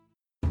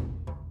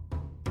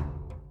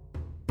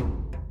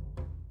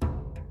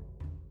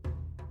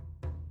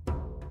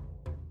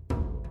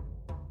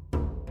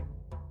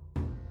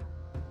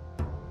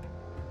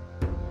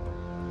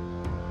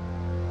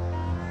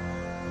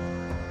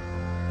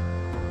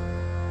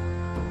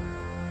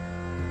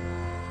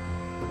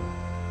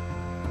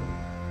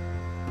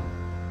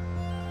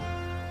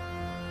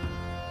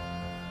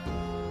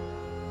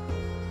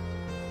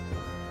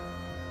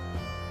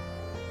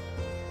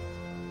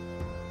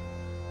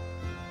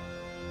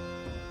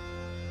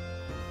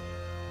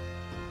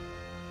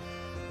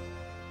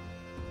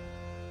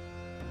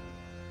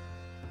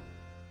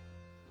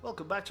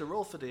Welcome back to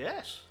Roll for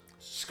DS.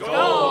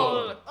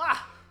 Skull!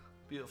 Ah!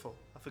 Beautiful.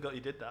 I forgot you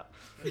did that.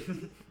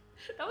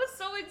 That was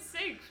so in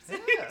sync.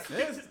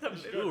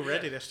 Yeah. Ooh,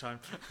 ready this time.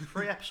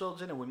 3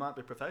 episodes in and we might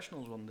be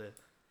professionals one day.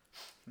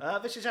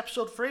 This is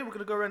episode 3. We're going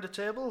to go around the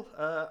table.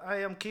 I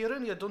am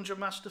Kieran, your dungeon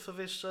master for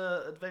this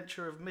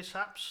adventure of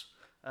mishaps.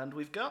 And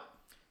we've got...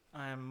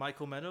 I am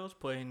Michael Meadows,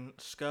 playing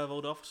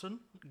Skervold Officer,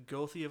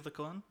 Gothi of the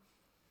clan.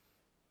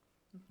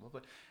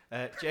 Lovely.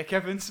 Jake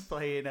Evans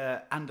playing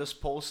Anders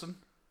Paulson.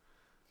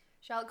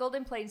 Charlotte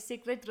Golden playing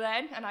Sigrid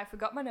Wren, and I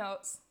forgot my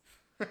notes.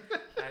 And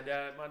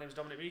my name's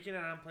Dominic Meakin,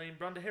 and I'm playing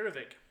Branda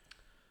Hirovic.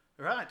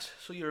 Right,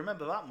 so you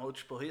remember that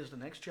much, but here's the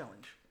next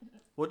challenge.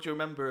 What do you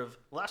remember of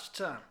last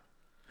time?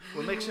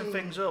 We're mixing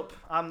things up.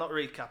 I'm not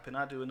recapping,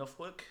 I do enough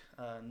work.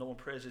 No one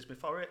praises me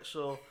for it,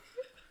 so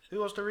who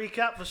wants to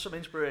recap? There's some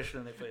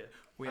inspiration in it for you.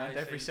 We I end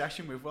every think-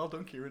 session with "Well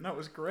done, Kieran. That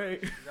was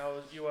great."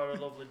 You are a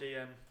lovely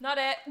DM. Not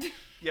it.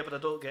 Yeah, but I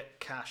don't get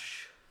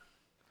cash.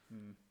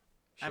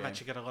 I've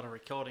actually got a lot of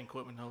recording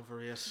equipment over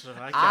here, so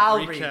I I'll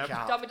can't recap.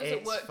 recap. Dominic doesn't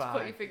It's work to put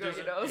fine. your finger on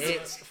your Doesn't- nose.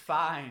 It's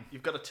fine.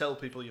 You've got to tell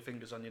people your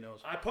fingers on your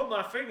nose. I put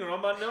my finger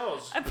on my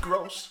nose.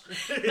 Gross.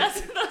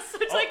 That's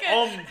it's like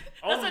a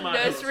that's a my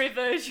nursery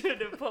version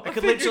of put my I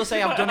could finger literally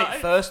say in I've done my it eye.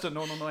 first and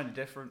no one will know any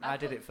different. I I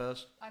did put- it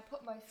first. I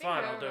put my finger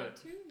Fine, I'll do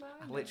it. onto my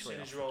I nose. literally- As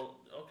soon as you're all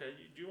okay,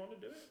 do you want to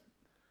do it?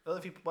 Well,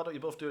 why don't you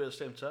both do it at the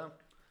same time?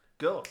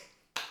 Go.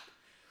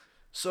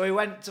 So we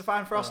went to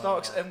find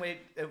Frostox and we.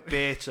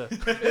 Beta.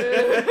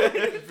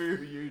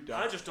 Boo, you I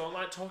done. just don't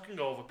like talking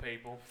over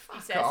people. He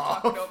says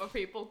off. talking over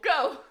people.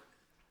 Go.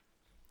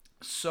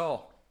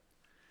 So,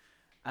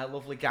 a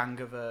lovely gang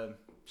of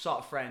sort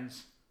of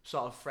friends,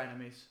 sort of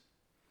frenemies,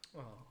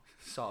 Oh.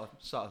 sort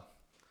of.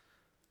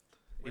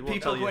 He won't People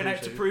tell you going who's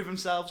out to who. prove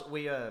themselves.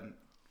 We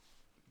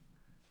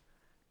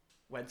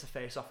went to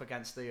face off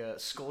against the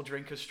skull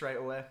drinkers straight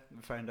away.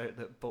 We found out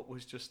that Butt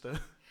was just a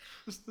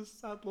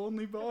sad,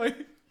 lonely boy.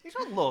 He's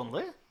not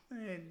lonely.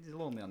 He's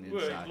lonely on the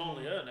We're inside.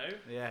 lonelier now.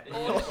 Yeah.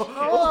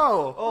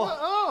 Oh.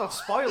 Oh,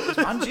 spoilers,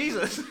 man,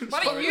 Jesus.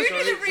 Why don't you do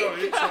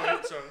the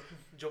recap? Sorry.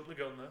 Jump the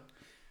gun there.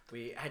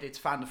 We headed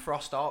to find the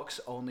Frost Orcs,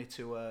 only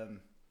to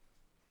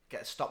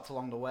get stopped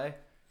along the way.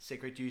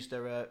 Sigrid used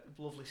her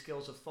lovely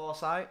skills of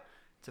foresight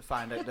to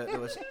find out that there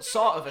was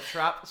sort of a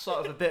trap,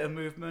 sort of a bit of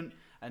movement,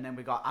 and then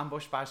we got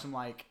ambushed by some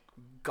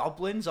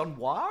goblins on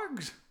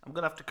wargs. I'm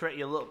going to have to correct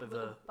you a little bit there.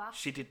 Little bastard.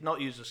 She did not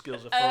use the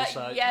skills of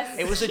foresight. Yes.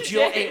 It was a she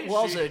joke. did. It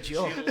was a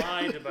joke. She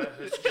lied about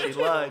her She skills.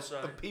 lied.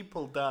 also. The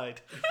people died.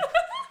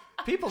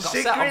 People got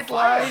set on Sigrid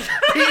fire. lied.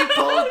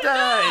 People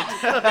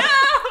died.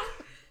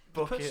 The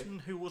Bucket. person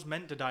who was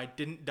meant to die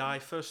didn't die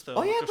first, though.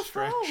 Oh yeah, which was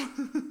before.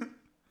 strange.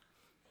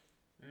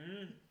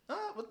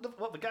 Oh,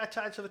 what, the guy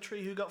tied to the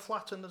tree who got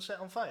flattened and set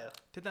on fire?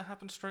 Did that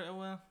happen straight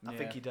away? I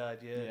think he died,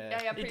 yeah. Yeah. Yeah,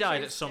 I'm He pretty died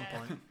sure at some he's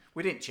dead. point.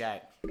 We didn't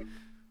check.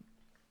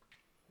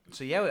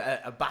 So yeah,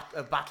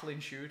 a battle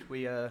ensued.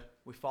 We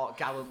fought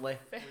gallantly.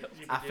 You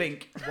I did.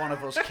 think one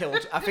of us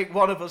killed. I think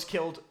one of us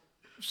killed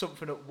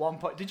something at one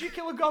point. Did you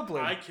kill a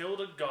goblin? I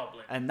killed a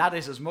goblin. And that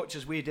is as much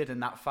as we did in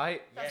that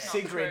fight. That's not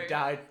Sigrid true.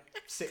 died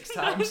 6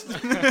 times.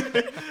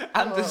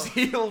 Anders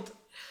healed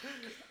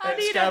I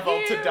need a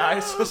Skervold to die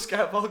hero. so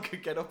Skervold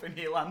could get up and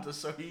heal Anders,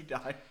 so he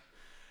died.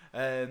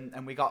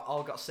 And we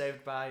all got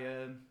saved by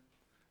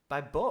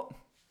Butt.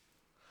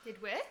 Did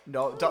we?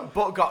 No,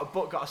 Butt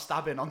got a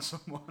stabbing on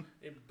someone.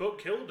 Butt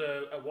killed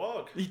a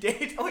warg. He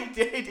did. Oh, he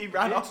did. He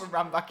ran did. off and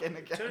ran back in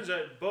again. Turns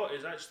out Butt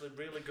is actually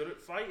really good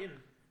at fighting.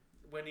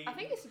 When he, I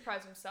think he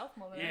surprised himself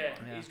more than yeah,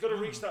 anyone. Yeah. he's got to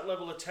reach that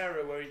level of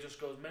terror where he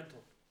just goes mental.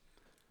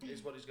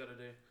 Is what he's got to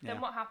do. Yeah.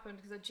 Then what happened?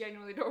 Because I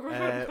genuinely don't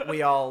remember.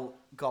 We all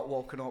got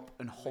woken up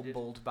and We did.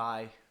 humbled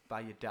by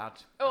your dad.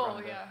 Oh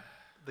Randa. yeah.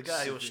 The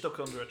guy who was stuck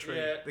under a tree.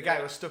 Yeah, The guy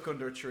who was stuck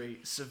under a tree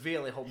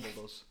severely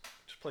humbled us.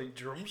 Just playing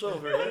drums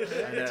over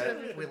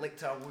here. And we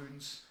licked our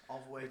wounds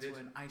all the way We to did.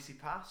 an icy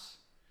pass.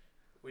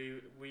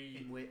 we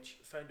In which...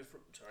 found a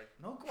sorry.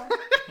 No, go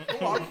on.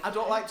 Go on. I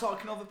don't like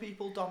talking over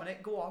people,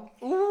 Dominic. Go on.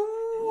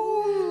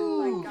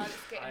 Oh my god, it's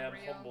getting I am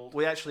real. humbled.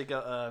 We actually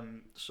got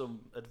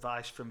some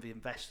advice from the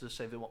investors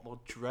saying they want more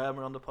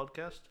drama on the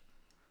podcast.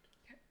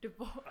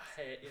 Divorce.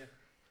 I hate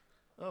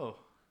you. Oh.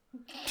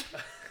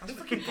 I'm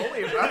fucking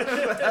bullying,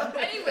 man.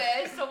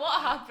 Anyway, so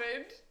what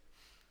happened?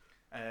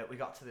 We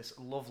got to this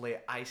lovely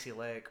icy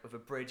lake with a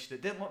bridge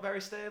that didn't look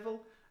very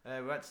stable.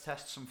 We went to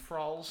test some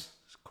thralls.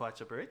 It's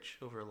quite a bridge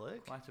over a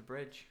lake. Quite a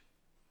bridge.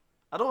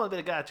 I don't want to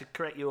be the guy to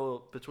correct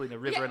you between a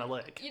river Yeah, and a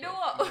lake. You know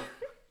what?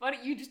 Why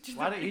don't you just do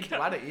Why the don't you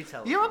recap?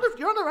 tell You're us?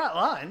 on the right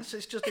lines.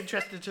 It's just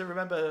interesting to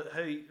remember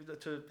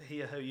to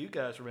hear how you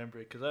guys remember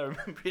it, because I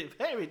remember it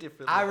very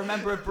differently. I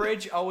remember a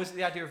bridge, always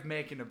the idea of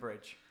making a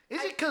bridge.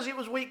 Is it because it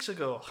was weeks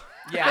ago?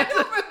 I Yeah.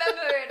 don't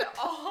remember it at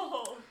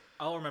all.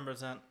 All I remember is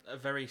that a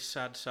very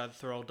sad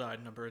thrall died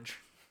in a bridge.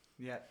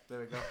 Yeah, there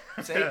we go.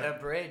 See, a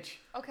bridge.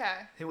 Okay.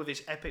 Here with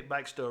this epic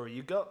backstory,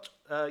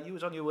 you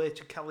was on your way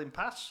to Calvin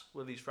Pass,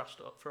 where these frost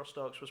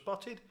orcs were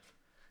spotted,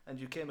 and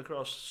you came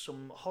across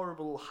some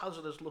horrible,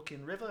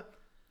 hazardous-looking river.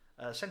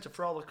 Sent a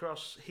thrall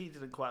across. He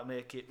didn't quite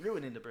make it,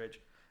 ruining the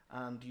bridge.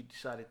 and you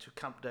decided to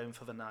camp down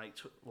for the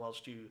night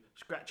whilst you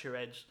scratch your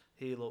heads,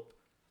 heal up,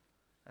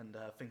 and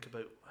think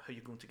about how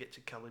you're going to get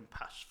to Callan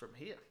Pass from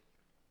here.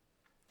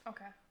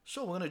 Okay.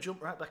 So we're going to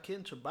jump right back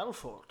into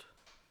Battleford.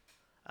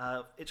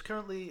 It's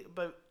currently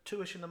about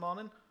 2ish in the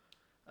morning.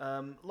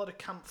 A lot of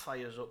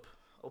campfires up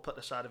at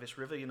the side of this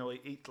river. You know,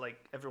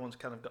 everyone's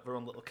kind of got their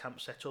own little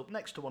camp set up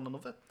next to one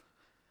another.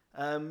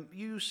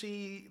 You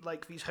see,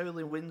 like, these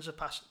howling winds are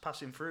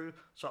passing through,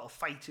 sort of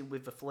fighting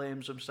with the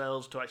flames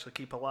themselves to actually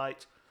keep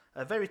alight.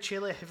 Very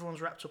chilly.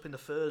 Everyone's wrapped up in the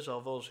furs,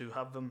 or those who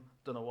have them.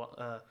 Don't know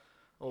what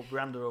old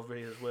Brander over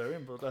here is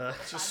wearing, but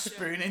Just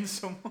spooning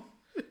someone.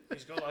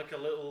 He's got like a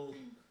little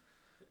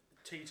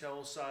tea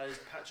towel sized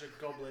patch of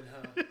goblin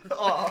hair.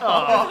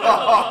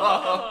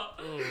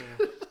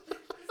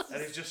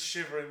 And he's just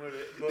shivering with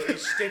it, but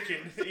he's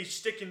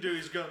sticking to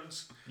his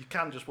guns. you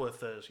can just wear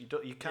furs. You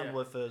can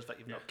wear furs that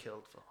you've not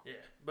killed for. Yeah,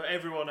 but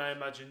everyone, I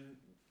imagine,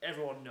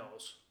 everyone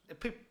knows.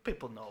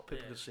 People know.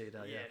 People can see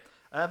that. Yeah.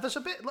 There's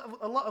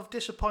a lot of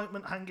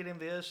disappointment hanging in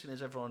the air, seeing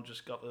as everyone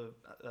just got the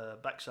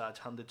backsides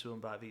handed to them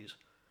by these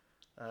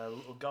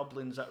little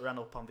goblins that ran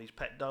up on these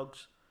pet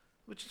dogs,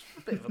 which is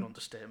a bit of an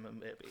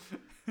understatement, maybe.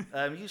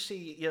 You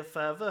see your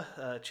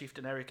father,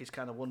 Chieftain Eric, is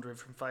kind of wandering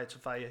from fire to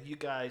fire. You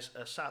guys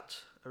are sat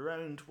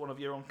around one of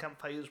your own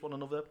campfires, one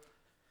another.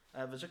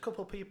 There's a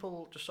couple of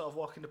people just sort of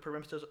walking the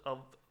perimeters of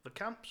the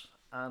camps,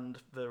 and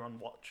they're on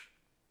watch.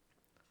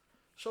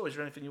 So, is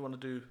there anything you want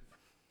to do?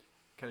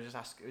 Can I just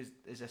ask, is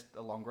this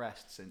a long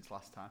rest since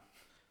last time?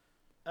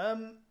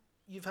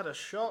 You've had a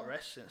short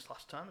rest since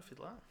last time, if you'd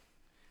like.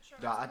 Sure.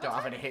 No, I don't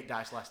have any hit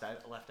dice left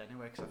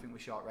anyway, because I think we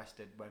short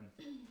rested when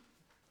we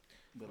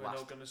We're last.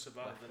 not going to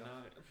survive left the off.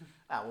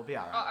 night. We'll be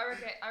alright. Oh,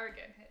 I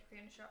regain hit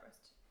being a short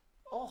rest.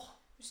 Oh,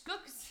 Which is good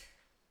 'cause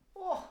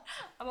oh.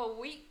 I'm a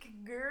weak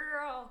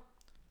girl.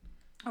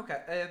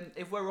 Okay,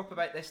 if we're up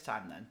about this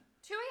time then.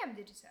 2 a.m.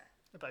 did you say?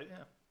 About,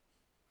 yeah.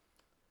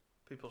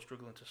 People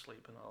struggling to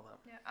sleep and all that.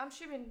 Yeah, I'm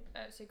assuming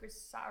Sigrid's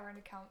sat around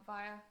a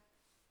campfire,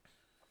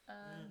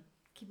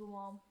 keeping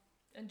warm,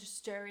 and just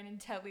staring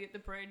intently at the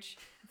bridge,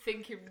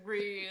 thinking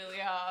really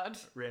hard.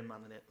 Rain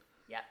Man in it.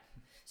 Yeah.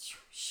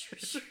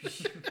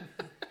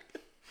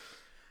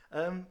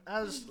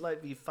 As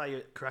like the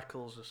fire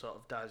crackles and sort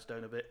of dies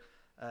down a bit,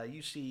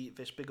 you see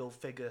this big old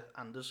figure,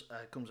 Anders,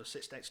 comes and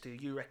sits next to you.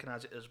 You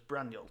recognise it as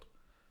Branyold,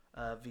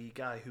 the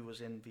guy who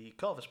was in the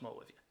Corvus Moat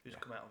with you, who's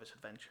come out on this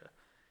adventure.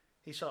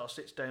 He sort of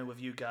sits down with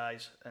you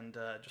guys and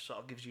just sort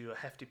of gives you a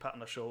hefty pat on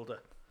the shoulder.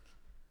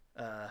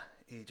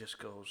 He just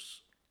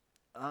goes,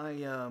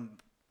 I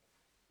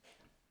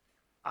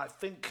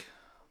think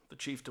the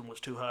chieftain was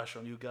too harsh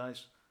on you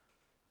guys.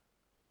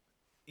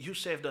 You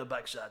saved our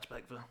backsides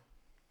back there.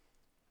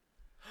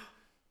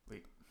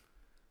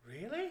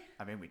 Really?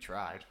 I mean, we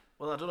tried.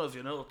 Well, I don't know if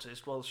you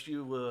noticed, whilst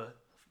you were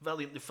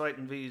valiantly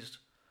fighting these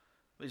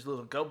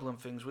little goblin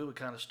things, we were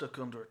kind of stuck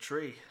under a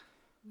tree.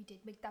 We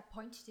did make that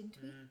point, didn't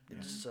we?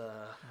 It's,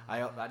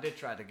 I did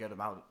try to get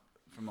him out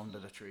from under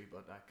the tree,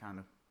 but I kind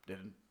of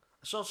didn't.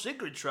 I saw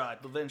Sigrid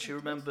tried, but then she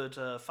remembered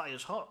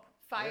fire's hot.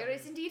 Fire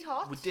is indeed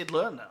hot. We did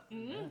learn that.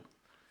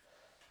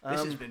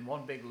 This has been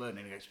one big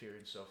learning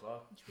experience so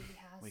far. It really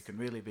has. We can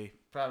really be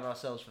proud of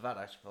ourselves for that,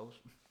 I suppose.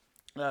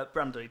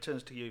 Brando, he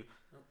turns to you.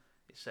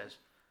 He says,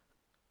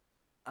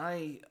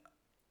 I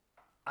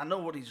know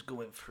what he's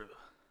going through,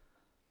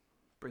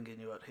 bringing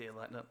you out here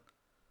like that.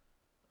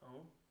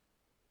 Oh.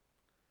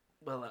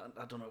 Well,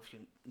 I don't know if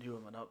you knew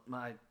him or not.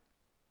 My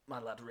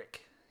lad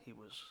Rick, he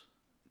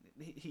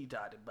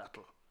died in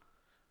battle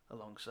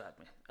alongside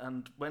me.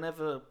 And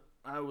whenever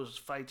I was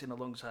fighting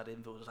alongside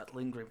him, there was that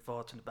lingering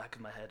thought in the back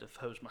of my head of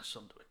how's my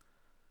son doing?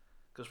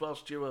 Because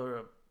whilst you are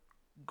a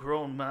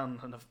grown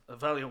man and a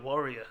valiant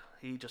warrior,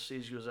 he just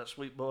sees you as that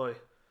sweet boy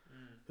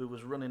who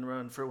was running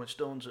around throwing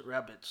stones at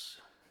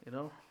rabbits, you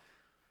know?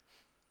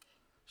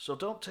 So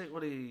don't take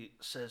what he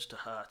says to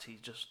heart. He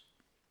just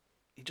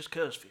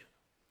cares for you.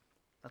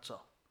 That's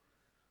all.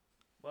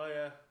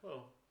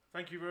 Well,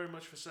 thank you very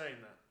much for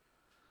saying that.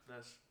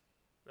 That's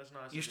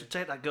nice. You of should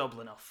take that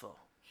goblin off, though.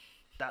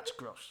 That's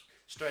gross.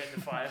 Straight in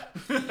the fire.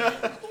 Get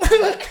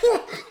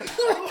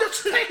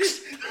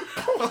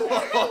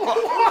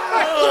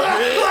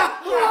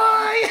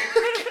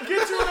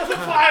to another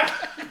fire!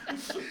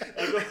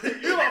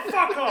 You lot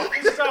fuck off!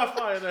 It's our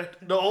fire then.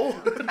 No.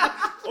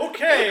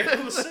 Okay,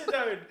 we'll sit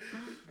down.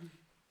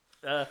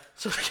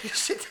 So you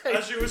sit down.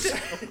 As you were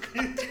saying, I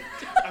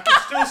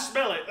can still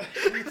smell it.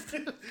 You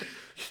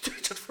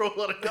just throw a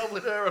lot of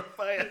goblin hair on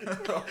fire.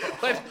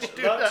 Why did you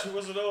do that? That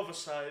was an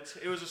oversight.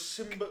 It was a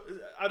symbol.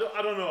 I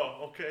don't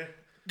know. Okay.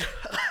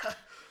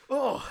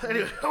 Oh,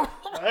 anyway. My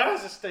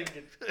eyes are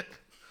stinking.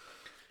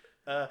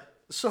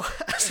 So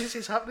as this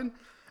is happening,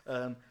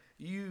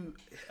 you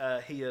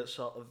hear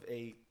sort of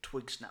a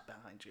twig snap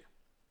behind you.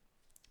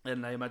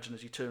 And I imagine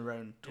as you turn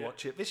around to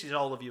watch it, this is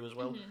all of you as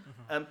well.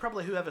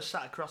 Probably whoever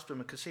sat across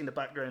from him can see in the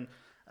background,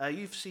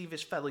 you see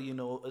this fella you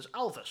know as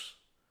Alvis.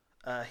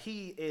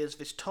 He is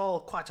this tall,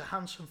 quite a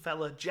handsome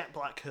fella, jet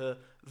black hair,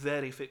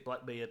 very thick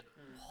black beard.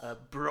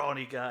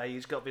 brawny guy.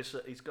 He's got this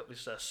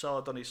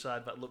sword on his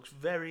side that looks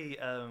very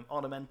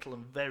ornamental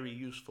and very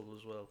useful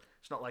as well.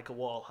 It's not like a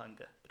wall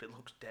hanger, but it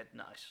looks dead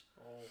nice.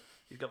 Oh.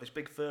 He's got this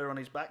big fur on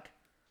his back,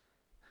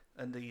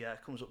 and he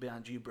comes up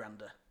behind you,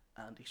 Brander,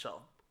 and he sort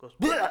of goes,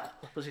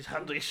 puts his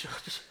hand on his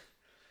shoulders.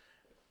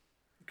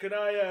 Can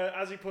I,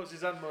 as he puts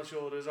his hand on my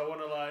shoulders, I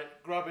want to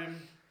like grab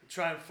him,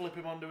 try and flip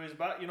him onto his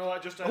back. You know,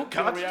 like just a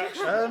kill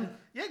reaction.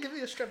 Yeah, give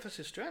me a strength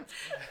versus strength.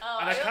 Oh,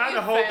 And I kind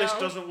of hope this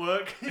doesn't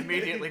work.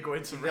 Immediately go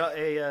into You've got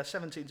a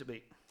 17 to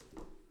beat.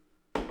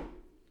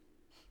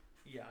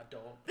 Yeah, I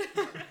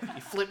don't.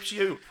 He flips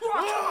you.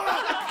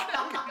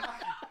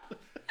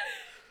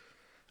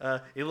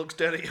 He looks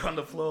down at you on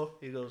the floor.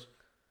 He goes,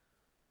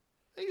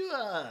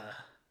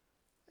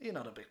 you're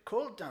not a bit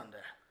cold down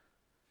there.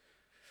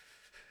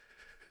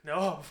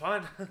 No, I'm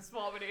fine. It's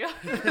warm in here.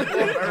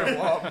 very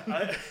warm.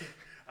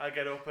 I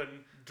get up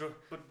and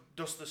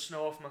dust the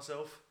snow off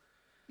myself.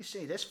 You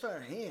see this fur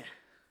here?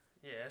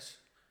 Yes.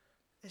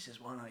 This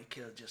is one I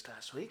killed just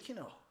last week, you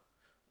know.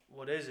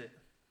 What is it?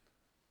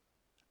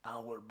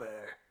 Our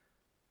bear.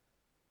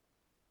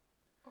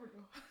 Oh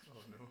no.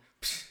 Oh no.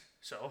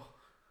 So,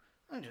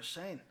 I'm just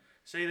saying.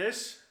 see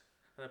this?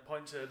 And I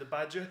point to the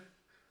badger.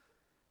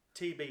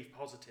 TB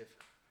positive.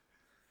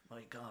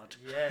 My God.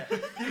 Yeah.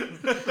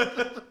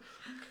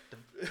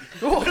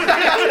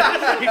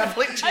 He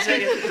flinches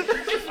at you.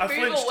 I Move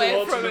flinched away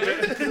towards from him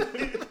a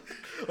bit.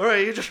 All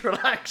right, you just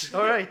relax.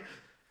 All right.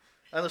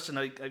 Listen,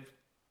 I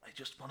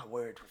just want a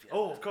word with you.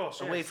 Oh, of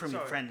course. Away yes, from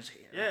your sorry. friends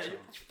here. Yeah.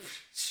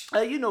 that's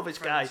all. You know this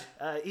Friends.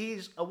 guy.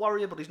 He's a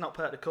warrior, but he's not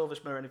part of the Corvus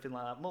or anything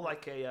like that. More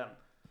like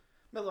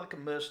a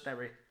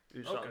mercenary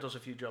who sort of Okay. does a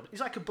few jobs. He's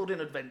like a budding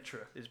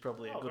adventurer. Is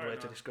probably a Oh, good very way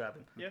to nice. describe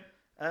him.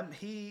 Yeah.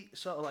 He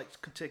sort of like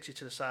takes you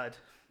to the side,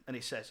 and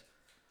he says,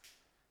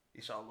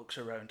 he sort of looks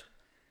around.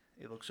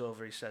 He looks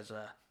over. He says,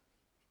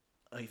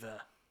 "I've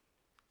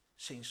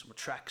seen some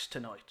tracks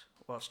tonight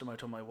whilst I'm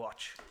out on my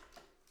watch.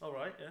 All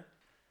right. Yeah.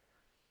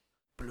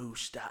 Blue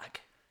stag."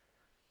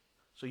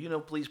 So you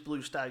know, these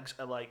blue stags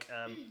are like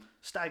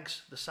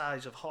stags the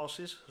size of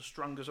horses, as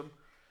strong as them.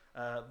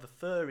 The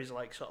fur is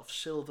like sort of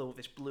silver with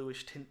this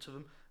bluish tint to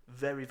them.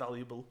 Very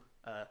valuable.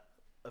 A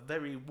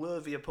very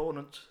worthy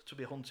opponent to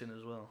be hunting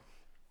as well.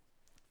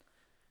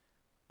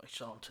 I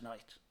saw him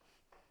tonight.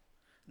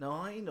 Now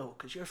I know,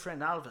 because your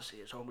friend Alvis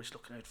here is always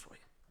looking out for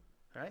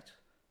you. Right?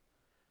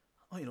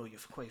 I know you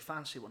quite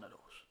fancy one of those.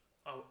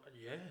 Oh,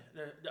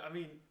 yeah. I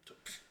mean,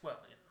 well,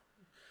 you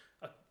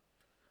know,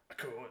 I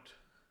could.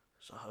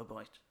 So how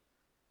about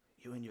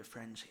you and your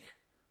friends here?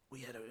 We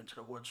head out into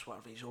the woods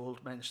while these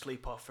old men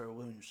sleep off their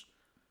wounds.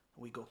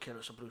 And we go kill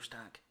us a blue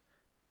stag.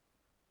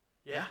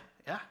 Yeah.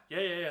 Yeah?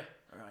 Yeah.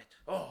 All right.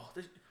 Oh,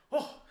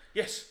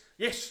 yes.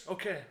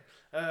 Okay.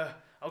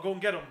 I'll go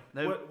and get him.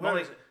 Now, Where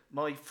is it?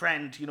 my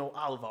friend, you know,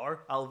 Alvar.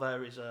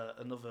 Alvar is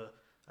another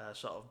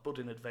sort of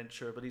budding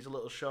adventurer, but he's a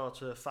little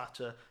shorter,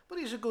 fatter, but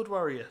he's a good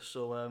warrior.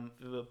 So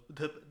the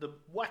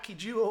wacky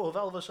duo of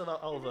Alvis and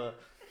Alvar,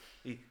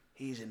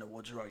 he's in the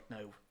woods right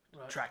now,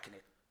 Right. tracking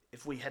it.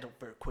 If we head up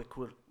very quick,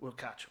 we'll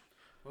catch him.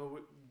 Well,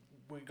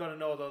 we got to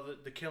know though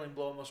that the killing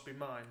blow must be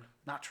mine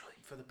Naturally.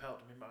 for the pelt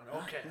to be mine.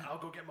 Okay, I'll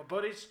go get my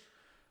buddies,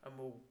 and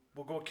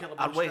we'll go kill a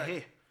blue I'll wait stag.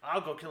 here.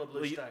 I'll go kill a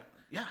blue Well, you- stag,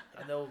 Yeah.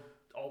 and they'll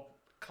all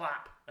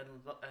clap, and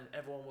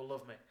everyone will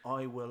love me.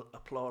 I will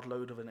applaud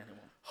louder than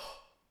anyone.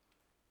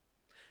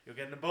 You're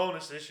getting a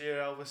bonus this year,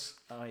 Elvis.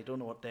 I don't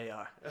know what they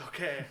are.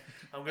 Okay,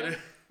 I'm gonna.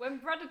 When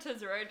Brandon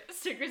turns around,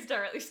 Sigrid's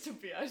directly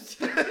stood behind.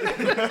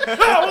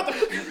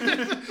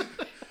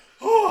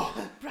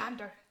 Oh,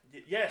 Brander,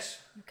 yes.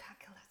 you can't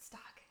kill that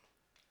stag.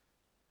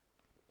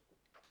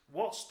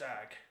 What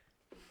stag?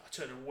 I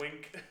turn and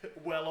wink.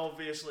 Well,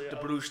 obviously. The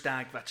Elvis. blue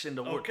stag that's in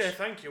the woods. Okay,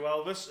 thank you,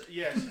 Elvis.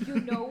 Yes, You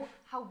know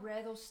how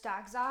rare those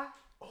stags are,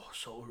 Oh,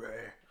 so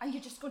rare. and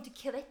you're just going to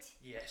kill it?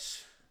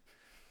 yes.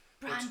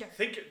 Brander.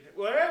 Think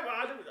wherever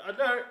I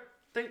don't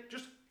think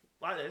just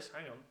like this.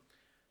 Hang on.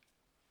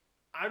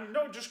 I'm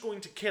not just going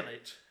to kill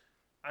it.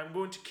 I'm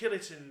going to kill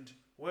it and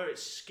wear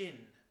its skin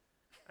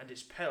and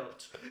its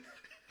pelt.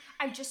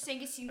 I'm just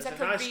saying it seems As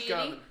like a a nice really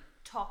garment.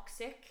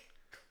 toxic,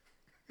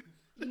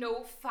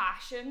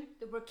 fashion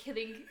that we're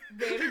killing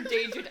rare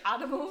endangered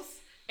animals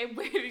and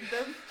wearing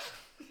them.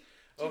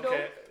 Do you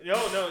Okay.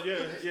 No.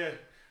 Yeah.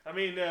 I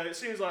mean, it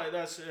seems like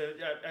that's.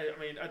 I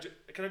mean,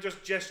 can I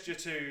just gesture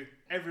to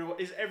everyone?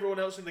 Is everyone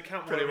else in the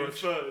camp Pretty wearing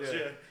much, furs? yeah.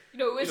 Yeah. You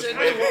know, Just isn't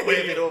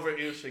wave it over at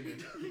you,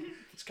 Sigurd.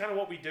 It's kind of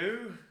what we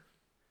do.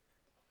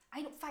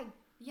 I know, fine.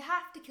 You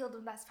have to kill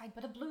them, that's fine.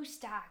 But a blue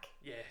stag,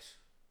 Yes.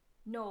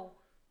 no.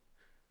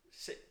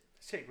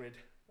 Sigrid,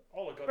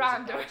 all I got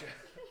Brander. is a badger.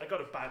 I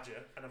got a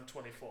badger, and I'm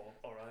 24.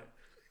 All right.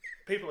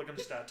 People are going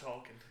to start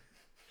talking.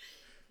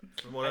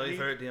 From what I I've mean-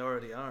 heard, they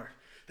already are.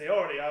 They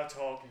already are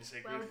talking,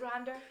 Sigrid. Well,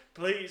 Brander,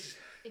 Please.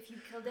 if you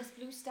kill this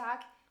blue stag,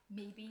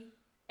 maybe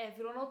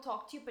everyone will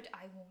talk to you, but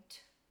I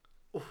won't.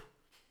 Oh.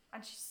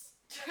 And she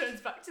turns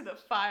back to the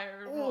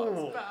fire and Oh.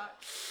 walks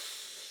back.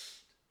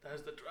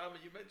 There's the drama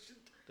you mentioned.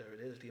 There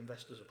it is. The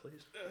investors are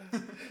pleased.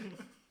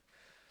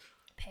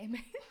 Pay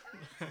me.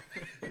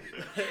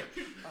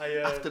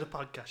 After the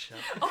podcast shout.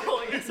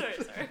 Oh, yeah,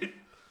 sorry.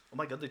 Oh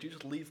my god, did you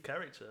just leave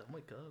character? Oh my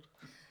god.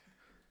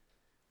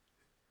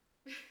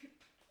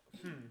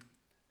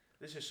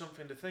 This is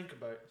something to think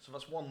about. So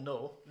that's one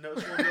no. No,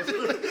 it's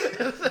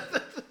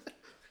one.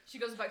 She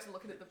goes back to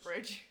looking at the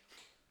bridge.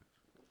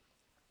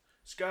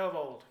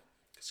 Scarvold,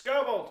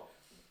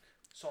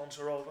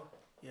 saunter over.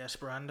 Yes,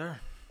 Brander.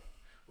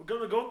 We're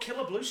gonna go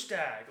kill a blue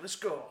stag. Let's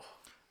go.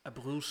 A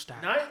blue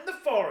stag. Night in the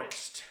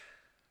forest.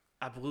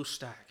 A blue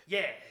stag.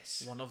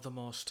 Yes. One of the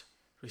most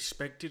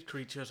respected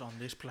creatures on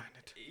this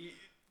planet.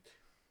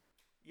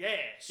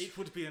 Yes. It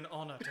would be an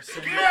honor to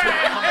send you to a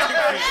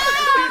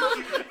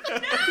hunting field.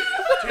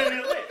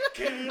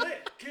 Kill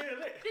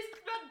it. This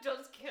man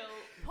does kill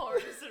poor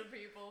innocent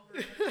people.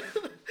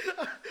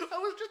 I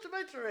was just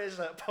about to raise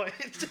that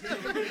point.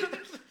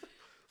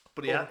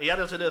 But he had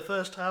us in the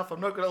first half, I'm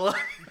not going to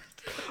lie.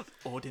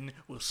 Odin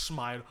will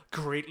smile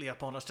greatly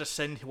upon us to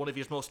send one of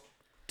his most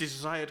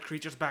desired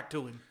creatures back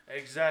to him.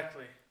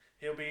 Exactly.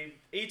 He'll be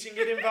eating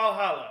it in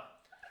Valhalla.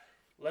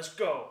 Let's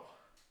go.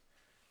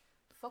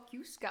 Fuck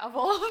you,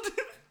 Scavold.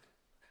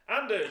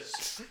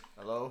 Anders.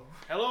 Hello?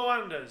 Hello,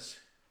 Anders.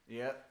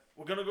 Yeah.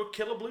 We're gonna go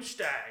kill a blue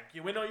stag.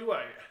 You in or you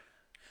out?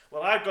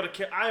 Well, I have got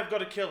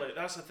to kill it.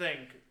 That's the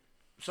thing.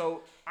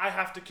 So, I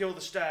have to kill the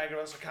stag, or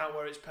else I can't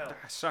wear its pelt.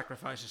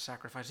 Sacrifice is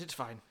sacrifice. It's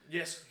fine.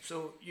 Yes.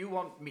 so you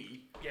want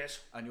me, Yes.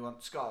 and you want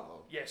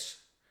Scarvo. Yes.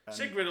 And-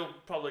 Sigrid will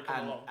probably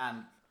come along.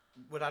 And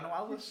would I know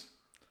Alvis?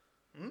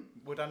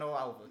 Would I know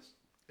Alvis?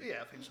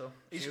 Yeah, I think so.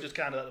 He's You- just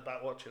kind of at the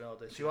back watching all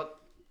this. So you want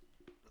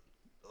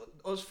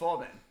us four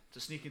men to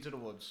sneak into the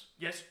woods,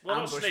 Yes. Well,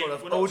 not ambush sneak. one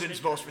of We're not Odin's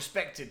sneaking. most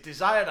respected,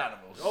 desired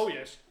animals. Oh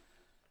yes.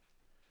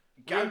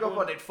 Gang we're up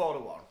going- on it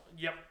 4-1,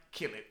 Yep.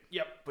 kill it.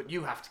 Yep. But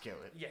you have to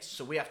kill it. Yes.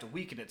 So we have to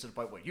weaken it to the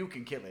point where you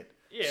can kill it.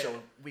 Yeah.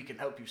 So we can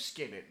help you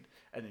skin it,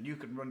 and then you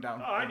can run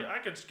down. Oh, I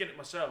can skin it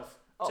myself.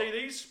 Oh. See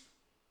these?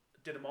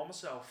 Did them all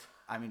myself.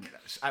 I mean,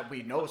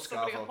 we know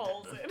Somebody Scarvo.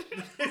 holds it.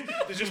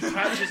 There's just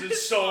patches and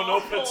sewn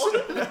up and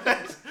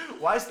stuff.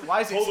 Why is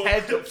its Hold up,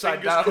 head upside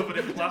fingers down? covered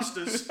in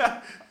plasters.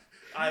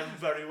 I'm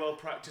very well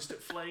practiced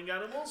at flaying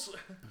animals.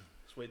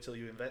 Just wait till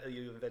you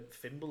invent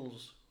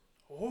thimbles.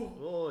 Oh.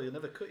 Oh, you'll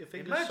never cut your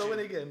fingers Imagine sewing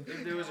again.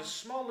 if there was a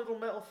small little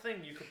metal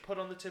thing you could put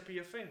on the tip of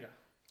your finger.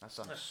 That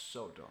sounds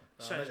so dumb.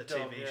 I made a Sounds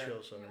dumb, TV yeah.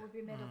 show, sorry. It would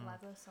be made of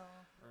leather, so.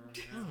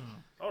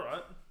 All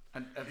right.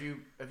 And have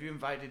you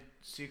invited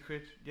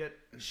Secret yet?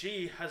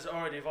 She has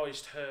already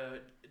voiced her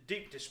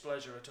deep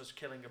displeasure at us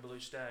killing a blue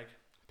stag.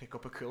 Pick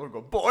up a cooler and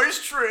go, boys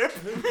trip.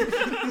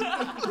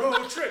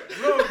 Road trip.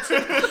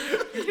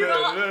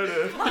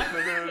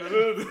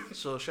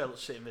 So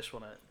Charlotte's sitting this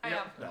one out. I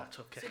Yeah. am. No, it's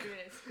okay. Sigrid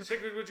is.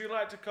 Sigrid, would you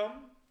like to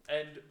come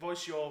and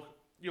voice your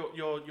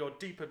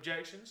deep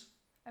objections?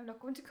 I'm not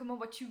going to come and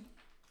watch you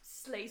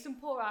slay some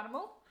poor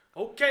animal.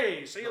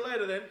 Okay, see you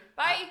later then.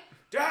 Bye.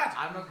 Dad!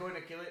 I'm not going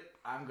to kill it.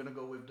 I'm going to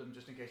go with them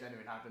just in case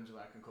anything happens and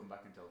I can come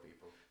back and tell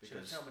people. Should I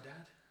Because tell my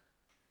dad?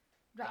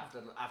 Right.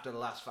 after the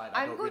last fight,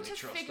 I I'm don't going really to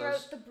trust figure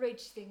us. out the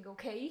bridge thing,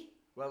 okay?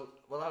 Well,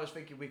 I was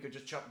thinking we could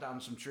just chop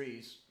down some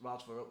trees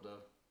whilst we're up there,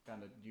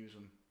 kind of use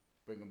them,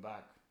 bring them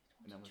back,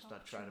 and then we'll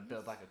start trying to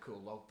build like a cool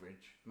log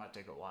bridge. Might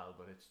take a while,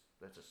 but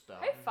that's a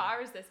start. How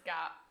far is this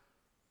gap?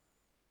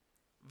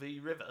 The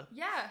river,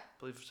 Yeah, I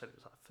believe I said it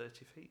was like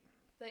 30 feet.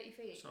 30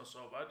 feet. It's not so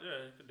bad.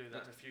 Yeah, you could do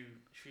that in a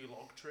few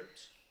log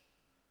trips.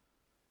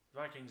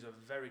 Vikings are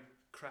very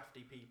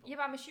crafty people. Yeah,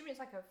 but I'm assuming it's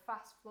like a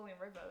fast flowing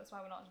river. That's why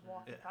we're not just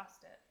walking Yeah.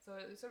 past it. So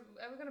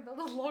are we going to build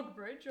a log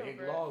bridge Big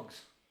over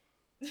logs.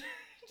 it?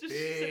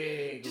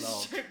 Big just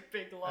logs. straight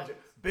big logs.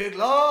 Big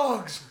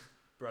logs.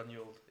 Brand new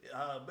old.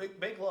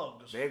 Big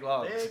logs. Big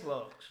logs. Big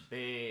logs.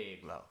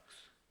 Big logs.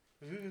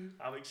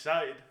 I'm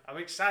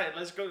excited.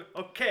 Let's go.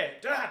 Okay,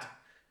 Dad.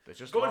 They're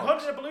just Go and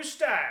logs. hunt a blue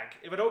stag.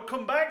 If I don't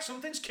come back,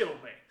 something's killed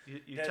me.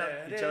 You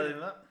telling him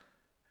that?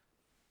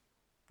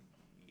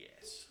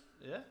 Yes.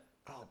 Yeah?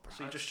 Oh,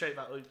 So you just shout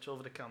that out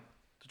over the camp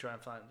to try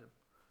and find him.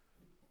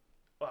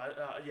 Well,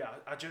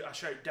 I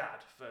shout Dad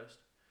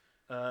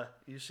first.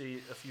 You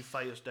see a few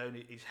fires down,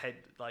 his head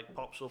like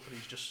pops up and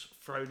he's just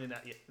frowning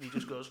at you. And he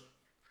just goes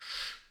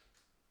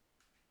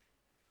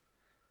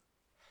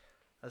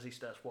as he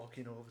starts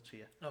walking over to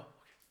you. Oh, okay.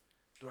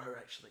 There are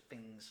actually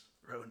things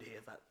around here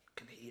that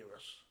can hear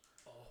us.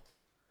 Oh,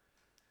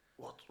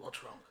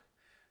 What's wrong?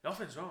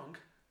 nothing's wrong.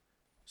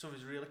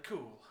 Something's really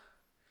cool.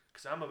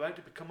 Because I'm about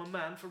to become a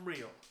man for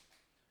real.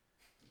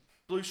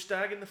 Blue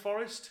stag in the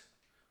forest.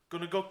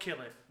 Gonna go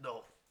kill it.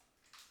 No.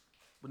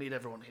 We need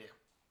everyone here.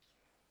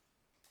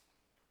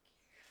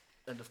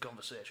 End of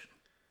conversation.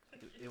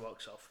 He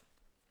walks off.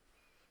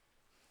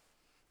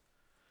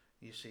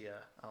 You see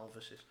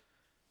Alvis is...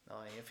 No,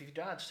 if your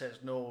dad says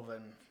no,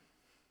 then...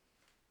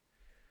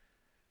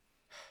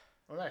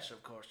 Unless,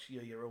 of course,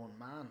 you're your own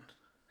man.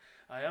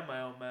 I am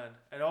my own man.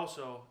 And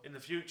also, in the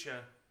future,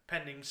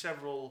 pending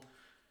several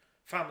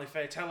family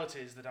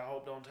fatalities that I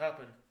hope don't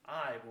happen,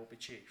 I will be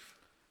chief.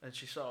 And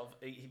she sort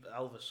of...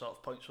 Alvis sort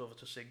of points over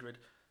to Sigrid.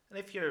 And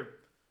if you're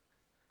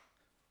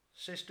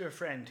sister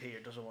friend here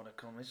doesn't want to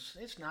come.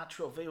 It's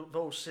natural.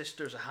 Those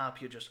sisters are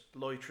happier just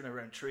loitering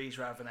around trees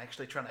rather than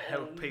actually trying to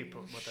help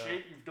people. But,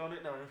 Shit, you've done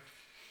it now.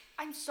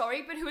 I'm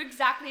sorry, but who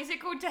exactly is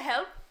it going to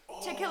help?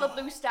 To kill a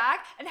blue stag?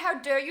 And how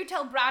dare you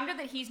tell Brander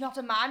that he's not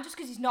a man just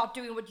because he's not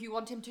doing what you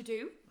want him to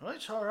do? Right,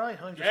 it's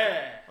alright. I'm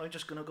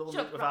just gonna go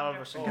Shut meet with Brander.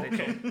 Alvis and get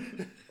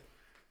it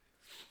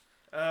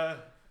done.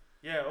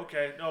 Yeah,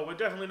 okay. No, we're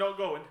definitely not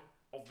going.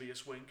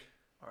 Obvious wink.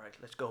 Alright,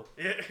 let's go.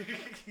 Yeah.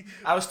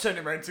 I was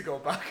turning around to go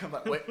back. I'm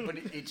like, wait, but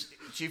it's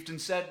Chieftain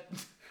said.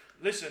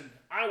 Listen,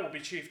 I will be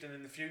chieftain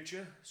in the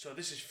future, so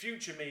this is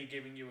future me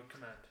giving you a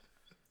command.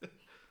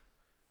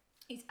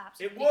 He's It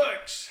absolutely...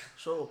 works!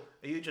 So,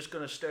 are you just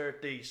gonna stare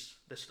at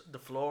the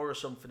floor or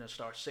something and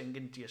start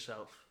singing to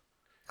yourself?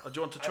 Or do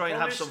you want to try and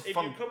have some If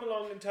fun? you come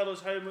along and tell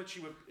us how much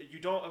you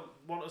don't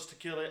want us to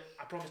kill it,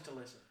 I promise to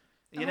listen.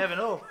 You never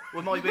know.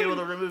 We might be able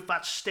to remove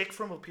that stick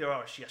from up your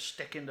arse. You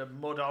stick in the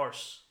mud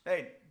arse.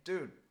 Hey,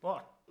 dude.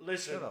 What?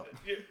 Listen, Shut up.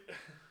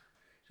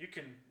 you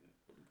can...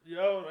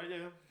 Yeah, all right,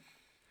 yeah.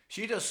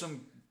 She does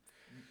some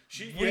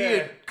She,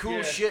 weird, cool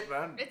yeah. shit,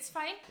 man. It's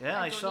fine. Yeah,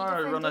 I don't saw need to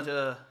her run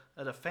find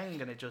at a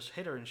thing and it just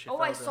hit her and she Oh,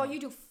 fell I saw down. you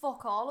do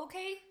fuck all,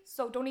 okay?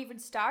 So don't even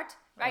start.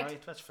 Right.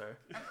 Right, that's fair.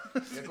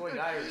 You're going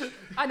Irish.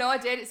 I know I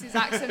did. It's his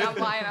accent. I'm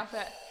lying up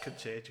it.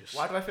 Contagious.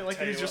 Why do I feel like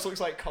Tell he you just what.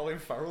 looks like Colin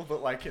Farrell,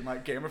 but like in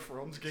like Game of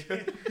Thrones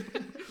gear?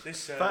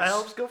 This, That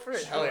helps, go for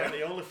it. Hell yeah.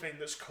 The only thing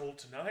that's cold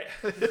tonight.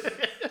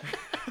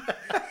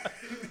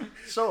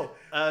 So,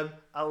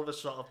 Alvis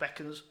sort of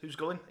beckons. Who's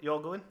going?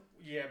 You're going?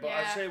 Yeah, but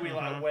Yeah. I'd say we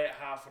like wait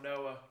half an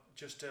hour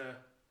just to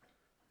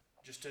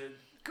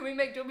Can we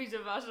make dummies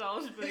of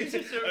ourselves, please?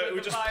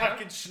 we're just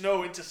packing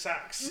snow into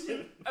sacks.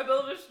 I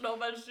built a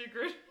snowman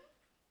secret.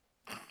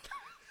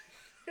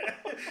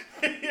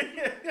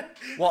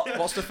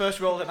 What's the first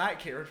roll of the night,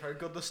 Kieran, for how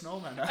good the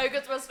snowman are? I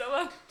got my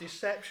snowman.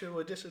 Deception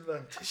with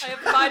disadvantage. I have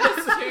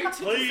 -2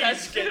 to Please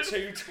deception. get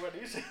 2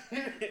 20s.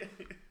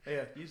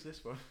 Yeah, use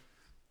this one.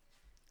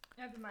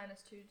 I have a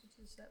 -2 to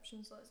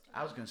deception, so let's do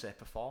I was going to say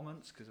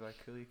performance, because how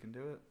cool you can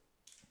do it.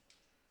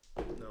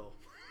 No.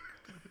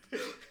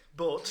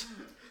 But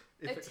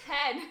a if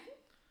 10.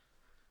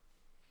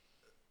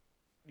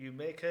 you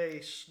make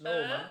a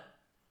snowman,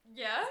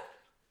 Yeah.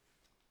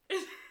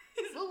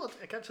 well, what-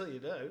 I can't tell you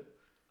now.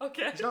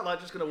 Okay. It's not like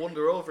just going to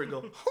wander over and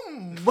go,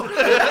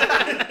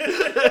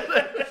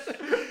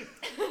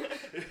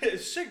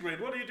 Sigrid,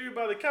 what do you do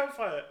by the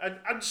campfire?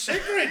 And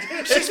Sigrid!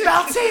 She's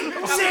melting!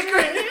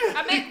 Secret!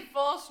 I make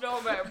 4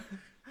 snowmen.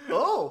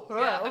 oh, Yeah,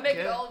 right, I make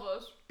okay. all of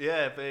us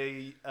Yeah,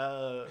 they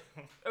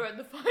around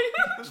the fire.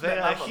 they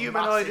are Massive.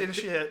 humanoid in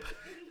shape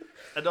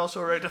and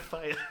also around a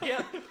fire.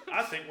 Yeah.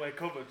 I think we're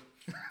covered.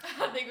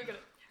 I think we're gonna.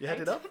 You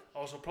headed up?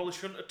 Also, probably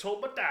shouldn't have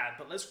told my dad,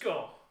 but let's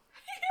go.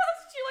 He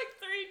asked you like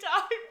 3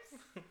 times.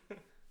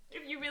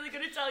 If you're really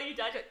gonna tell your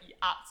dad, yeah,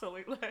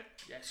 absolutely.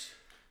 Yes.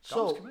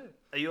 So,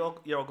 are you're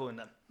all going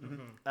then?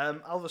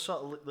 Alva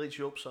sort of leads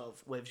you up, sort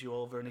of waves you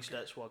over, and he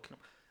starts walking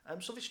up.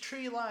 So this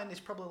tree line is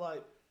probably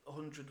like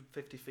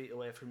 150 feet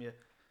away from you.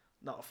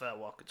 Not a fair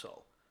walk at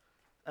all.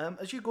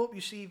 As you go up,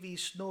 you see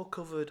these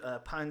snow-covered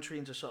pine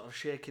trees are sort of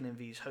shaking in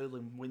these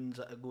howling winds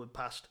that are going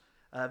past.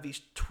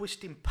 These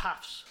twisting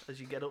paths as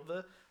you get up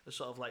there are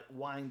sort of like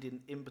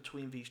winding in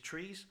between these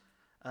trees.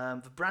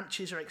 The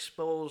branches are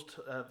exposed.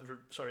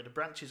 The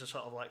branches are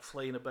sort of like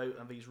flaying about,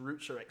 and these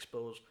roots are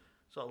exposed.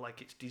 Sort of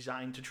like it's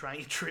designed to try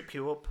and trip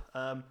you up.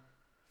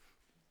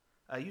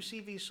 You see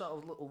these sort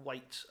of little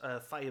white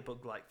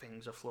firebug-like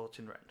things are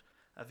floating around.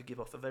 They give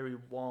off a very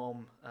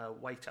warm,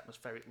 white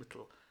atmospheric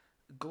little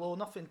glow.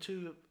 Nothing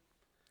too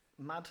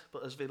mad,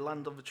 but as they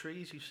land on the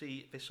trees, you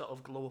see they sort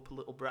of glow up a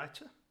little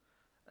brighter,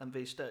 and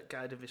they start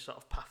guiding this sort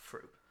of path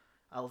through.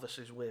 Alvis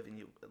is waving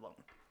you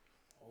along.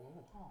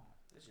 Oh,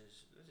 this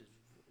is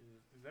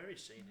very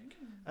scenic.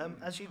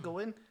 As you go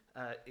in,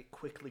 it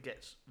quickly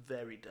gets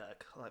very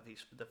dark. Like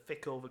the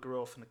thick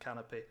overgrowth and the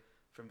canopy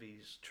from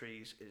these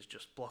trees is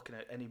just blocking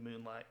out any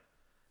moonlight.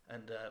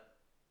 And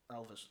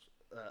Alvis,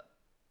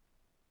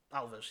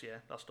 yeah,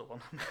 that's the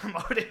one. I'm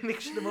already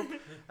mixing them up.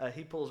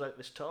 He pulls out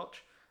this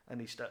torch and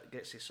he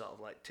gets his sort of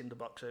like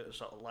tinderbox out and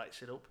sort of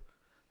lights it up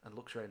and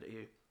looks around at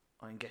you.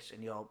 I'm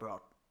guessing you all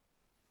brought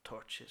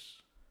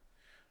torches.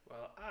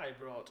 Well, I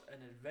brought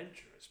an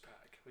adventurer's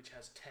pack, which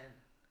has 10.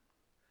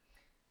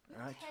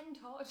 Right. 10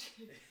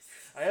 torches.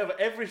 I have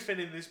everything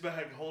in this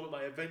bag holding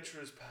my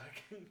adventurer's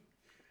pack.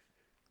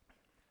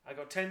 I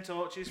got 10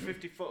 torches,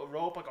 50 foot of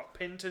rope, I got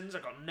pintons, I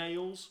got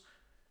nails,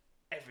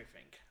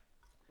 everything.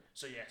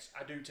 So yes,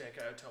 I do take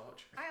out a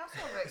torch. I also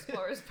have an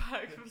explorer's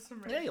bag for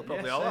some reason. Yeah, you'll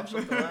probably Yes, all have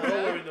same. something like We're all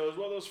that. wearing those,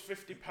 what are those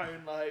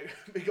 50-pound like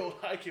big old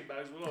hiking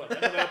bags? We're all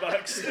in our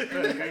bags.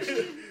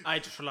 I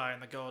just rely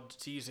on the god.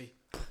 It's easy.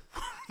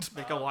 Just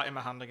make a light in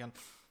my hand again.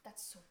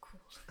 That's so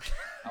cool.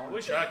 I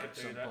wish I could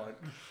do that.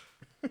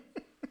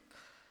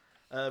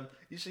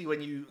 You see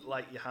when you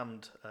light your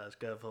hand,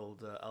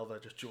 Scarefold, Alva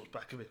just jumps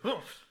back a bit.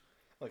 Oh,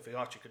 I think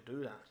Archie could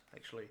do that,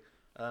 actually.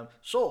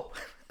 So,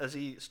 as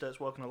he starts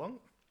walking along,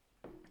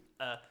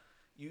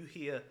 you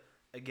hear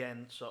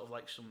again sort of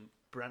like some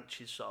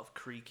branches sort of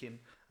creaking,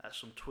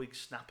 some twigs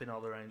snapping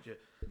all around you.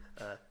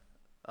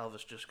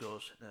 Alvis just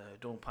goes,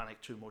 don't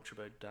panic too much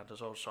about that.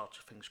 There's all sorts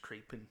of things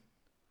creeping.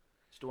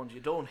 It's the ones you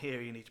don't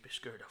hear you need to be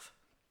scared of.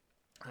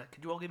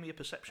 Could you all give me a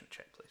perception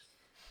check, please?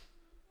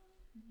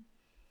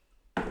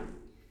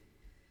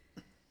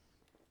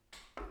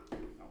 That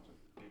was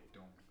a big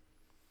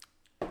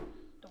dong.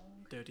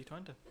 Dong. Dirty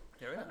 20.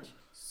 Very nice.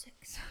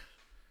 6.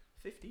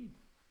 15.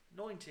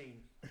 19.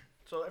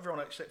 So everyone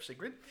except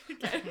Sigrid.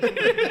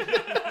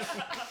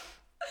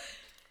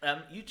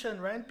 You turn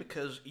around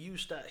because you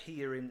start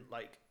hearing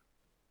like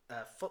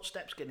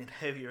footsteps getting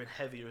heavier and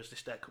heavier as they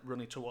start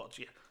running towards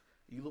you.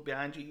 You look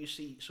behind you, you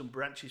see some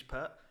branches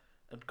part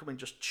and coming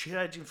just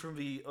charging from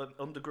the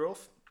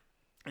undergrowth.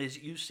 Is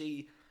you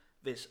see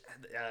this,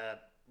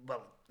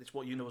 it's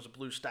what you know as a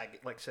blue stag.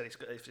 Like I said, it's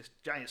this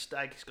giant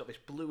stag. It's got this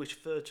bluish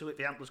fur to it.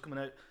 The antlers coming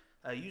out.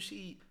 You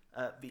see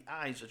the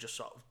eyes are just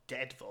sort of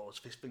dead though as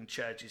this thing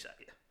charges at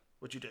you.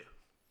 What'd you do?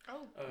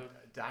 Oh.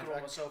 Dive Throw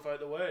back. myself out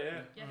the way,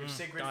 yeah. Yeah. If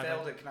Sigrid Dive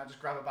failed it, can I just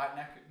grab her back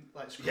neck and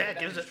like screw Yeah, her neck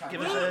give and us just try give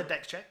and- us a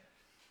dex check.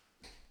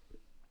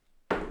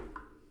 God,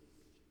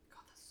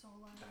 that's so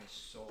loud. That is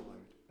so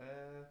loud.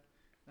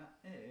 That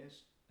is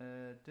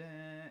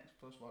dex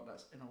plus what?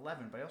 That's an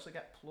 11, but I also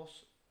get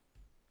plus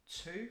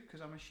 2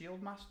 because I'm a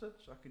shield master,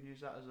 so I can use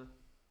that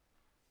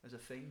as a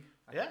thing.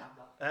 I Yeah. can have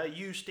that.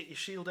 You stick your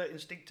shield out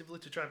instinctively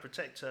to try and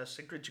protect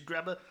Sigrid. You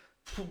grab her,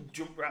 boom,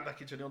 jump right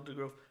back into the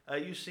undergrowth.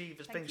 You see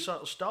the Thank thing you.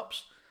 sort of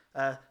stops,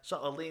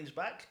 sort of leans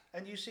back,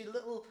 and you see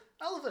little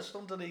Alvis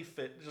underneath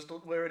it, just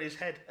wearing his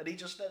head, and he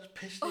just starts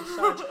pissing his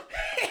sides.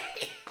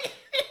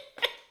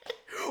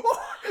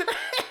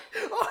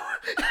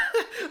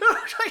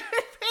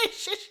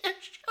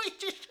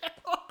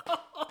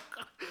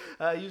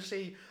 You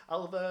see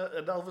Alva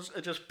and Elvis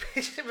are just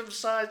pissing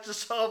themselves,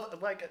 just sort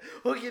of like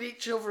hugging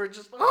each other and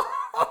just.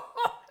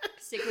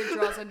 Sigrid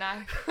draws a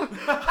knife.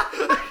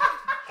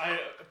 I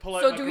pull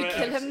out So my do we great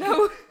kill axe. him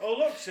now? Oh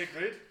look,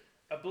 Sigrid,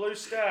 a blue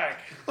stag.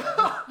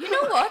 You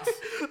know what?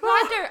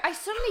 Ryder, I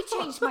suddenly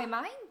changed my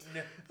mind.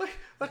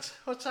 What's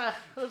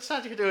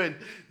that you doing?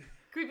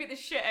 Can we beat the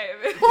shit out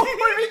of it?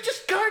 What are you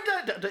just guard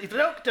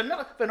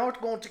that? They're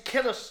not going to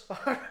kill us. All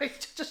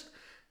right, just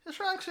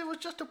Ranks, it was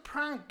just a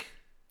prank.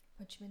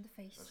 Punch him in the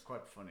face. That's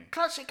quite funny.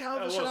 Classic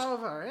Alvis was. and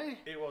Oliver, eh?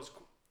 It was.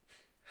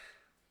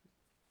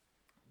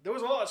 There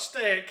was a lot at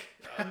stake.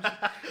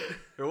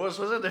 There was,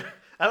 wasn't there?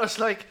 That was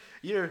like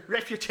your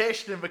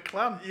reputation in the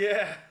clan.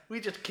 Yeah. We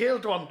just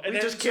killed one. And We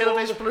then just killed told-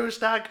 this blue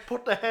stag,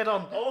 put the head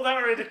on. All that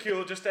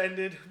ridicule just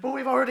ended. But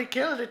we've already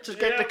killed it to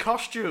get Yeah. the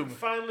costume.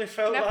 Finally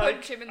felt Can I like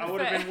punch him in I the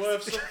would have been face?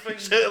 worth something.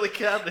 Certainly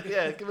can.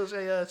 Yeah, give us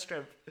a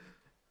strength.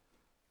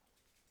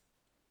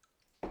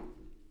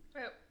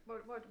 Wait,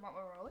 what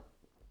we're rolling?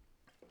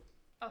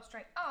 Oh,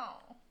 strength. Oh,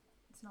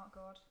 it's not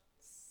good.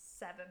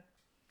 7.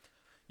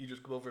 You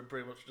just go over and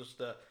pretty much just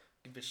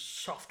give this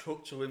soft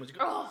hook to him as you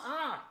go,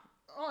 Oh.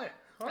 oh, yeah,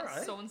 all That's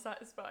right. so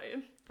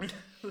unsatisfying.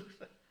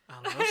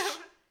 Alvis,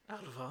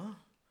 Alva,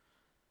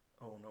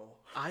 Oh no.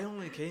 I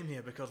only came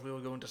here because we were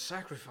going to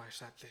sacrifice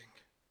that thing.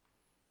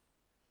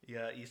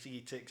 Yeah, you see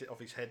he takes it off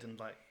his head and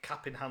like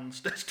cap in hand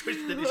starts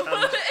twisting his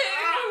hands.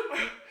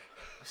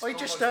 I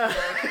just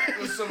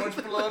There's so much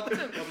blood.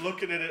 I'm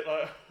looking at it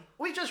like.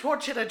 we just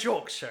wanted a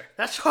joke, sir.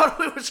 That's all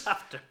we was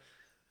after.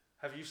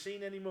 Have you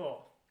seen any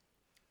more?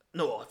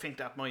 No, I think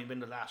that might have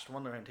been the last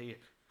one around here.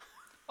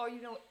 Oh,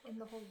 you know, in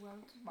the whole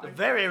world. They're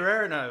very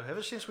rare now.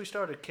 Ever since we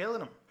started killing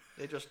them,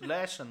 they're just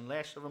less and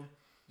less of them.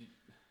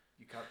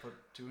 You can't put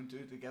 2 and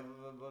 2 together,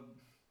 but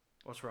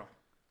What's wrong?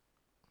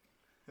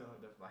 oh,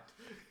 never mind.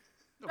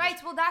 Right,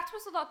 well, that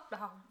was a lot.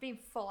 Oh, being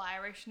full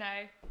Irish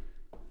now.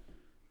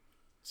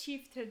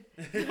 Chieftain.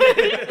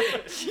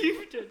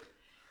 Chieftain.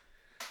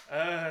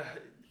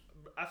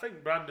 I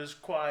think Brander's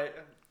quite.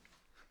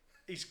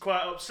 He's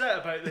quite upset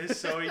about this,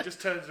 so he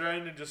just turns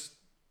around and just,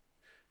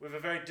 with a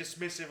very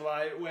dismissive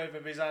like wave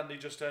of his hand, he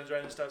just turns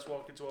around and starts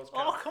walking towards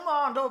camp. Oh, come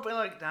on, don't be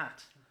like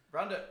that.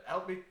 Branda,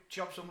 help me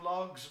chop some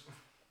logs.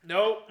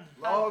 No,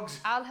 Logs.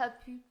 I'll help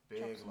you.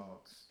 Big chop some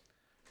logs.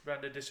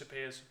 Brander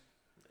disappears.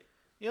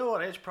 You know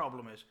what his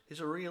problem is? He's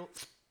a real.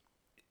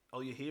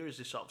 All you hear is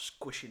this sort of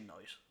squishing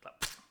noise. Like,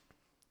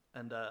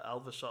 and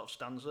Alva sort of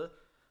stands there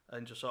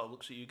and just sort of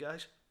looks at you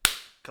guys,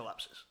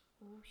 collapses.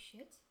 Oh,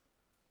 shit.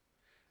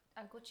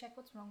 I'll go check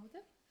what's wrong with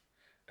him.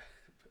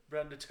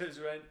 Brander turns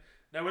around.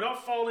 Now we're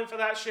not falling for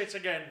that shit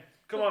again.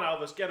 Come on,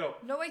 Alvis, get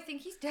up. No, I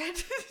think he's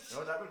dead.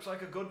 Oh, that looks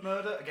like a good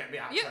murder. Get me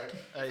out. Yeah.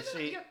 I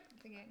see. Yep.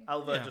 Thinking.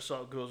 Alva Yeah. just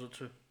sort of goes up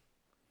to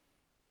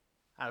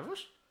Alvis?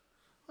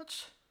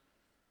 What's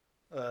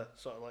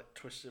sort of like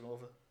twists him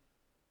over.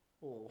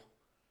 Oh.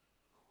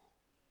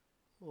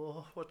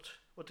 Oh,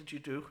 what did you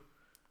do?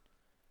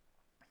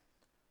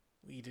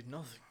 We did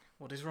nothing.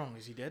 What is wrong?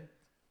 Is he dead?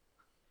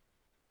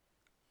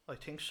 I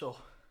think so.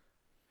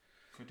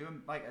 We're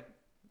doing like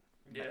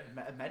Yeah.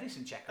 a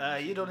medicine check. on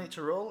this. You don't need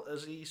to roll.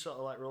 As he sort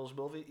of like rolls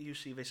above it, you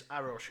see this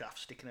arrow shaft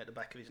sticking out the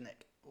back of his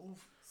neck.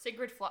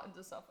 Sigrid flattens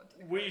herself into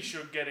the We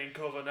should get in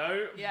cover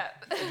now. Yeah.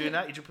 You doing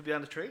that? You jump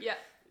behind the tree? Yeah.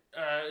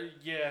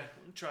 Yeah,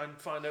 try and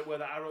find out where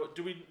the arrow.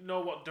 Do we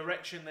know what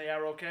direction the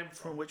arrow came From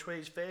from? which way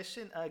he's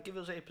facing? Give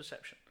us a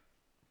perception.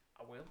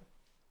 I will.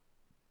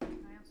 I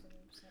also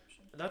need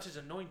perception. That is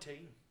a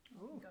 19.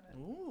 Got it.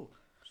 Ooh.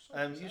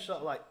 You sort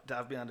of like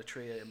dive behind a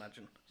tree, I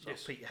imagine. Sort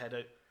Yes. of peek your head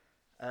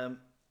out.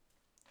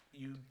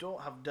 You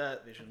don't have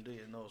dirt vision, do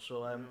you? No.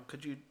 So No.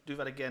 could you do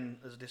that again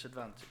as a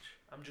disadvantage?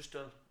 I'm just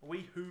a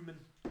wee human.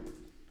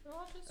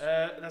 Oh, just-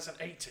 That's an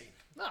 18.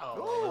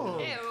 No.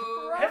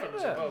 Ew.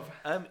 Heavens above.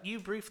 You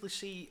briefly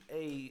see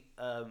a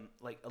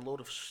like a load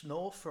of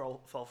snow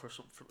fall from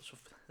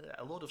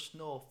a load of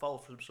snow fall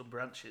from some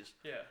branches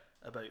Yeah.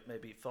 about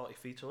maybe 40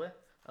 feet away,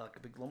 like a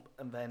big lump,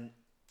 and then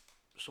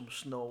some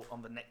snow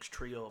on the next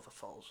tree over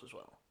falls as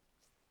well.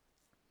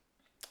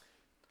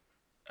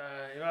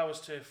 If I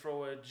was to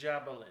throw a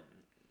javelin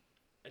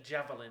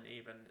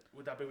even,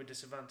 would that be with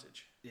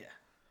disadvantage? Yeah.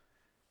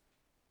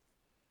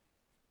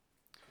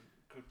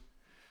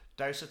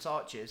 Douse the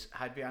torches,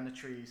 hide behind the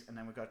trees, and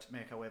then we got to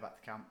make our way back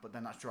to camp. But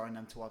then that's drawing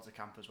them towards the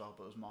camp as well.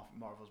 But there's more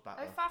of us back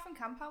How there. far from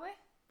camp are we?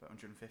 About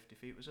 150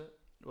 feet was it?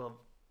 Well,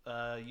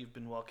 you've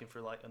been walking for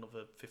like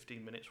another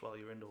 15 minutes while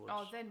you're in the woods.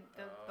 Oh, then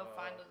they'll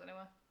find us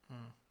anyway.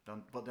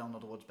 But they'll know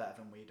the woods better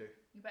than we do.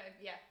 You better,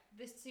 yeah.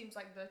 This seems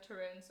like the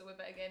terrain, so we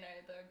better get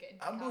out of there and get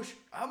into Ambush!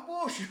 camp.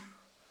 Ambush!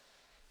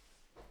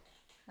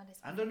 And, it's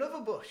And another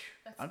bush!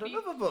 Let's And be-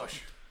 another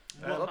bush!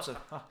 Lots of.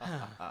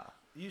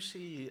 You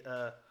see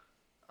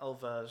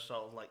Alva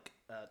sort of like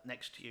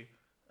next to you.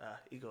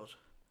 He goes,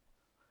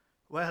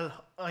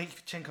 well, I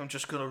think I'm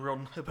just going to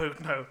run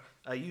about now.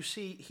 You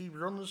see he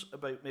runs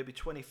about maybe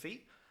 20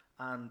 feet,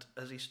 and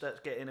as he starts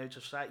getting out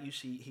of sight, you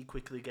see he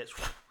quickly gets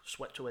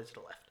swept away to the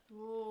left.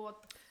 Oh, what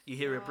the You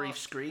hear a brief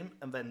fuck? scream,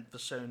 and then the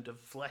sound of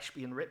flesh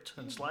being ripped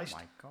and Oh sliced,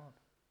 my god.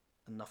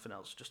 and nothing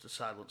else, just a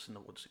silence in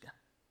the woods again.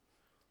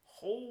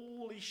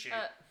 Holy shit.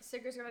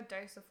 Sigurd's gonna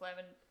douse the flame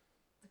and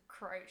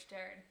crouch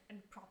down and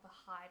proper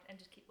hide and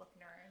just keep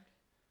looking around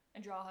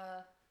and draw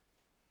her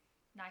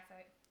knife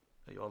out.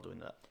 Are you all doing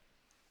that?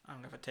 I'm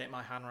going to take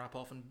my hand wrap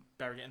off and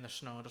bury it in the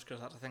snow just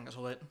because that's the thing that's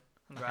lit.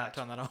 And I Right. can't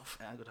turn that off.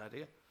 Yeah, good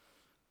idea.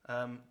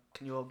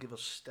 Can you all give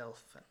us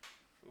stealth then?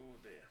 Oh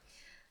dear.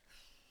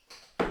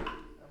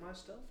 Am I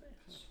stealthy?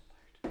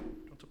 Do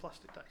you want a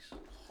plastic dice?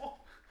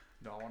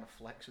 No, I want to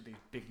flex with these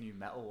big new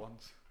metal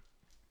ones.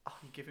 Oh,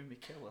 you're giving me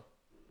killer.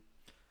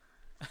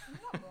 I'm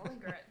not rolling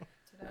great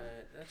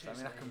today. That So, I is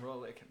mean, I can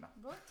roll it. No.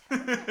 Roll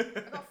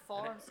terrible. I got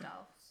 4 on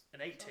stealth.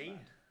 an 18.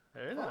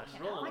 Very Oh nice.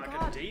 rolling my like a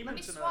god, demon let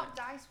me tonight. swap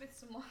dice with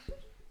someone.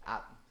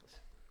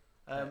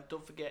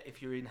 Don't forget,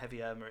 if you're in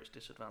heavy armour, it's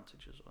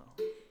disadvantage as well.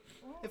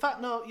 In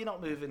fact, no, you're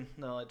not moving.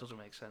 No, it doesn't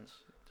make sense.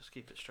 Just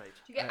keep it straight.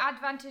 Do you get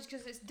advantage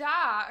because it's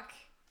dark?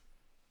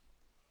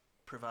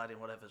 Providing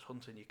whatever's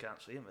hunting you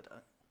can't see in the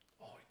dark.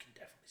 Oh, you can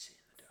definitely see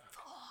in the dark.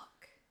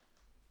 Fuck.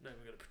 No,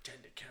 we're going to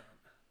pretend it can't.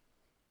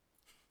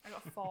 I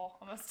got 4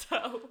 on my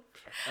stealth.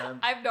 Um,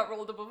 I've not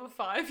rolled above a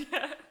 5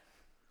 yet.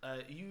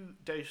 You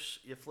douse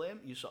your flame,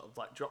 you sort of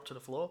like drop to the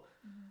floor.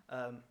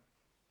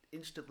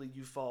 Instantly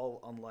you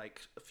fall on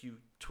like a few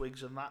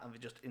twigs and that, and they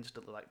just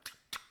instantly like,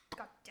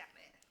 God damn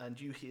it.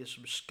 and you hear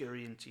some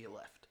scurrying to your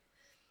left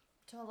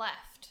To the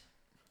left.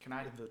 Can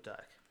I in the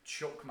dark.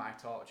 chuck my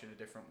torch in a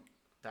different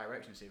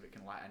direction, see if it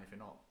can light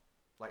anything up?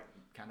 Like,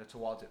 kind of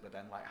towards it, but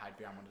then, like, hide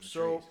behind one of the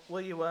So trees.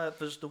 where you were,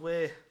 there's the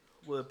way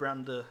where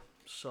Brander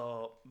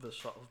saw the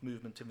sort of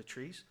movement in the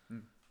trees,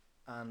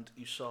 and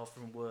you saw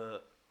from where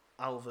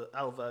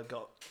Alva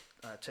got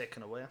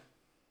taken away,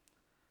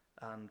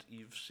 and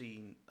you've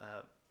seen,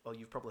 or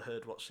you've probably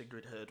heard what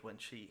Sigrid heard when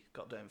she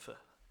got down for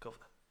cover.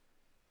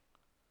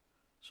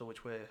 So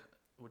which way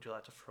would you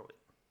like to throw it?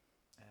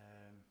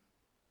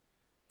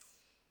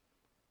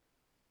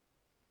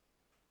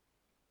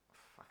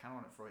 I kind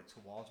of want to throw it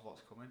towards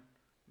what's coming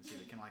and see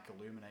if it can, like,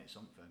 illuminate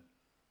something.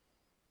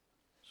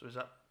 So is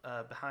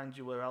that behind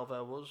you where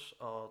Alva was,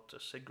 or to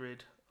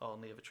Sigrid, or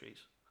near the trees?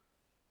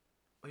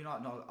 Oh, you know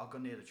what? No, I'll go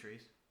near the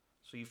trees.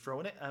 So you've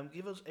thrown it.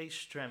 Give us a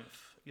strength.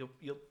 You'll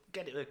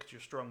get it because you're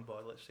a strong boy.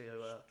 Let's see how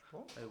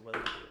well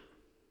you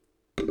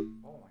do it.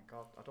 Oh my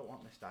god, I don't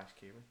want this dice,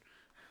 Kieran.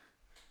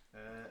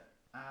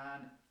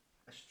 And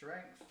a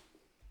strength.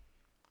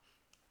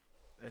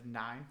 A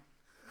 9.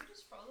 You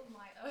just throw them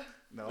lighter.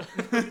 No.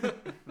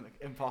 Like,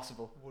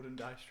 impossible. Wooden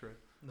dice tray.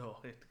 No,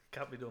 it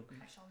can't be done.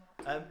 I shall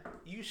not.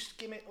 You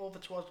skim it over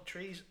towards the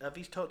trees.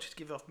 These torches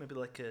give off maybe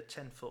like a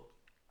 10-foot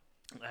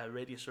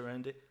radius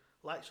around it.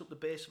 Lights up the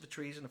base of the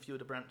trees and a few of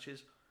the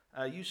branches.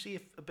 You see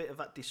a bit of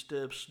that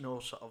disturbed snow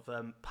sort of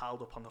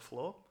piled up on the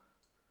floor,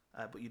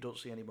 but you don't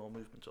see any more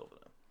movement over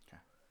there.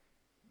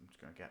 I'm just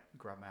gonna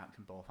grab my axe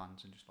in both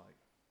hands and just like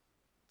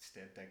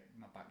stay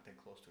my back dead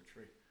close to a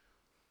tree.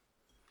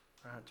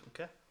 Right,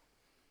 okay.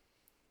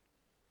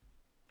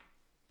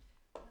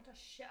 We'll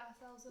just shit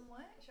ourselves and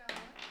wait, shall we?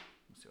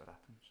 We'll see what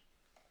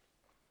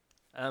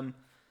happens.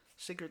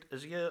 Sigrid,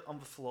 as you're on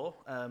the floor,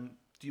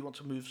 do you want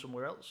to move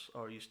somewhere else,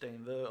 or are you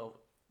staying there, or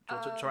do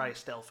you want to try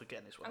stealth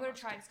again? Is what I'm going to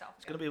asking. try and stealth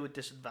It's going again. to be with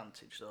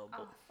disadvantage though. But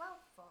Oh, well,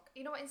 fuck.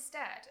 You know what,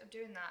 instead of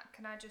doing that,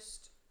 can I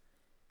just...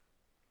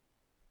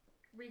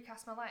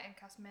 recast my light and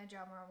cast mage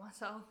armor on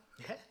myself?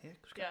 Yeah, yeah.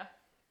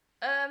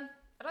 Yeah.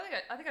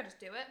 I think I just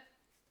do it.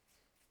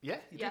 Yeah,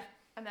 you Yeah. did.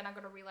 And then I'm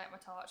gonna relight my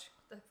torch.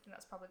 I think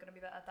that's probably gonna be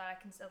better. That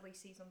I can at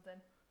least see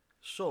something.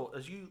 So,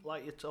 as you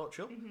light your torch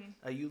up,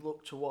 you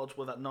look towards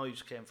where that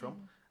noise came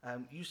from.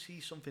 You see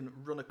something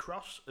run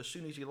across. As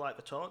soon as you light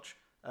the torch,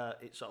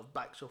 it sort of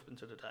backs up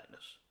into the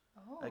darkness.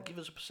 Oh. Give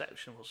us a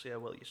perception. We'll see how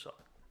well you saw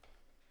it.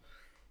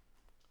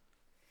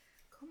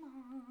 Come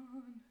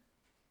on.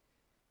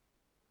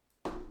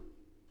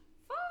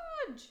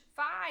 Fudge!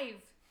 5.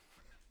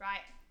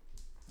 Right.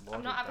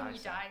 I'm not having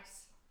your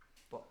dice.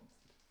 What?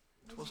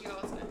 It's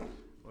yours now.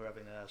 We're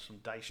having some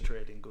dice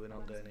trading going on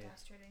Mine's down the here.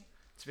 dice trading.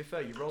 To be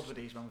fair, you rolled with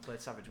these when we played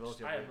Savage Worlds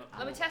the I other am week.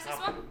 Let me test this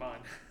happy one. with mine.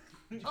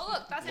 Oh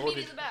look, that's Loaded.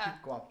 immediately better.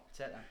 Go on,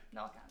 take that.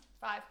 No, I can't.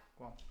 5.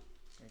 Go on.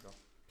 There you go.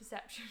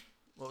 Perception.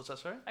 What was that,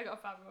 sorry? I got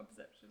a 5 on my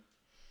perception.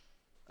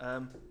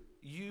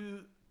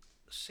 You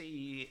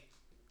see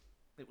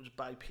it was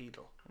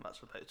bipedal, and that's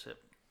about it.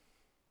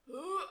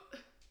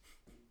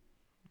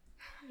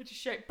 I just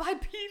shout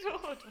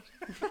bipedal.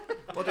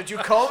 What did you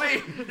call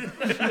me?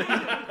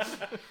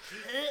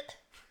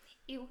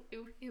 Ew,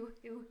 ew, ew,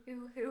 ew,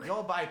 ew, ew.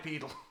 You're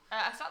bipedal.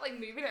 I start like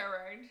moving it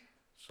around.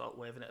 Start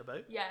waving it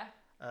about. Yeah.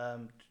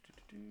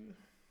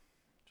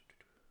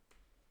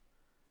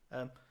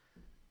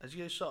 As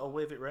you sort of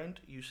wave it round,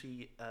 you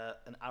see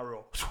an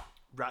arrow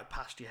right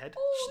past your head,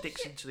 Oh,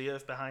 sticks shit. into the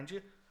earth behind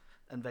you,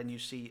 and then you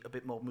see a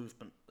bit more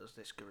movement as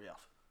they scurry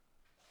off.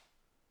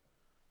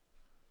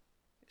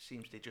 It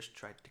seems they just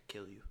tried to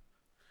kill you.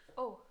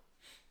 Oh.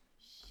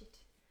 Shit.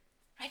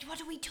 Right, what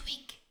are we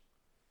doing?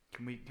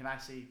 Can I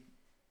see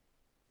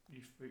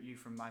you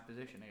from my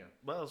position here?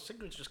 Well,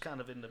 Sigrid's just kind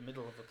of in the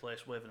middle of the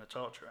place waving a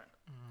torch around,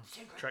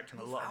 attracting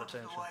a lot of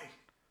attention.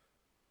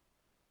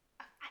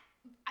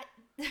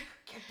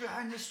 Get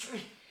behind this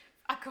tree.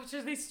 I got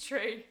to this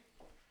tree.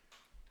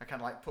 I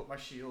kind of like put my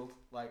shield,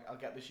 like I'll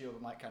get the shield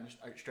and like kind of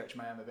outstretch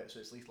my arm a bit so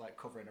it's at least like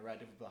covering a red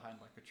behind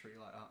like a tree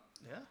like that.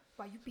 Yeah.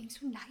 Why are you being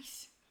so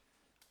nice?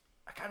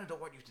 I kind of don't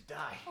want you to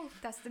die. Oh,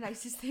 that's the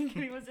nicest thing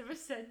anyone's ever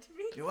said to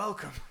me. You're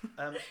welcome.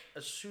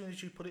 As soon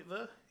as you put it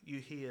there, you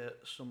hear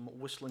some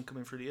whistling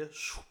coming through the air.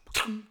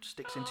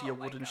 Sticks into your Oh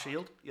my wooden God.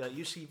 shield. Yeah,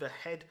 you see the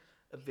head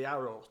of the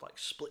arrow like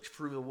splits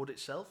through the wood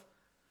itself.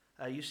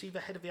 You see the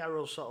head of the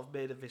arrow sort of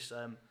made of this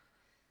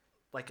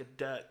like a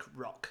dark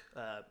rock,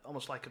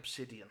 almost like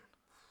obsidian.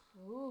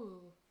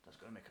 Ooh. That's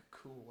gonna make a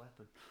cool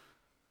weapon.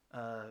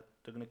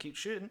 They're gonna keep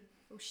shooting.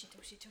 Oh shit,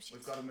 oh shit, oh shit.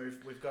 We've got to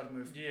move. We've got to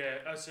move. Yeah,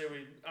 I say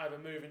we either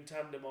move in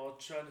tandem or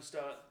trying to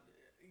start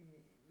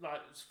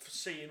like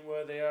seeing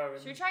where they are.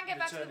 Should we try and get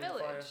back to the returning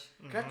village?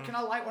 fire. Can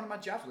I light one of my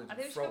javelins? I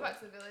and think we should throw go it? back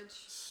to the village.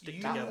 Stick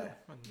You- together.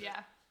 Yeah.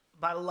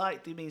 By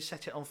light, do you mean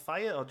set it on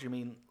fire, or do you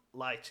mean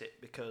light it?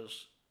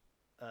 Because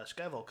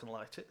Skyvol can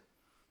light it.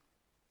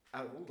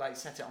 I will, like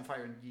set it on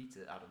fire and yeet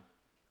it, Adam.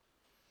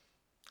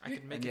 I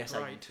can make And it yes, I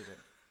bright. yeeted it.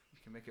 You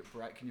can make it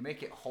bright. Can you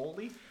make it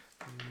holy?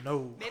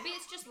 No. Maybe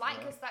it's just light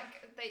because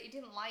they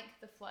didn't like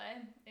the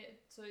flame.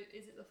 So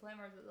is it the flame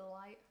or is it the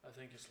light? I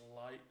think it's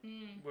light.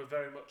 Mm. We're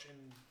very much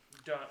in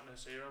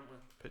darkness here, aren't we?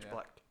 Pitch Yeah.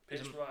 black. Pitch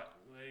Isn't- black.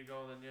 There you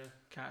go then, yeah.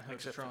 Can't hurt to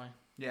Except for- try.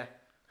 Yeah.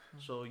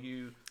 So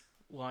you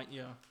Light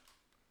your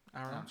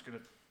arrow. I'm just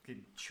gonna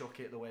chuck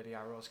it the way the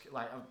arrows.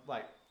 Like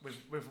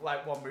with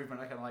like one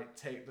movement, I can like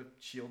take the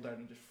shield down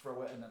and just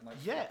throw it and then like.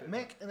 yeah, flip it.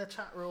 make an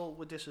attack roll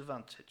with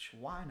disadvantage.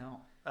 Why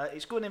not?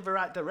 It's going in the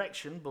right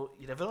direction, but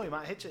you never know, you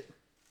might hit it.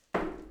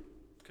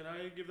 Can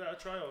I give that a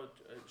try or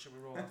should we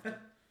roll after?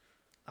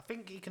 I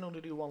think you can only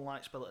do one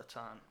light spell at a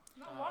time.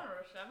 Not 1 or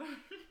a 7.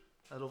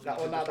 I don't That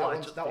think one, you that light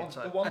one's up that the one.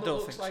 entire- The one I that don't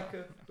looks think like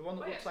so. the one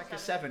that Oh, yeah, looks like a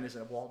 7. 7 is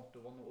a 1. The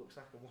one that looks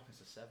like a 1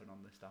 is a 7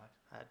 on this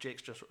die.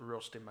 Jake's just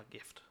roasting my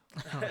gift.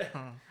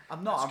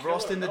 I'm not. That's I'm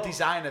roasting killer, the no.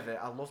 design of it.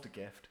 I love the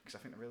gift because I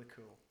think they're really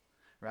cool.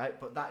 Right,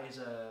 but that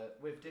is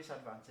with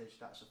disadvantage.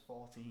 That's a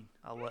 14.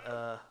 I'll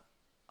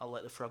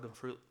let the frog and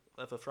fruit,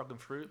 the frog and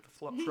fruit, the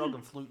frog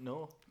and flute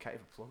know. Can't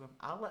even plug them.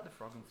 I'll let the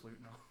frog and flute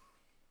know.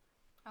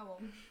 I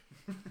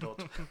won't.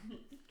 Don't.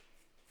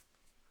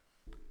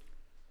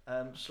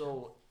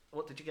 So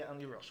what did you get on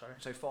your roll? Sorry.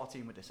 So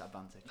 14 with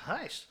disadvantage.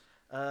 Nice.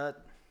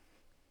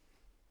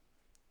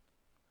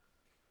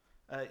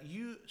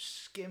 You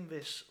skim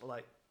this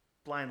like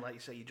blind, like you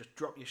say. You just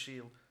drop your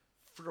shield,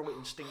 throw it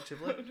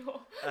instinctively.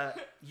 No.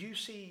 You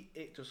see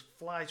it just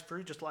flies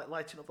through, just like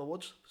lighting up the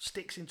woods,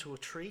 sticks into a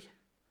tree,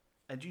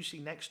 and you see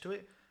next to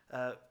it,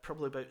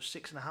 probably about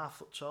 6.5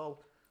 foot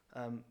tall,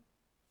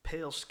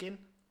 pale skin,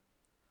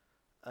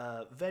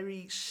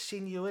 very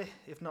sinewy,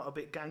 if not a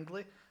bit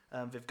gangly.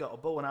 They've got a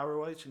bow and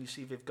arrow out, and you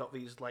see they've got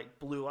these like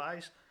blue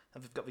eyes,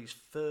 and they've got these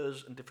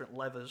furs and different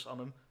leathers on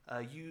them.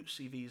 You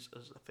see these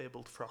as a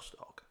fabled frost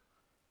dog.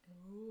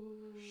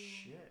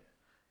 Shit.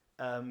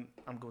 I'm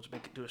going to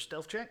make it do a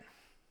stealth check.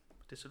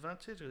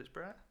 Disadvantage, it's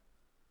bright.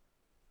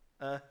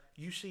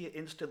 You see it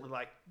instantly,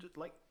 like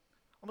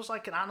almost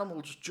like an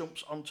animal just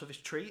jumps onto this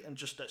tree and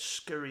just starts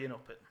scurrying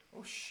up it.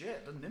 Oh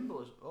shit. The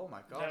nimble is. Oh my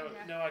god.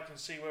 Now I can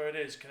see where it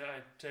is. Can I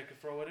take a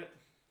throw at it?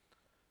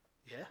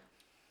 Yeah.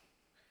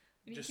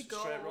 We need Just to go.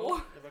 straight roll,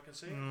 if I can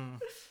see.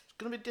 It's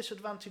going to be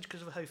disadvantage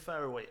because of how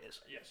far away it is.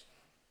 Yes.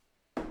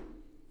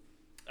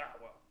 Ah,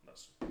 well,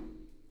 that's...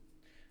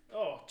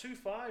 Oh, 2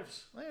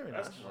 5s. Very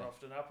That's nice. not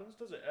often happens,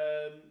 does it?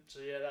 So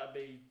yeah, that'd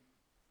be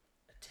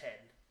a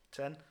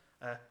 10.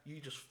 10.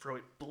 You just throw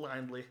it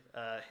blindly.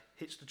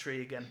 Hits the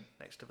tree again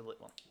next to the lit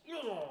one.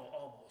 Oh,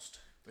 almost.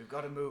 We've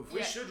got to move. We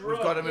Yeah. should We've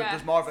run. got to move. Yeah.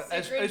 There's more of it.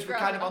 As Sigrid we're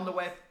kind of grab on the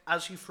way.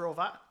 As you throw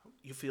that,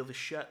 you feel this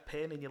sharp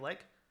pain in your leg.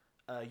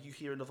 You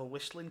hear another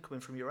whistling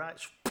coming from your right.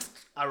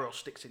 Arrow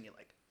sticks in your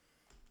leg.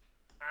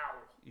 Ow.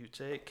 You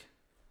take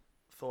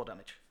 4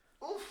 damage.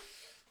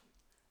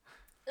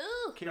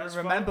 Ooh, Kieran, That's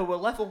remember, we're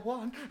level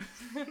 1.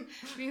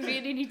 we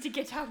really need to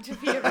get out of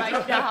here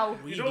right now.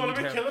 You don't want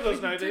to be killing us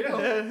now, do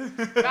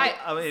you? Right,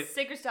 I mean-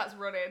 Sigrid starts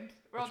running.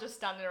 We're all just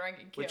standing around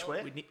getting killed. Which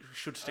way? We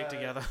should stick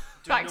together.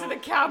 Back to the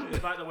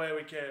camp. Back the way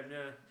we came,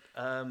 yeah.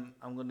 I'm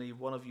going to need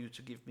one of you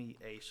to give me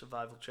a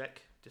survival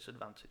check.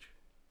 Disadvantage.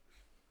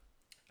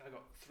 I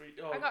got 3.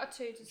 Oh, I got a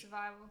 2 to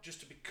survival.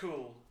 just to be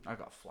cool, I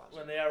got flats.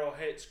 when the arrow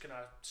hits, can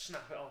I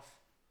snap it off?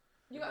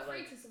 You got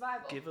 3 to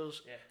survival. Give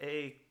us Yeah.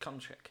 a con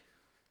check.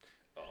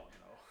 Oh,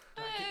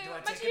 no. Do I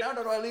take it out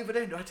or do I leave it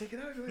in? Do I take it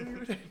out or do I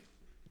leave it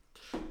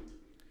in?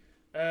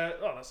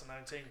 Oh, that's a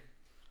 19.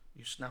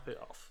 You snap it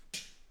off.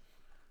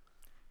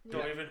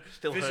 Don't even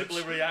Still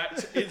visibly hurts.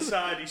 react.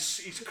 Inside,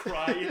 he's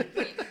crying.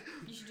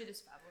 You should do the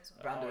survival as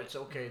well. Brando, it's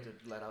okay to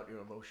let out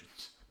your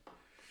emotions.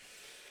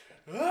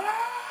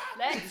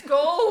 Let's We're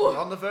go!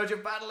 on the verge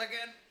of battle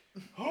again.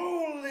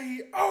 Holy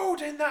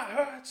Odin, that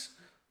hurts!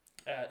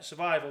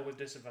 Survival with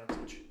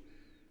disadvantage.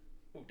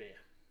 Oh dear.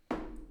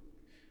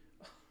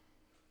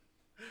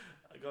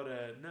 I got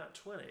a nat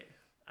 20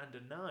 and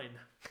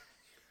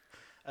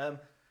a 9.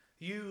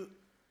 You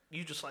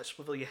just like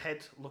swivel your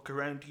head, look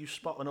around, you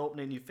spot an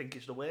opening, you think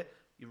it's the way,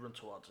 you run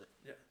towards it.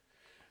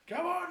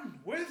 Come on,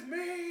 with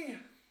me!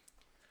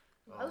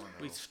 Well,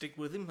 We stick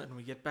with him and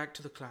we get back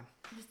to the clan.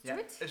 Let's Yeah.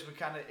 do it. As we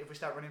kind of, if we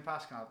start running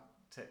past, can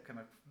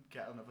I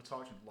get another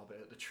torch and lob it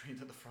at the tree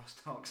that the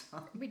frost dogs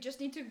on? We just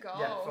need to go.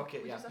 Yeah, fuck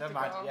it. We Yeah, just have never to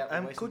mind. go. Yeah,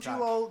 we're wasting Could you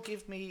time. all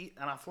give me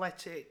an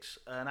athletics,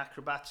 an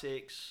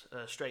acrobatics,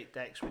 straight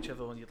dex,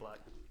 whichever one you'd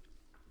like?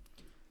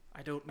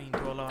 I don't mean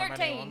to alarm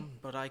 13. anyone,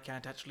 but I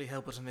can't actually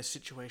help us in this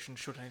situation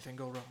should anything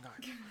go wrong.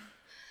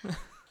 Great.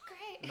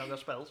 No got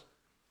spells?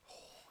 Oh,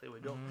 here we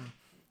go.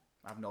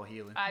 I have no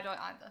healing. I don't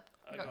either.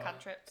 I I got got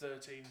cantrip.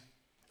 13.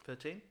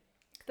 13?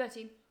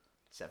 13.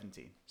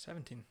 17.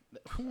 17.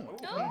 Oh,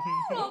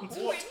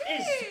 What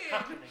is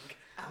happening?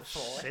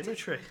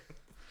 Symmetry.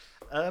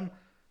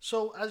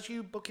 So as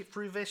you book it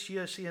through this,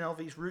 you're seeing all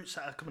these roots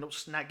that are coming up,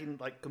 snagging,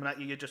 like coming at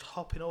you. You're just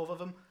hopping over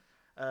them.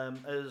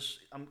 Has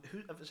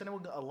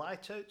anyone got a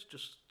light out,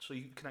 just so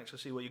you can actually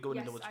see where you're going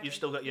in Yes, the woods? I You've do.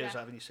 still got yours Yeah.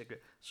 having your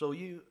cigarette. So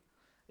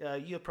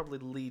you're probably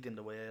leading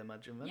the way, I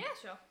imagine. Then. Yeah,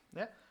 sure.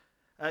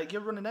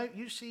 You're running out.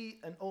 You see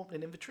an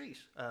opening in the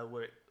trees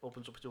where it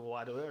opens up into a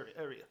wider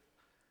area.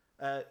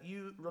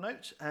 You run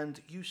out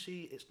and you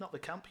see it's not the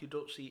camp. You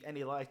don't see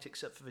any light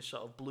except for this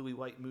sort of bluey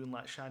white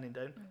moonlight shining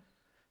down.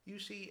 You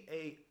see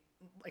a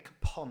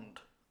pond,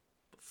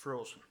 but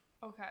frozen.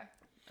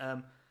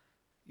 Okay.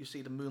 You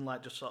see the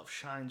moonlight just sort of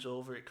shines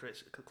over it,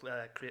 creates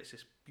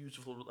this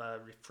beautiful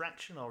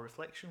refraction or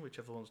reflection,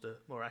 whichever one's the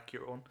more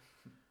accurate one.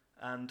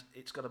 And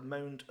it's got a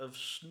mound of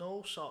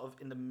snow sort of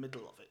in the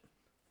middle of it.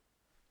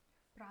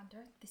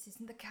 Brander, this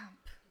isn't the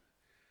camp.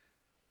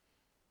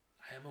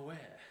 I am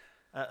aware.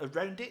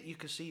 Around it, you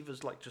can see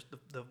there's like just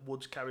the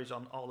woods carries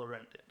on all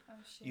around it. Oh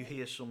shit. You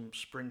hear some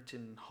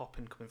sprinting,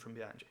 hopping coming from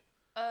behind you.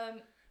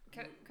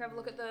 Can I have a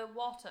look at the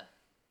water?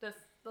 The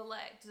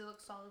lake, does it look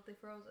solidly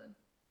frozen?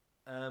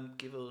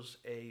 Give us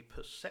a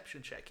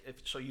perception check.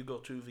 So you go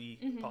to the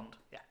pond.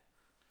 Yeah.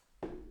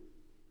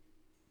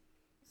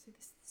 See,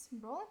 this is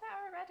rolling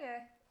better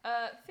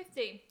already.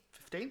 15.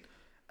 15.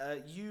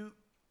 You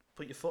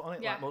put your foot on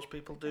it Yeah. like most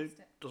people do. Test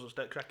it. Doesn't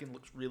start cracking.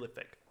 Looks really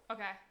thick.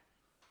 Okay.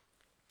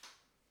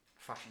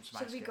 Fashion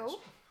smash Should we skills. go?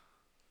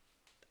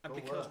 And Oh,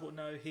 because wow. we're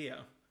now here,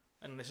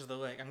 and this is the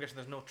lake, I'm guessing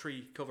there's no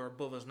tree cover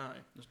above us now.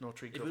 There's no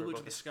tree If cover we look above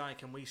to the sky,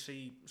 can we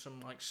see some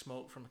like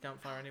smoke from the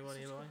campfire anywhere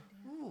nearby?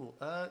 you. Ooh,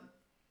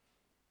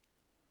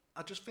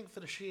 I just think for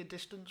the sheer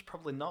distance,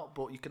 probably not.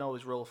 But you can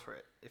always roll for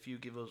it if you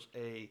give us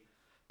a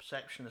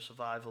perception of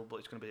survival, but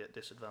it's going to be at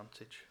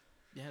disadvantage.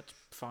 Yeah, it's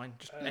fine.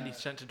 Just any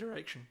sense of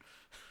direction.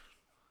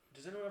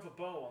 Does anyone have a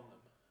bow on them?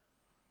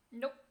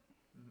 Nope.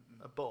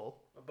 A bow.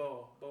 A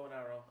bow and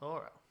arrow. All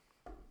right.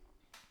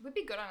 We'd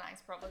be good on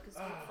ice probably because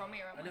we're from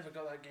here, I aren't we? never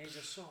got that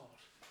Gazer sword.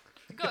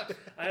 Good.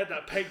 I had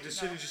that pegged as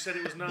soon as you said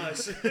it was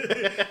nice.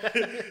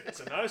 It's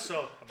a nice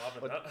sword. I'm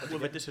having that.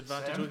 With a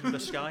disadvantage looking at the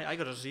sky, I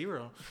got a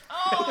 0.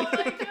 Oh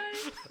my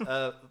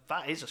god.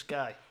 That is a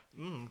sky.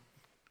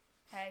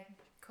 Hey,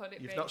 could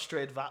it You've be? not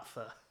strayed that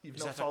far. You've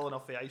Is not that a- fallen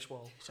off the ice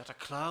wall. Is that a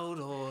cloud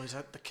or is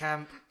that the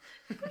camp?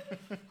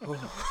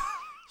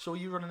 So are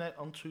you running out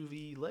onto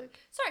the lake?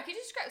 Sorry, could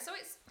you describe? So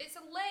it's a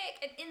lake,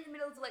 and in the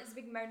middle of the lake is a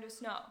big mound of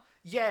snow.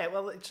 Yeah,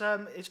 well, it's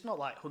not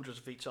like hundreds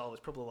of feet tall. It's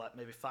probably like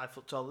maybe 5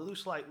 foot tall. It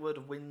looks like where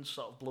the wind's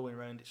sort of blowing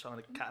around. It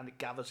kind of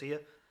gathers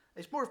here.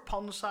 It's more of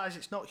pond size.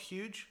 It's not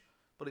huge,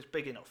 but it's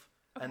big enough,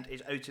 and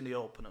it's out in the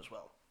open as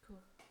well. We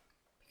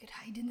could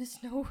hide in the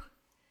snow.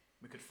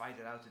 We could fight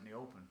it out in the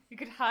open. We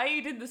could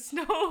hide in the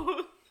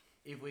snow.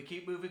 If we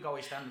keep moving, go,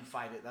 we stand and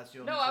fight it. That's the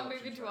only No, two I'm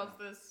options moving right towards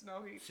now. the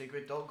snow heap.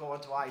 Sigrid, don't go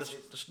onto ice.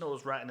 The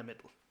snow's right in the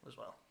middle as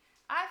well.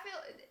 I feel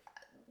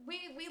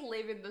we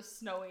live in the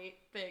snowy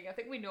thing. I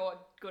think we know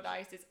what good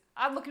ice is.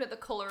 I'm looking at the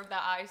colour of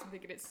that ice and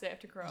thinking it's safe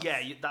to cross. Yeah,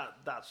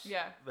 that's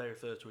Yeah. very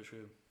fair to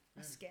assume.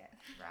 I'm scared.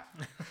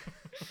 Right.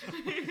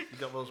 You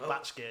got those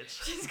bat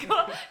skates.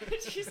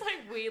 She's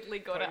like weirdly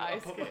good at I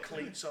ice put my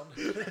skating. cleats on.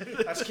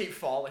 Let's keep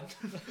falling.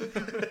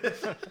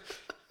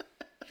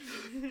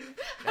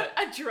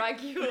 I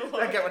drag you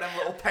along. I get one of them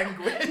little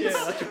penguins.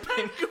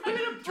 I'm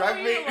gonna Drag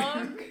pull me. you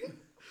along.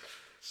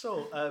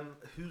 So,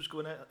 who's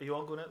going out? Are you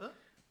all going out there?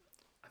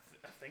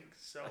 I think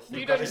so. You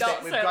We've don't got to not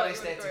stay, we've say got that to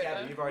stay was great,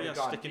 together. though. You've already Yeah,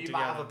 gone. sticking You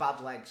might have a together.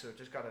 bad leg, so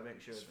just got to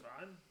make sure. It's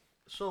fine.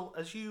 So,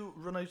 as you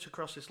run out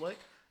across this lake,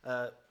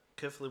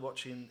 carefully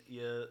watching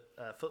your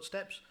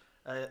footsteps,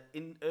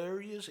 in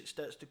areas it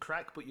starts to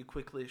crack, but you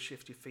quickly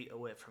shift your feet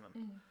away from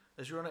them.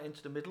 As you run out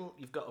into the middle,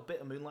 you've got a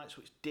bit of moonlight,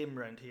 so it's dim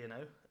round here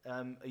now.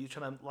 Are you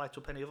trying to light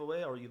up any other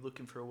way, or are you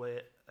looking for a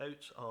way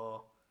out,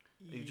 or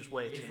are you just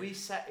waiting?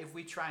 If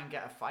we try and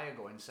get a fire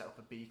going, set up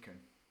a beacon.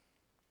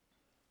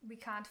 We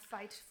can't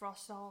fight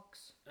frost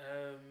dogs.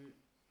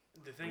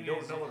 The thing We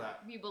don't is, know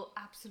that. We will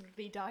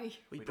absolutely die.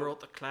 We We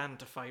brought the clan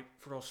to fight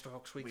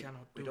Frostalks. We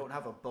cannot do We don't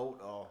have a boat,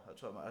 or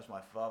that's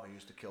my father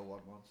used to kill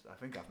one once. I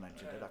think I've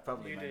mentioned it. I've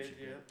probably you mentioned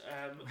did, it.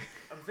 yeah.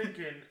 I'm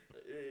thinking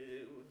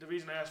the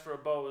reason I asked for a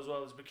bow as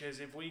well is because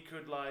if we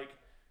could like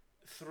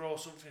throw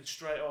something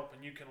straight up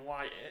and you can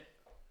light it,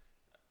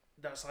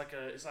 it's like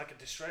a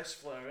distress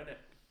flare, isn't it?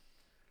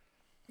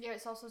 Yeah,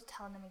 it's also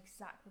telling them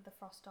exactly, the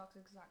frost dogs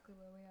exactly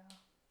where we are.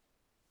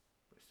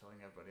 But it's telling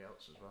everybody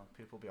else as well.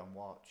 People be on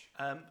watch.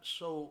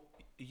 So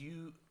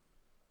you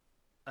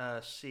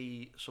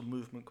see some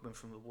movement coming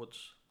from the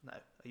woods now.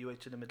 Are you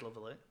out in the middle of the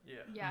lake?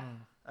 Yeah.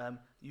 Yeah.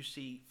 You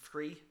see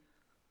three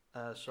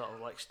sort of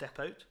like step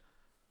out,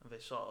 and they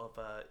sort of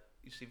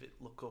you see they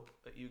look up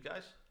at you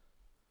guys.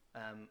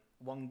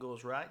 One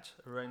goes right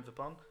around the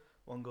pond,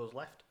 one goes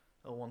left,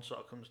 and one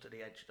sort of comes to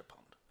the edge of the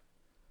pond.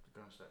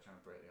 They're going to start trying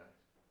to break the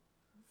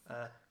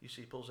ice. You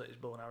see he pulls out his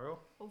bow and arrow.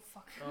 Oh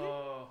fuck.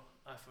 Oh,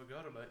 I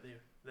forgot about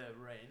their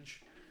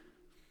range.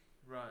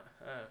 Right.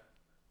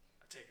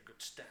 I take a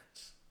good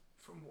stance.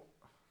 From what?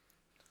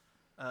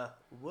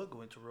 We're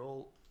going to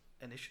roll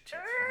initiative.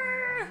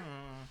 Oh, no.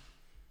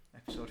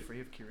 Episode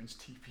 3 of Kieran's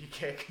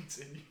TPK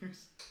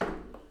continues.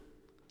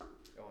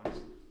 Go on.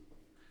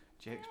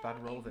 Jake's bad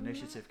roll of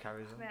initiative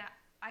carries on. Yeah,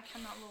 I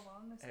cannot roll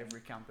on this.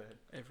 Every campaign.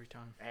 every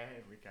time.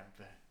 Every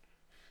campaign.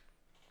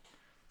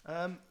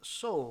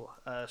 So,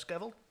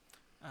 Skevel,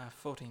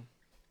 14.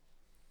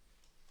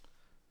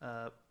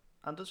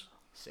 Anders,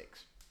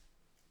 6.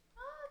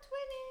 Oh,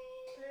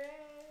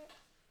 20.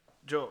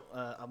 Joe.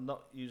 I'm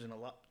not using a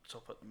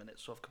laptop at the minute,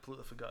 so I've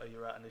completely forgot how you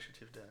write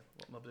initiative down.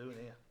 What am I doing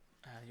here?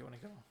 You want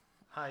to go?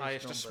 Highest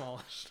Highest to number.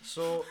 smallest.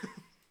 So,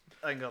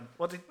 hang on.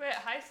 What did? Wait,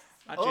 heist.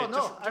 Oh no,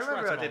 just I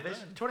remember write I them did all this.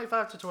 down.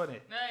 25 to 20. There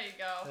you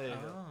go. There you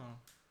go. Oh.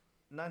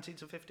 19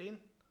 to 15.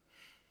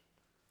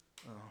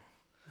 Oh.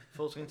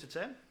 14 to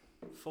 10.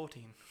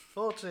 14.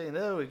 14.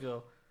 There we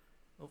go.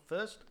 Up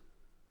first.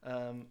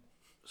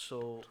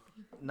 So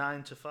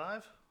 9 to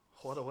 5.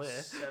 What a way.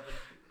 7.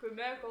 Good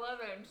miracle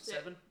 11.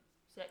 7.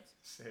 6.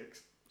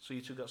 6. So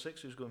you two got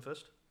 6. Who's going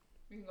first?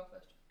 You can go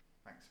first.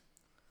 Thanks.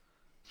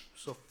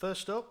 So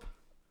first up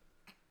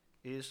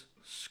is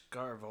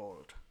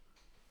Scarvold.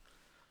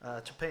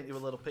 To paint you a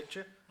little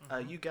picture,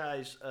 you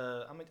guys,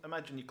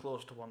 imagine you're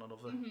close to one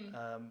another,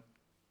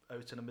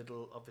 out in the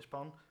middle of this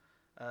pond.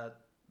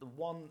 The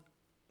one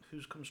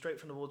who's come straight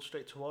from the woods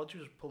straight towards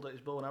you has pulled out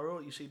his bow and arrow.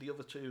 You see the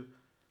other two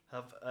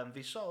have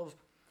these sort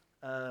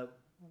of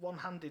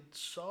one-handed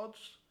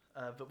swords,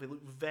 but they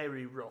look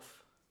very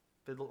rough.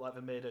 They look like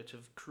they're made out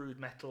of crude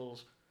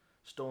metals,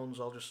 stones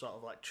all just sort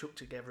of like chucked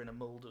together in a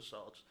mould of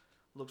swords.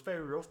 Looks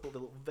very rough, but they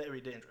look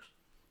very dangerous.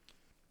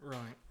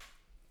 Right.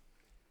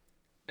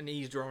 And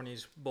he's drawing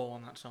his bow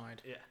on that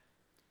side. Yeah.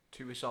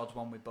 2 with swords,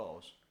 1 with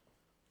bows.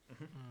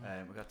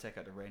 Mm. We've got to take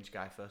out the range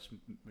guy first,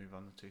 move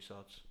on the 2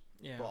 swords.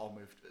 Yeah. But all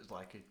moved as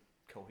like a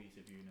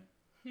cohesive unit.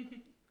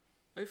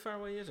 How far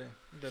away is he?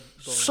 The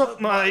bow? Suck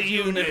my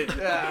unit!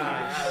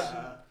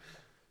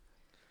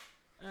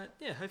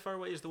 Yeah, how far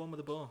away is the one with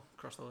the bow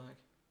across the lake?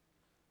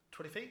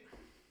 20 feet?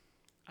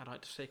 I'd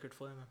like to sacred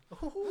flame him.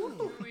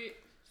 Wait.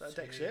 Is that a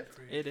dex save?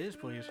 It is,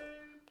 please.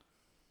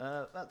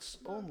 That's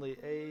only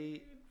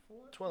a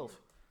 12.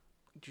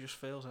 Just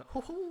fails it.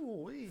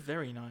 Hoo-hoo-wee.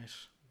 Very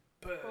nice.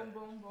 Boom,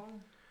 boom,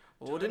 boom.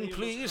 Odin,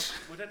 please.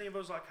 Would any of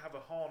us like have a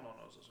horn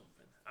on us or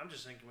something? I'm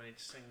just thinking we need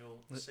to signal.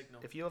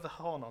 If you have a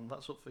horn on,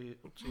 that's up to you.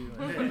 You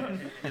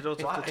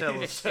don't have to tell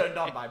us. It's turned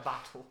on by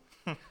battle.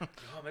 No,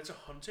 it's a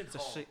hunting It's a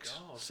horn. 6.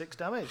 God. 6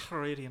 damage.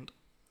 Radiant.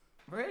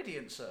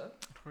 Radiant, sir.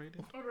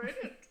 Radiant.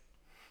 Alright.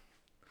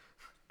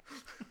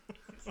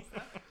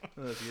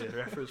 Oh dear,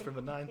 reference from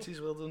the 90s.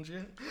 Well done,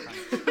 Jim.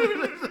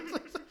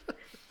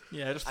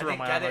 Yeah, just I throw didn't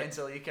my get arm it out.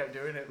 until you kept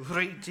doing it.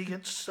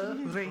 Radiant, sir.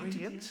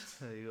 Radiant.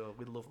 There you go.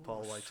 We love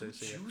Paul White here.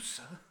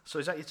 So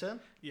is that your turn?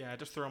 Yeah,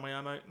 just throw my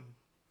arm out and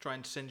try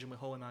and singe him with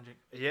holy magic.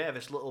 Yeah,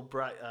 this little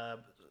bright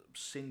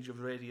singe of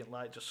radiant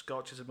light just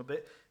scorches him a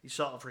bit. He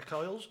sort of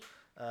recoils,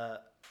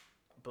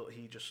 but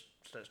he just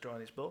starts drawing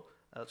his bow.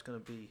 That's going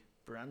to be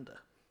Brander.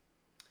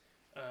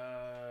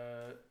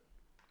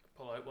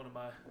 Pull out one of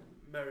my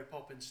Mary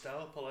Poppins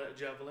style, pull out a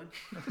javelin.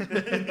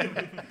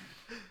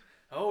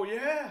 Oh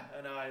yeah,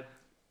 and I'm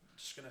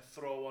just gonna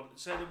throw one.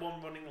 Say the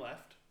one running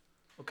left.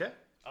 Okay.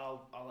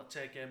 I'll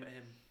take aim at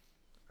him.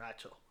 Right,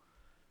 so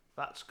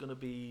that's going to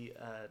be...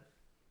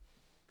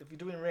 if you're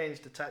doing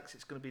ranged attacks,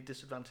 it's going to be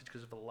disadvantage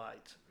because of the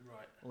light,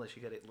 Right. unless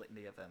you get it lit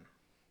near them.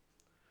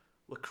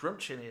 We're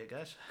crunching here,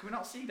 guys. Can we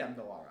not see them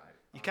though? All right.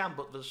 You can,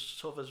 but there's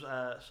sort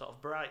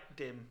of bright,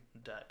 dim,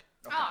 and dark.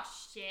 Okay. Oh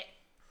shit.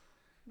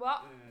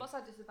 What? Mm. What's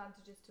our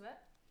disadvantages to it?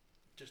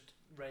 Just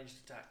ranged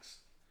attacks.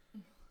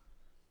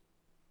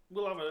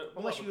 We'll have a.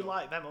 Unless you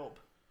light them up.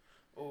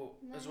 Oh,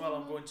 as well,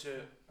 I'm going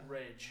to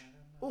rage.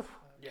 Oof.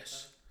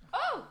 Yes.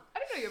 Oh, I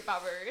didn't know you were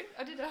barbarian.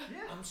 I did.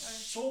 I'm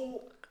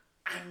so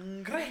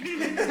angry.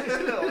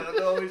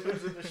 Always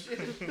losing the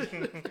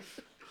shit.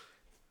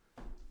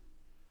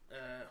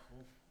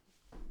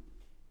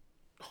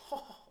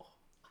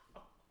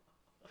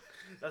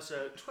 That's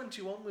a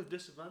 21 with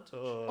disadvantage.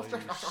 Oh, Small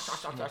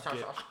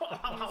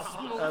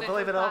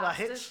believe it or not, that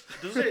bastard. hits.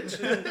 Does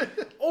it?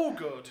 Oh,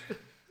 good.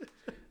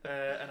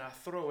 And I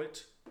throw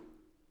it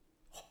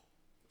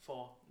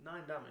for 9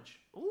 damage.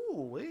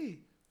 Ooh, wee.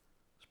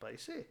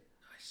 Spicy.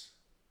 Nice.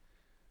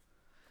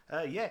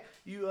 Yeah,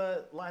 you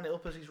line it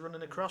up as he's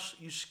running across.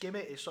 You skim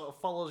it. It sort of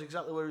follows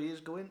exactly where he is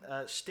going.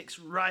 Sticks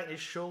right in his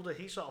shoulder.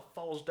 He sort of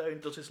falls down,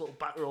 does his little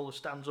back roller,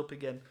 stands up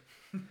again.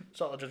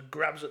 Sort of just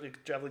grabs at the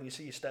javelin. You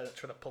see you start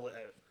trying to pull it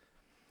out.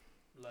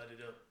 Light it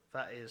up.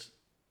 That is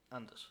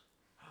Anders.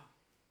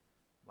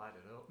 Light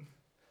it up.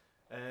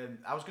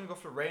 I was gonna go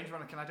for a range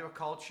one. Can I do a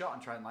cold shot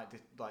and try and like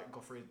go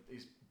for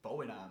his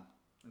bowing arm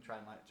and try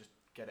and like just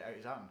get it out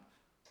his hand?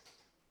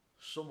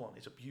 Someone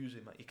is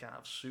abusing that you can't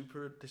have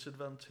super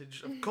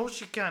disadvantage. Of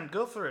course you can.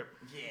 Go for it.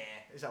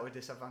 Yeah. Is that with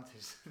disadvantage?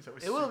 Is that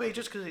with It will be super-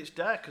 just because it's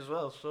dark as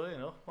well. So you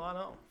know why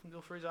not?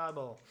 Go for his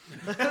eyeball.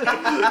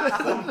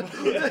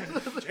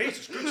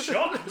 Jesus, good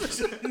shot.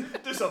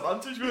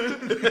 disadvantage,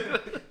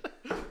 man.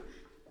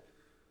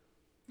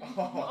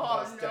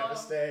 Oh, that's no.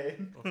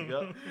 devastating. What you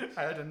got?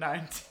 I had a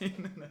 19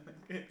 and then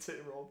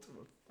it rolled to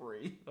a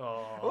 3.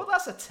 Oh, Oh,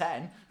 that's a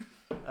 10.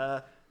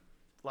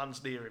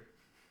 lands near him.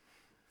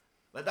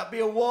 Let that be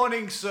a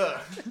warning, sir.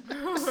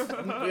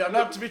 We are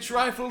not to be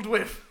trifled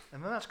with.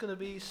 And then that's going to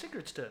be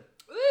Sigurd's turn.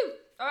 Woo!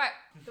 All right,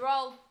 they're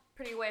all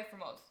pretty away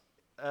from us.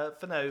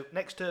 For now,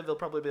 next turn they'll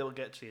probably be able to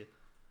get to you.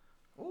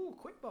 Ooh,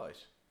 quick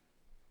boys.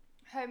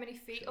 How many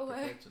feet Should've away?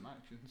 prepared some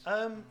actions.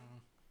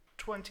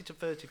 20 to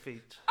 30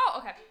 feet. Oh,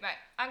 okay. Right.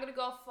 I'm gonna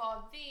go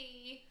for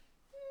the.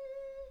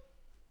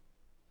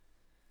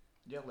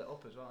 You're lit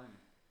up as well, aren't you?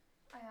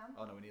 I am.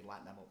 Oh no, we need to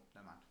light them up.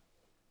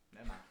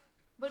 Never mind.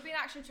 Would it be an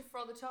action to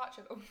throw the torch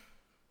at them?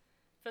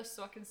 First,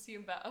 so I can see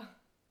them better.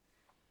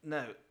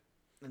 No,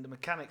 in the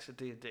mechanics of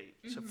D&D,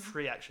 it's a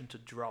free action to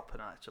drop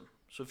an item.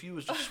 So if you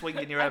was just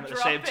swinging your arm at the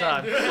Drop same it.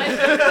 time,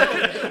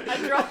 I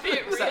drop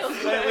it real Playing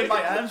with quick. my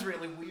hands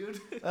really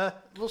weird.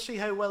 we'll see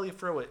how well you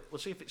throw it. We'll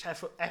see if it's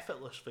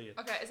effortless for you.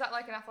 Okay, is that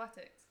like an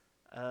athletics?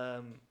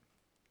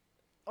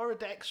 Or a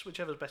dex,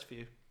 whichever's best for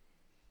you.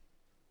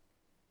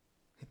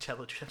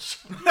 Intelligence.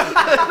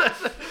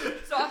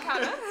 So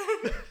Arcana?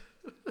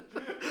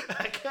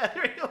 I can't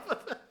remember.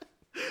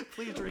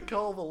 Please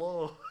recall the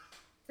law.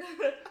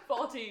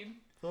 14.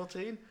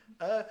 14?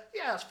 Yeah,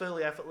 that's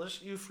fairly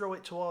effortless. You throw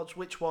it towards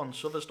which one?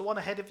 So there's the one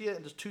ahead of you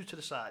and there's 2 to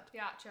the side. The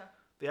archer.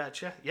 The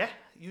archer? Yeah,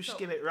 you Cool.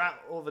 skim it right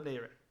over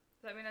near it.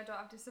 Does that mean I don't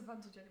have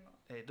disadvantage anymore?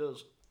 It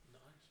does.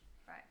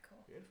 Right, cool.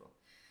 Beautiful.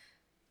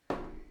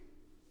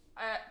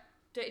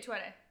 Dirty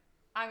 20.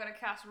 I'm gonna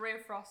cast Ray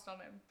of Frost on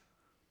him.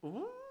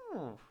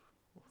 Ooh.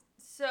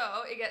 So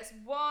it gets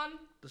 1.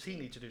 Does he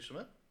need to do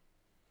something?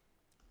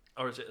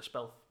 Or is it a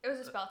spell? It was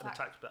a spell An attack.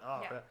 attack spell. Oh,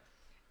 Yeah. right.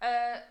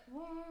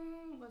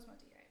 Where's my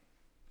d8?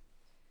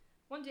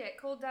 1d8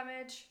 cold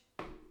damage.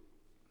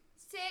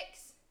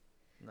 6.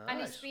 And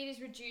his Nice. speed is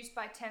reduced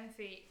by 10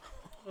 feet.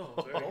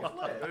 Oh, very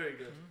good. Very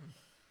good.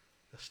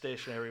 The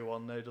stationary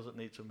one now doesn't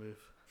need to move.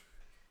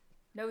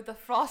 No, the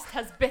frost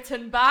has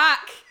bitten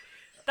back.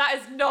 That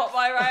is not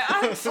my right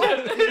answer.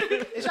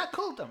 Is that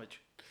cold damage?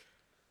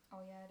 Oh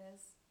yeah, it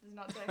is. Does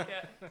not take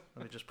it.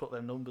 Let me just put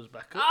their numbers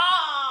back up.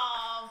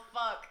 Oh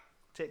fuck.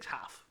 Takes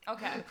half.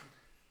 Okay.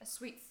 A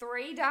sweet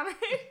 3 damage.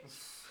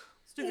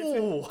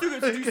 Oh,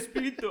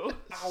 speed though.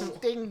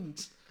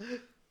 stings.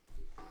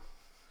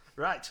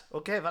 Right,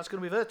 okay, that's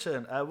going to be their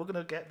turn. We're going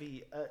to get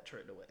the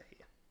archer away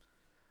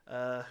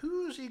here.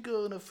 Who's he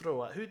going to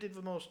throw at? Who did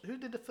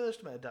the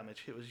first amount of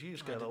damage? It was you, did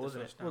Scarlet, the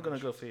wasn't it? first We're going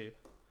to damage. go for you.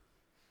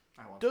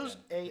 I want Does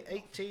to a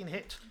 18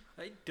 hit?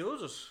 It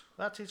does.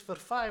 That is for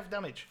 5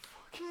 damage.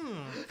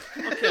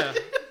 Okay.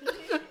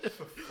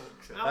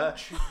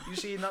 You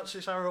see he knocks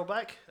his arrow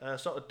back,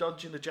 sort of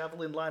dodging the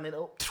javelin, lining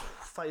up,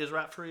 fires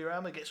right through your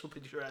armor, gets up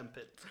into your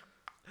armpit.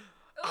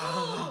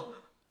 Oh!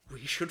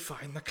 We should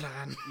find the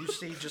clan. You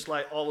see just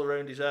like all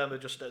around his armor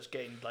just starts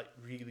getting like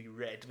really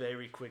red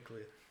very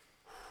quickly.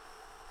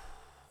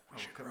 I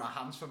look at my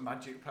hands for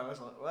magic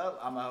powers. Like, well,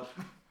 I'm out.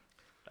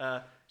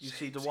 You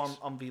see the one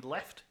on the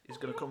left is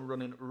going to come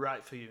running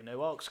right for you. Now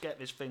orcs get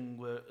this thing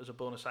where as a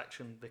bonus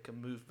action they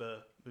can move their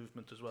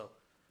movement as well.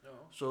 No.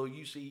 So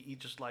you see he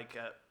just like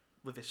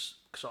with this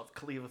sort of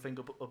cleaver thing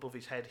above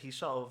his head, he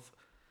sort of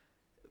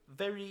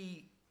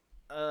very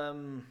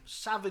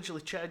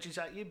savagely charges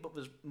at you, but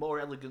there's more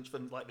elegance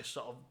than like this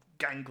sort of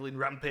gangling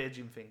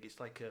rampaging thing.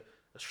 It's like a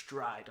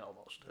stride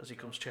almost as he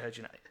comes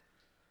charging at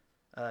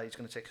you. He's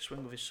going to take a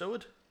swing with his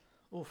sword.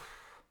 Oof.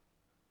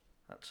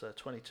 That's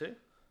 22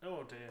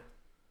 Oh dear.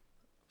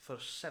 for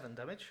 7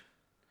 damage.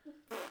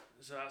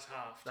 So that's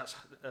half. That's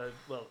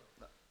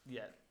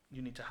yeah.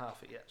 You need to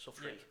half it, yeah. So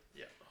 3.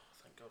 Yeah. Oh,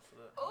 thank God for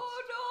that.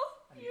 Oh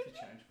no! I need to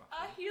change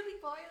my Healy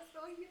boys,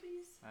 no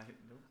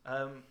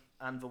Heelys.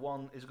 And the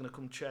one is going to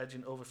come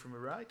charging over from the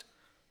right,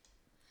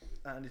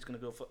 and he's going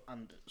to go for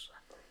Anders.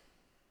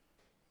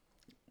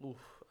 Oof.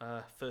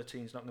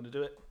 13's not going to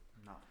do it.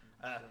 No.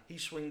 He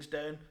swings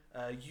down.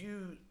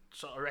 You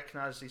sort of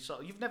recognise these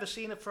sort of... You've never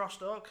seen a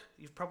frost orc.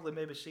 You've probably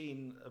maybe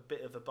seen a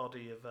bit of a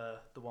body of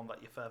the one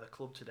that your father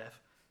clubbed to death.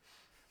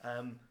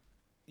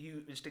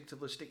 You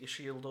instinctively stick your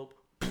shield up.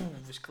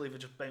 This cleaver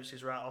just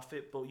bounces right off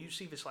it. But you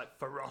see this like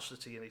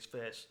ferocity in his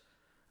face.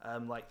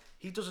 Like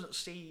he doesn't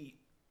see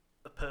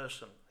a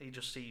person. He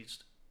just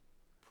sees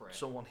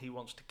someone he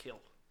wants to kill.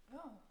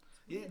 Oh.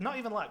 Yeah, not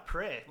even like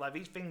prey. Like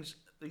these things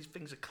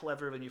are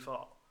cleverer than you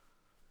thought.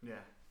 Yeah.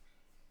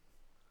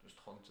 Just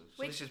hunters.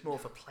 So this is more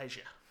for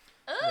pleasure.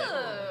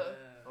 Oh!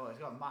 Oh, he's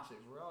got a massive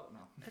rod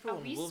now.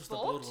 Everyone we loves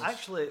sport? the bloodlust.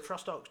 Actually,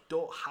 frost orcs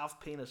don't have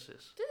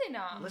penises. Do they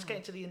not? Let's get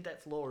into the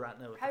in-depth lore right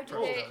now. How do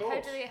Frost they? orcs.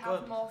 How do they have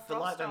Good. more They're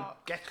like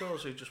frost them orcs?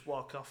 geckos who just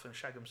walk off and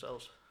shag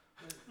themselves.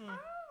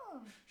 Oh.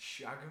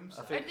 Shag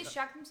himself. How do they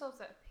shag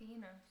themselves at a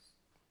penis?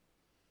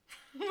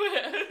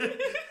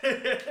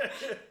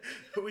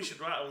 We should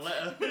write a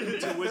letter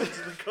to Wizards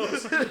of the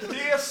Coast.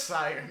 Dear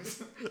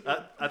science.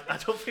 I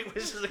don't think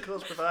Wizards of the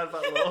Coast provide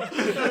that law. I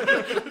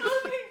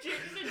think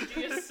James said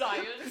dear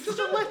science. Just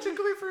a letter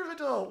coming through the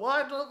door.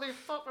 Why don't they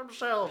fuck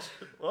themselves?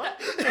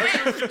 What?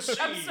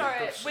 I'm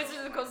sorry, Wizards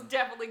of the Coast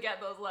definitely get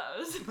those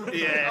letters.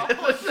 Yeah.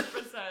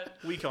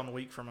 100%. Week on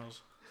week from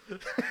us.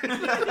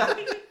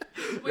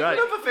 Right.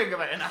 Another thing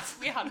about it.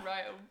 We had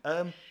right.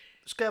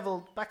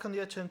 Skervil, back on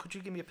your turn. Could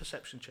you give me a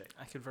perception check?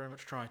 I could very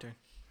much try to.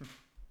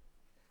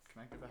 Can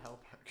I give a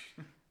help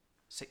action?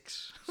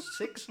 6.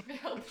 6.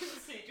 Help him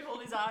see. You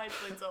hold his eyes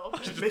lids open.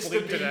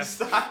 Mr. Bean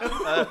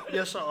style.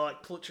 You're sort of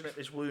like clutching at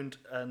this wound,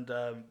 and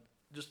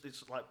just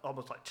it's like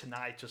almost like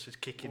tinnitus is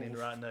kicking in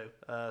right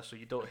now, so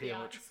you don't hear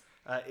much.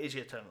 Is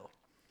your turn though?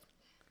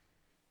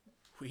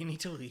 We need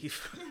to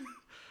leave.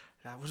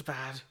 That was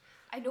bad.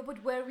 I know,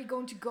 but where are we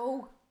going to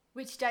go?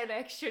 Which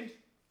direction?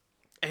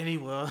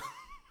 Anywhere.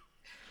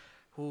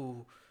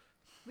 Ooh.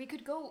 We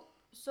could go.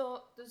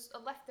 So there's a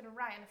left and a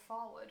right and a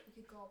forward. We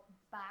could go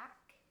back.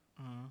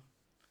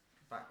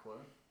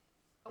 Backward.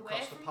 Away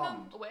Across the from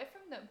pond. them. Away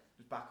from them.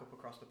 Just back up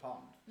across the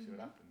pond. See what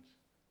happens.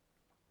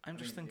 I'm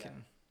just mean,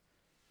 thinking,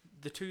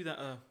 the two that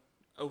are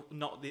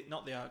not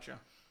the archer,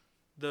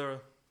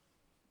 they're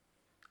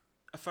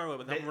a fair way,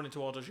 but they haven't run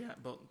towards us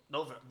yet. But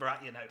No, they're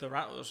at you now. they're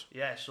at us.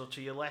 Yeah, so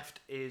to your left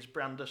is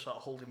Brander sort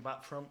of holding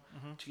back front.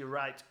 To your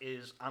right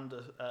is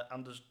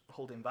Anders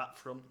holding back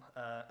front.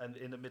 And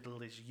in the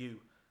middle is you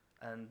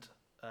and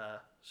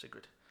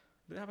Sigrid.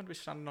 Do they happen to be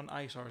standing on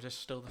ice, or is this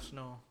still the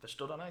snow? They're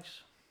stood on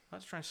ice.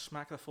 Let's try and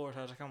smack the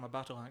forehead as I can with my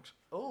battle axe.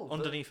 Oh,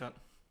 Underneath it.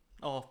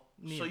 Oh,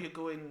 near. So you're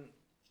going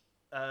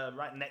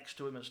right next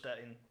to him and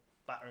starting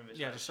battering his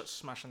Yeah, head. just sort of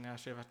smashing the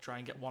ice, see if I try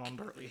and get one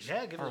under at least.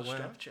 Yeah, give Or us a away.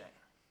 strength check.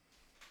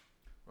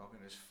 We're all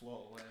going to just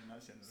float away and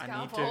that's the end of I the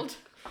need to.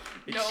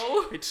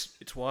 Scaffold. It's, No.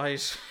 It's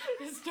wise.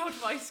 It's not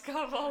my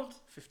scaffold.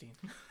 15.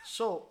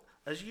 So,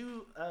 as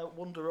you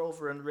wander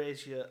over and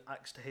raise your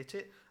axe to hit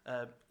it,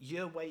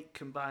 your weight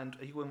combined,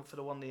 are you going for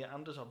the one near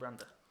Anders or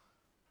Brander?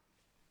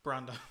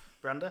 Brander.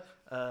 Brander?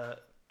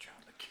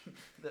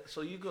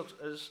 So you go,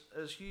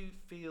 as you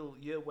feel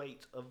your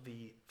weight of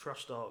the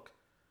frost orc,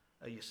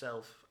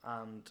 yourself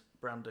and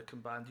Brander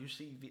combined, you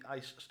see the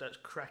ice starts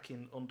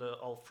cracking under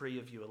all three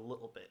of you a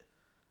little bit.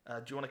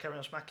 Do you want to carry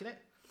on smacking it?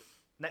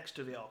 Next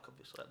to the orc,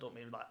 obviously. I don't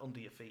mean like under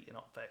your feet, you're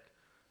not thick.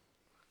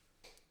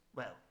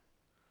 Well,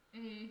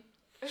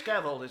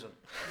 Scarvold isn't.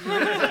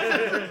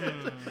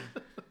 Are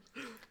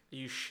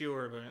you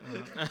sure about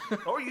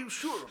it? Are you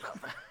sure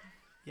about that?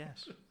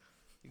 Yes.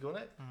 You going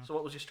it? So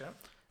what was your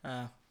strength?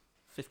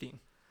 15.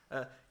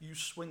 You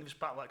swing this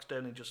battle axe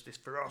down in just this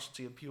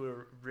ferocity and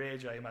pure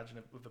rage, I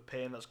imagine, with the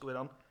pain that's going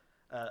on.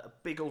 A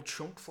big old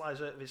chunk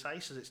flies out of this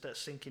ice as it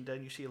starts sinking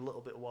down. You see a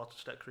little bit of water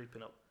start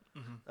creeping up.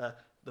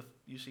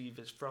 You see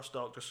this frost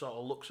dog just sort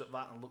of looks at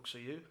that and looks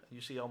at you, and you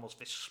see almost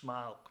this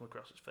smile come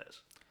across his face.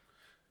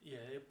 Yeah,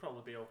 it'd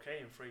probably be okay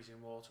in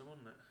freezing water,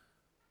 wouldn't it?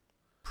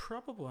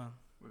 probably.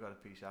 We've got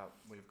to peace out.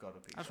 We've got to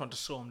peace I just out. want to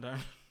slow him down.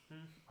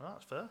 Well,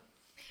 that's fair.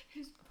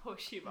 Just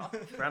push him off.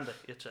 Brandy,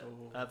 your turn.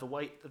 Oh.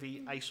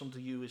 The ice under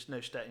you is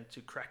now starting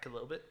to crack a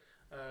little bit.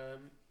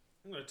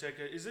 I'm going to take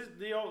a... Is this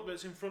the orc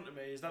that's in front of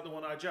me? Is that the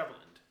one I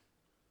javelined?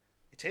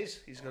 It is.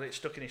 He's got it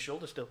stuck in his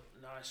shoulder still.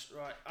 Nice.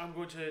 Right, I'm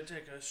going to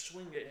take a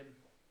swing at him.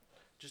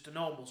 Just a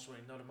normal swing,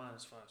 not a -5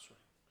 swing.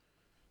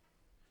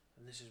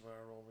 And this is where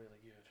I roll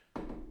really good.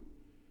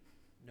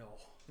 No.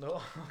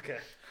 No? Okay.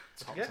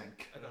 Taunting.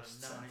 I got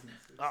a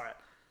 9.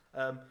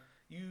 Alright.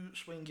 You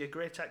swing your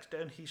great axe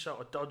down. He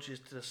sort of dodges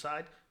to the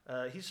side.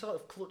 He's sort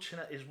of clutching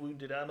at his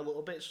wounded arm a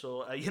little bit. So,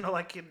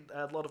 like in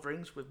Lord of the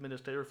Rings with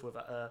Minas Tirith, with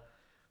that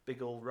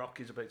big old rock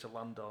he's about to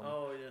land on.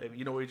 Oh,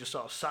 yeah. Where he just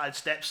sort of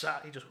sidesteps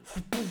that. He just...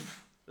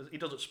 He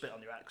doesn't spit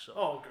on your axe. So.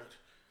 Oh, good.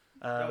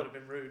 That would have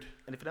been rude.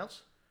 Anything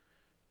else?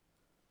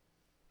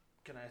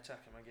 Can I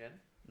attack him again?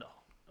 No.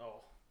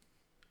 Oh.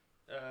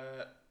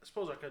 I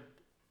suppose I could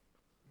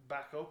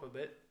back up a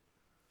bit.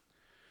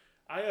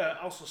 I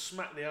also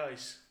smack the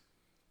ice.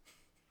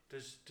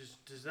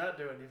 Does that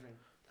do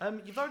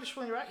anything? You've already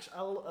swung your axe.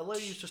 I'll allow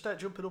you to start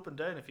jumping up and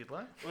down if you'd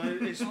like. Well,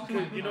 it's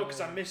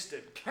because I missed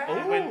him.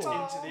 Oh. He went into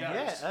the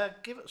ice. Yeah.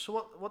 Give it.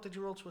 So what did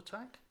you roll to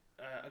attack?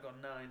 I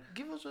got 9.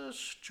 Give us a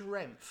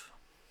strength.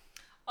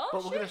 Oh,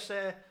 But we're shit. going to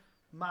say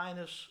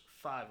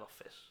 -5 off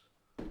this.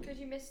 Because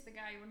you missed the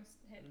guy you wanted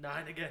to hit.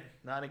 9 again.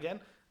 9 again.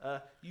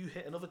 You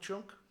hit another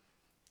chunk.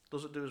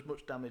 Doesn't do as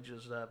much damage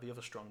as the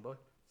other strong boy.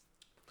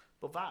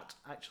 But that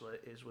actually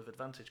is with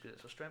advantage because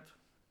it's a strength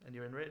and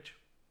you're in rage.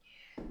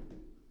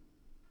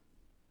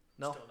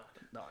 No? Still not.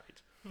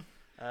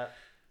 No,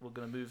 we're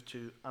going to move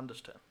to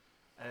Anders'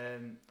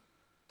 turn.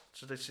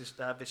 So this is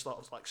this sort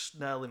of like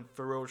snarling,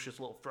 ferocious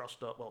little frost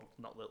dog. Well,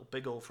 not little,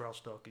 big old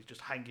frost dog. He's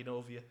just hanging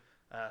over you.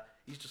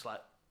 He's just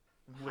like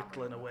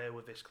whittling away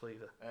with this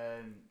cleaver.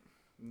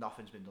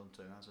 Nothing's been done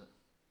to him, has it?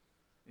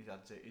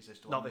 He's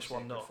just Not this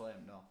one, no.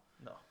 Flame? No.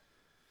 No.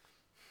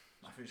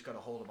 I think we've just got to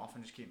hold him off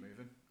and just keep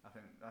moving. I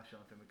think that's the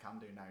only thing we can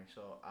do now.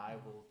 So I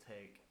will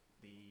take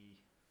the...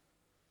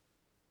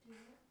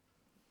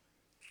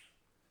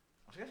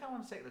 I guess I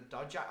want to take the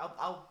dodge.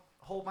 I'll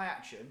hold my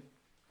action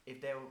if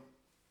they'll...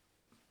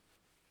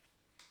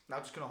 No,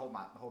 I'm just going to hold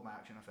my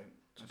action, I think.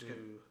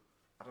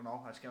 I don't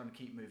know, I'm just going to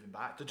keep moving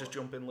back. To just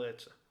jump in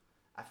later.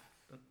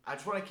 I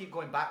just want to keep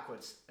going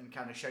backwards and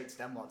kind of shout to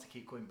them lot to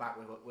keep going back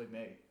with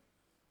me.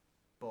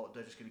 But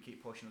they're just going to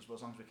keep pushing us. But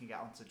as long as we can get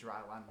onto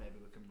dry land, maybe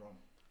we can run.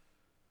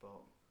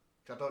 But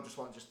 'cause I don't just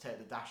want to just take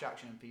the dash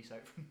action and peace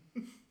out from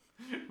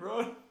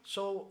run.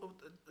 So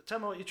tell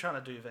me what you're trying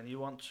to do then. Do you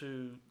want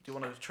to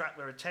attract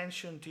their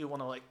attention? Do you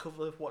want to like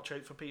cover, watch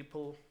out for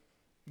people?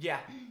 Yeah,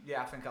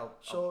 I think I'll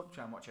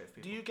try and watch out for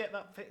people. Do you get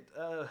that thing?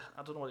 I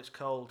don't know what it's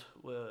called,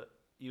 where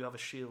you have a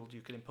shield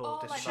you can impose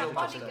Oh, like disadvantage a on.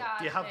 bodyguard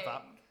Do you have thing.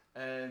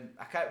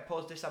 that? I can't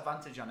impose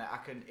disadvantage on it. I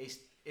can.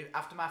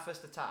 After my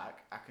first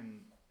attack, I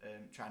can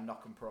try and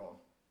knock them prone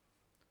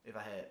if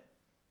I hit.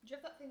 Do you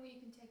have that thing where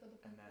you can take other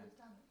And then- people's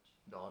damage?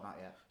 No, not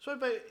yet. So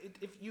about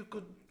if you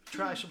could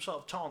try some sort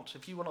of taunt,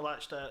 if you want to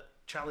like start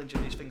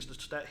challenging these things to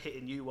start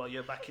hitting you while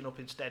you're backing up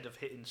instead of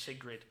hitting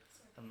Sigrid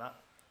and that.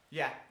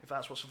 Yeah, If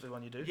that's what something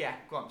when you do. yeah.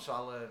 Go on. So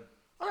I'll.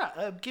 All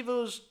right. Give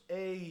us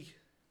a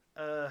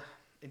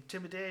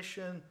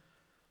intimidation,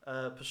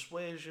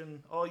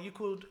 persuasion, or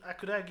I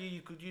could argue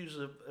you could use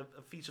a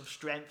feat of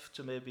strength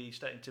to maybe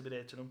start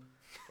intimidating them.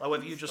 Like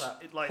whether you just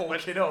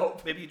Hulk it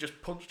up. maybe you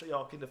just punch the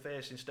orc in the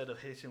face instead of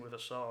hitting with a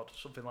sword,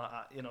 something like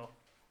that.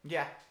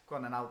 Yeah, go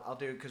on, and I'll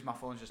do it because my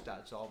phone's just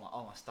dead, so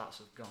all my stats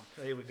have gone.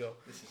 Here we go.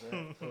 This is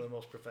it. Some of the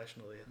most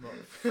professional here.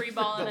 Free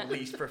balling The it.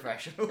 least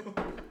professional.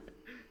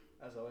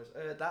 As always.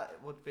 That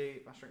would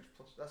be my strength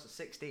plus. That's a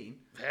 16.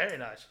 Very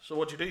nice. So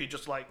what do? You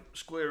just like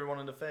square everyone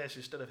in the face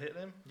instead of hitting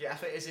him? Yeah, I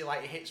think is it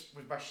like it hits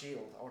with my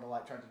shield. I want to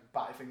like try to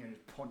bat a finger and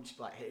just punch,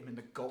 like hit him in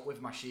the gut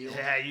with my shield.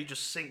 Yeah, you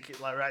just sink it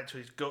like right to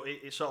his gut.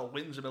 It sort of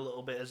wins him a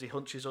little bit as he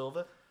hunches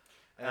over.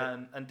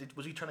 And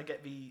was he trying to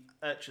get the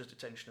archer's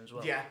attention as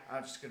well? Yeah,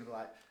 I'm just gonna be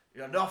like,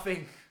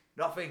 nothing.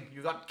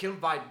 You got killed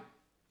by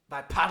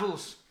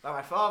paddles by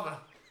my father.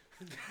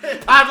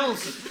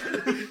 Paddles.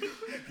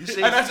 You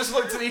see, And I just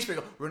looked at these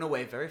people. Run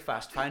away very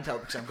fast. Find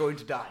help because I'm going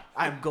to die.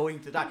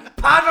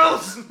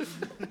 Paddles.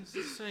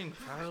 Saying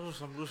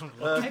paddles, I'm losing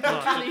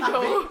Exactly,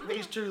 go.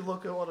 these two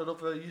look at one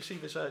another. You see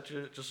this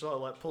archer just sort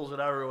of like pulls an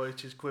arrow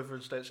out his quiver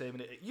and starts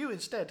aiming it at you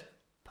instead.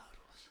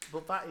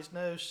 But that is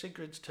now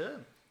Sigrid's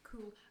turn.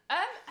 Cool.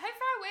 How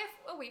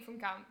far away from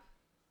camp?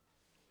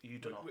 You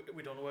do not.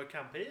 We don't know where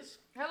camp is.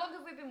 How long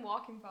have we been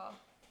walking for?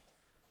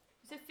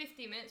 You said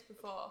 50 minutes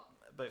before.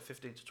 About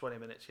 15 to 20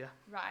 minutes, yeah.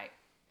 Right.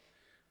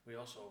 We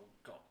also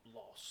got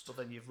lost. So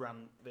then you've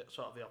ran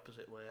sort of the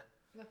opposite way.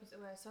 The opposite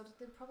way, so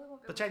they probably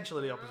won't be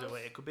Potentially the able to opposite hear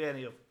way. us. It could be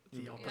any of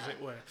the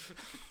opposite way.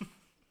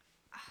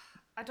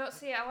 I don't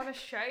see it. I want to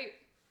shout.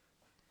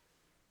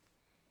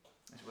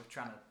 We're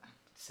trying to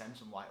send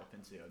some light up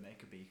into it and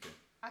make a beacon.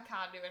 I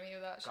can't do any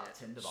of that Got a shit.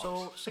 tinder box.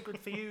 So, Sigrid,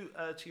 for you,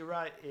 to your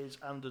right is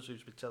Anders,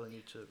 who's been telling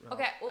you to run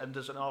Okay, off. well- And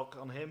there's an orc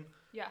on him,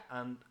 Yeah.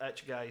 and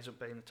Guy isn't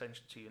paying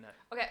attention to you now.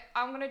 Okay,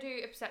 I'm gonna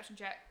do a perception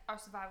check or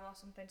survival or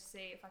something to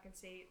see if I can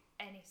see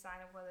any sign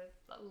of whether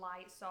like,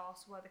 light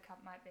source where the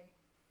camp might be.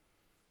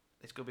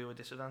 It's going to be with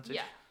disadvantage.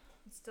 Yeah,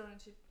 it's still need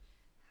to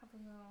have a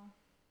go.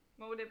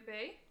 What would it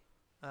be?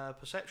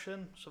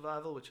 Perception,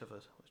 survival, whichever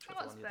What's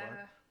one you'd like.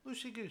 better?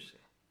 Loosey goosey.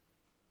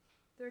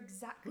 They're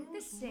exactly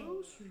the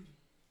same.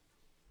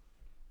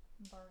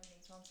 I'm borrowing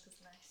these ones because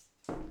nice.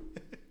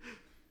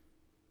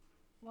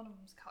 One of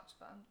them's cocked,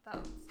 but that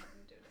one's not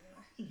gonna do it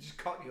anyway. You just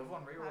cocked the other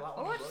one, reroll that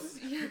Oh, one.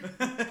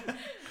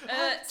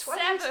 it's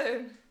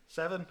 7.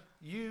 7.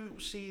 You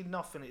see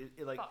nothing.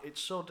 Fuck.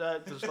 It's so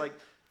dark. There's like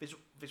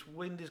this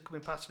wind is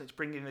coming past and it's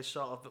bringing this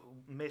sort of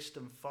mist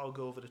and fog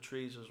over the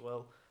trees as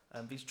well.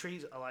 And these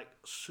trees are like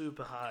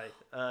super high.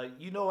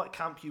 You know, at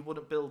camp you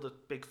wouldn't build a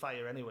big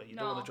fire anyway. You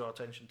don't No. want to draw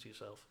attention to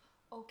yourself.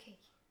 Okay.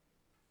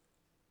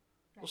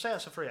 We'll say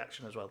that's a free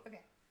action as well.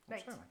 Okay,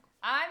 right.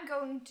 I'm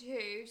going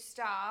to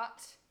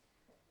start.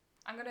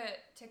 I'm gonna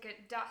take a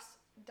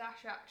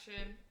dash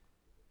action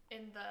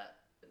in the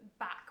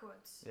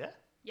backwards. Yeah.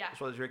 Yeah. As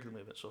well as regular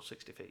movement, so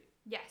 60 feet.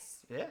 Yes.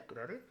 Yeah, good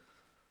idea.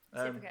 See if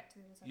I Um, get to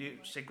the other side You of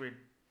the Sigrid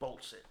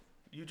bolts it.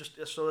 You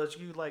just so as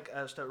you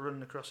start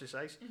running across this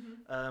ice,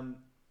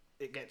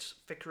 it gets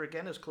thicker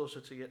again as closer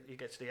to you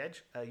get to the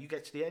edge. You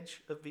get to the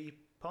edge of the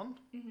pond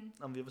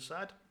on the other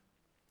side.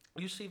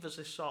 You see there's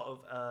this sort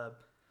of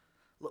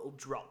little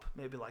drop,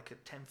 maybe like a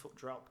 10-foot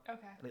drop,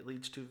 Okay. and it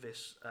leads to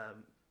this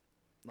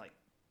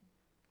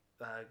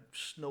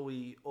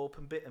snowy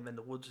open bit and then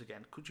the woods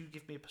again. Could you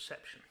give me a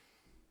perception?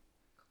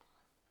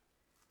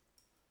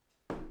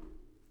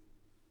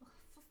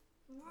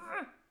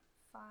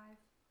 5.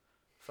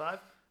 5.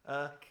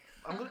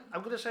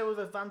 I'm gonna say with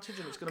advantage,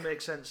 and it's gonna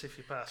make sense if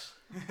you pass.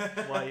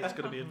 Why it's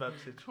gonna be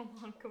advantage. Come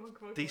on.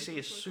 DC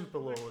is super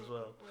low as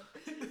well.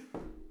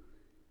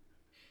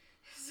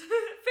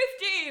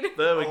 15.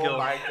 There we Oh go.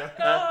 my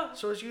God.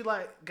 So as you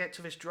get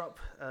to this drop,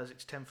 as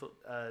it's 10 foot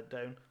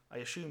down, I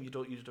assume you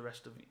don't use the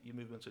rest of your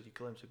movements as you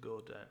claim to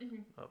go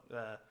down.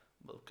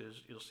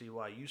 Because you'll see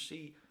why. You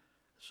see,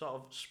 sort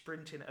of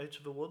sprinting out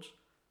of the woods,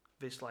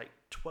 this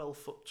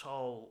 12-foot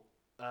tall,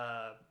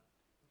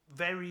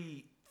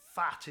 very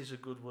fat is a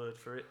good word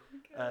for it,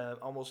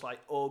 almost like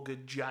ogre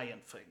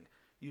giant thing.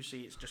 You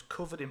see, it's just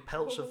covered in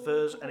pelts of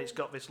furs, and it's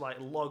got this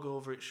log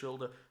over its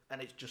shoulder,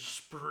 and it's just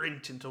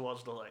sprinting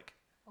towards the lake.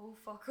 Oh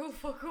fuck.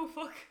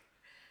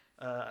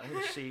 I'm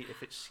going to see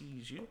if it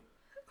sees you.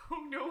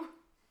 Oh no.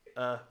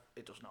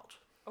 It does not.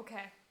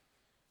 Okay.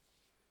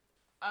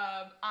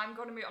 I'm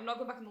gonna move. I'm not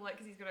going back in the lake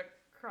because he's gonna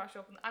crash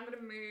up. I'm gonna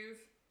move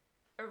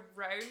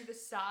around the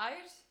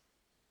side.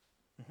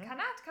 Can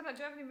I? Do I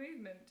have any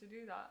movement to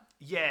do that?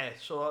 Yeah,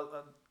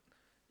 so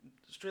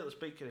strictly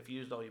speaking, if you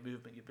used all your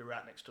movement, you'd be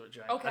right next to a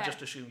giant. Okay. I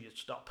just assume you'd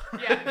stop.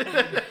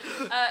 Yeah.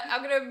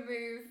 I'm gonna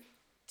move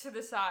to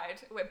the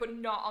side, but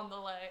not on the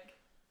lake.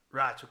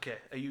 Right, okay.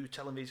 Are you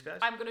telling these guys?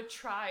 I'm gonna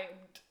try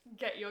and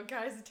get your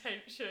guys'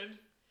 attention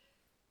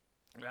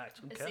Right,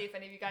 and okay. see if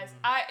any of you guys.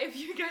 If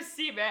you guys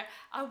see me,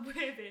 I'm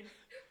waving,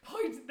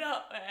 pointing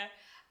that way,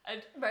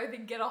 and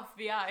mouthing "get off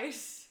the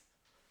ice."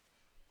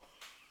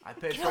 I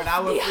paid Get for an off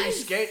hour the free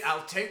ice. skate.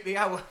 I'll take the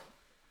hour.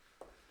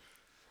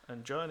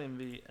 And joining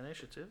the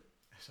initiative.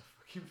 It's a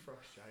fucking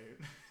frost giant.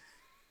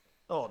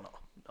 Oh,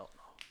 no.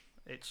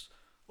 It's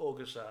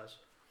ogre size.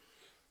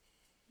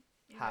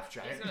 Half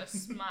He's giant. gonna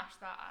smash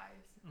that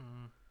ice.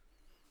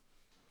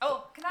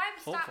 Oh, can I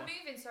start Hopefully.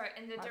 moving? Sorry,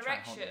 in the I'd try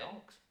and hold the direction.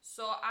 orcs.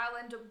 So I'll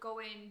end up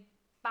going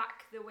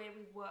back the way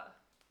we were.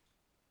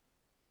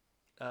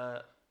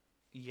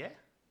 Yeah.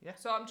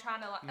 So I'm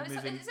trying to You're is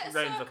moving it a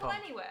round the circle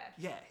pond. anywhere?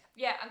 Yeah.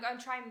 Yeah, I'm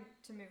trying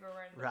to move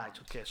around. the Right,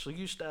 pond. okay. So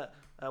you start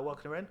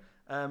walking around.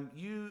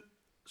 You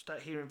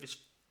start hearing this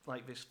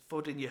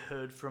thudding you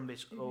heard from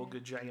this ogre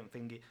giant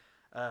thingy.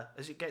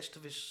 As it gets to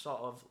this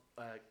sort of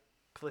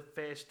cliff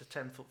face, the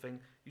 10-foot thing,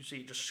 you see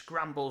it just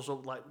scrambles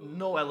up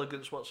no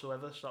elegance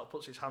whatsoever. Sort of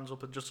puts its hands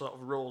up and just sort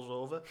of rolls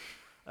over.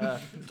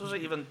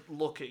 Doesn't even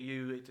look at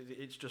you.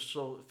 It's just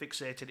so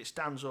fixated. It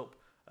stands up.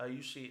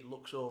 You see it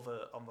looks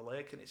over on the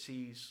lake and it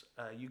sees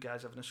you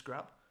guys having a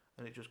scrap,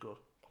 and it just goes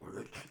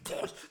and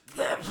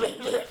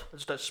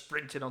starts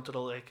sprinting onto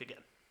the lake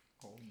again.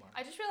 Oh my.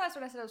 I just realised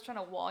when I said I was trying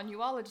to warn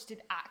you all, I just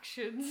did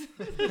actions.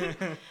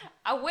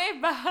 I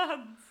waved my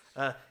hands.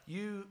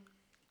 You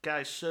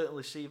guys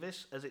certainly see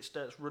this as it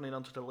starts running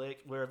onto the lake.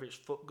 Wherever its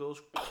foot goes,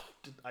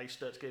 the ice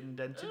starts getting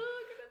indented.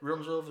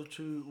 Runs over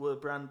to where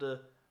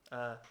Brander,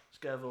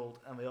 Scarevold,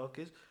 and the orc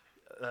is.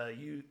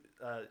 You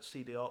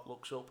see the orc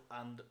looks up,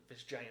 and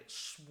this giant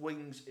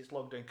swings its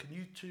log down. Can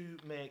you two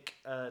make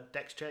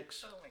dex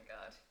checks? Oh my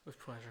god. With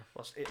pleasure.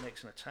 Whilst it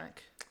makes an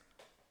attack.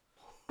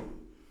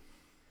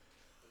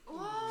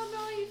 Oh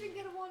no, you didn't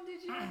get a 1,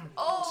 did you? It's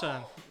Oh!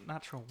 a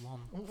natural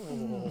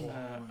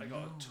 1. I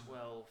got a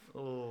 12.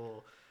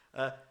 Oh.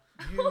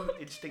 You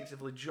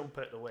instinctively jump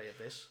out the way of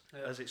this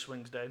as it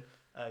swings down.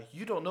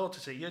 You don't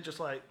notice it. You're just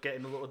like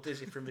getting a little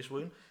dizzy from this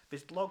wound.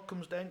 This log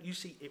comes down. You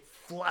see it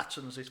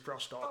flattens this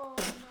frost orc. Oh,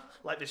 no.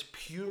 Like this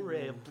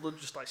puree of blood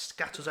just like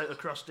scatters out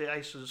across the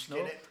ice and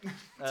snow.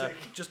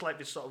 Just like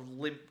this sort of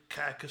limp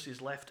carcass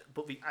is left,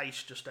 but the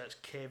ice just starts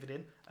caving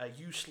in.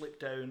 You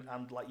slip down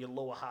and like your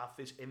lower half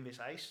is in this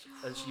ice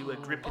as you were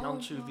gripping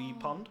onto the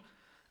pond.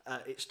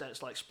 It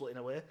starts like splitting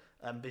away,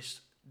 and this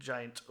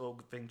giant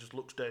ogre thing just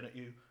looks down at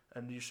you,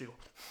 and you see,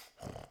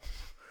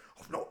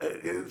 I've not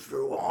ate you for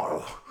a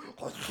while.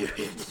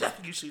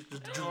 You see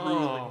just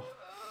drooling.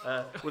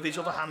 With his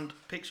other hand,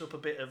 picks up a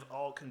bit of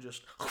orc and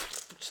just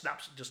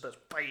snaps and just starts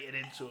biting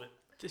into it.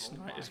 This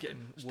night is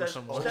getting worse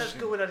and worse. Starts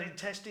going at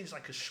intestines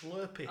like a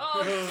Slurpee.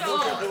 Oh,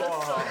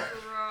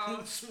 stop.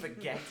 That's so gross.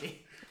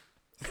 Spaghetti.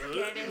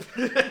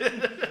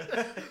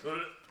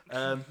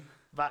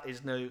 That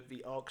is now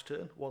the orc's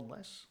turn. One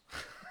less.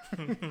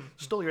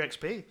 Stole your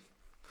XP.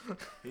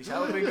 He's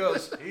helping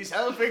us. He's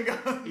helping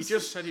us. He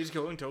just said he's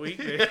going to eat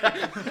me.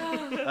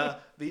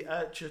 The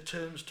archer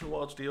turns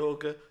towards the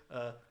ogre,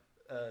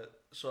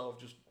 sort of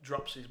just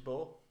drops his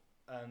bow,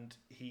 and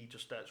he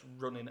just starts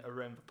running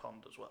around the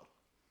pond as well.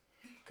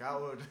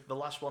 Coward. The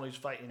last one who's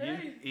fighting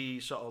you, he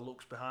sort of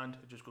looks behind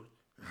and just goes,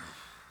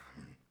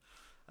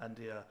 and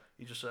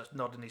he just starts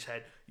nodding his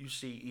head. You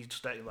see he's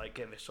starting like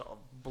getting this sort of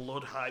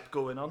blood hype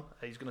going on.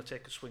 He's going to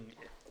take a swing at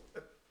you.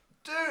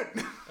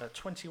 Dude.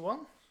 21.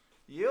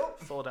 Yup.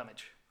 4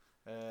 damage.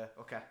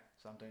 Okay,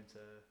 so I'm down to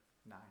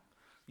 9.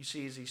 You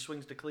see as he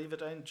swings the cleaver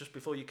down, just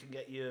before you can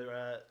get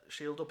your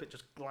shield up, it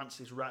just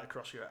glances right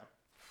across your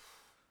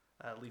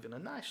arm, leaving a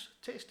nice,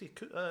 tasty,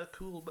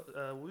 cool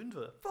wound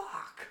there.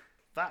 Fuck.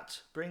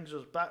 That brings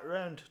us back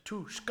round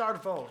to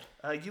Scarvold.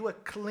 You are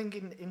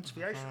clinging into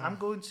the ice. I'm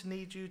going to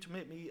need you to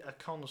make me a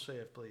con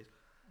save, please.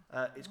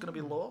 It's going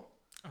to be low,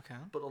 Okay.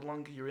 but the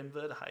longer you're in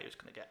there, the higher it's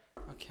going to get.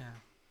 Okay.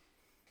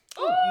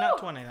 Oh, nat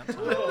 20 that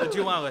time. The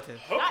duality.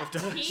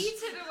 That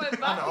heated and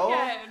went back know.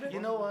 again. You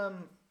know,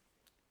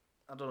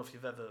 I don't know if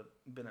you've ever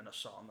been in a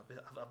sauna.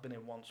 I've been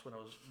in once when I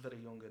was very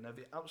younger. Now,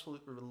 the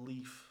absolute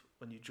relief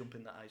when you jump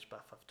in that ice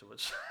bath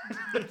afterwards.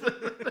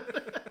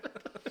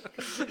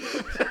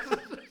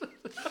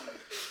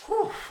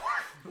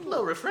 A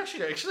little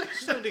refreshing, actually. It's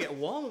starting to get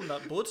warm and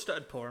that blood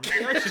started pouring.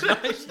 The ice is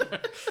nice.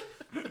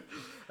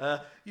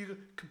 You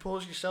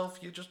compose yourself.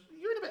 You're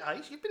in a bit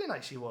ice. You've been in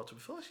icy water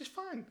before. This is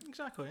fine.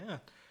 Exactly, yeah.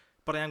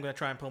 But I am going to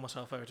try and pull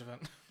myself out of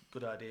it.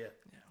 Good idea.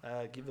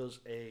 Yeah. Give us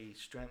a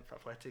strength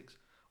athletics,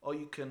 or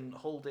you can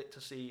hold it to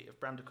see if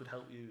Brander could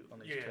help you on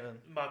his turn.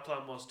 My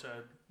plan was to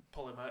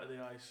pull him out of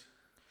the ice.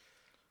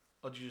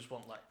 Or do you just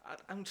want like?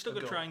 I'm still A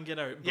going to go. try and get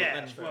out. But Yeah,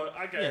 then, that's fair. Well,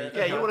 I get Yeah, it.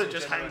 Yeah, you want to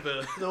Advantage just hang anyway.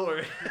 there. Don't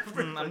worry.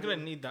 I'm going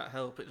to need that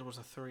help. It was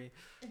a 3.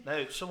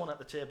 Now, someone at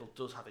the table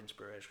does have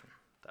inspiration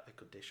that they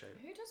could dish out.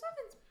 Who does have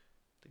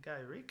The guy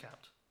who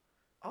recapped.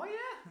 Oh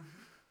yeah.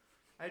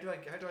 How do I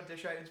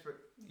dish out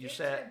inspiration? You Dish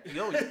said,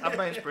 "Yo, have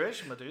my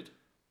inspiration, my dude."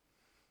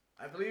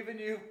 I believe in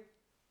you.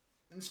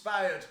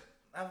 Inspired.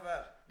 Have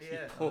that.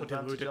 Yeah. Poor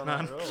Advantage deluded on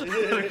man. that roll.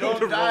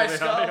 Don't die, roll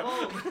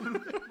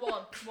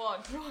Scarvo.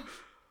 one?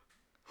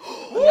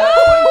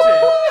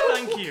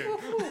 Thank you.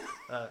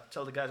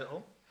 Tell the guys at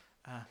home.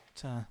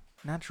 It's a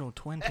natural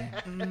 20.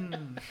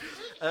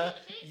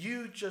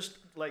 You just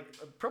like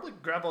probably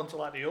grab onto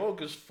like the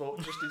ogre's foot,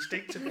 just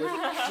instinctively,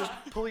 just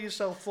pull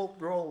yourself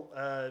up, roll.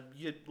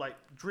 You're like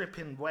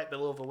dripping wet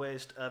below the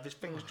waist. This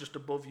thing's just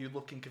above you,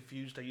 looking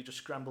confused. How you just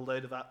scrambled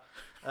out of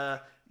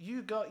that.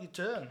 You got your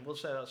turn. We'll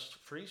say that's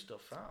free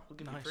stuff. That we'll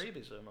give Nice. you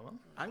freebies, there, my man.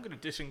 I'm going to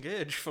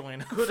disengage, funnily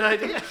enough. Good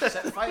idea.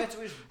 Set fire to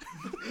his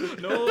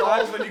No,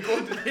 balls when you go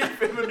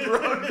underneath him and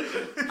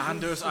run.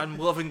 Anders, I'm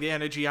loving the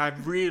energy.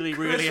 I'm really,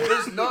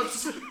 Christmas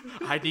nuts.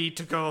 I need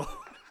to go.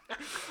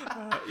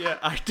 Yeah,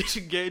 I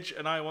disengage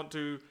and I want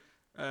to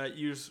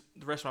use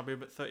the rest of my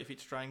movement 30 feet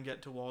to try and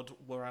get toward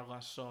where I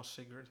last saw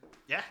Sigrid.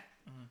 Yeah.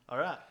 All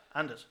right,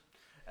 Anders.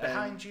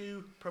 Behind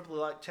you, probably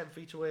like 10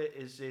 feet away,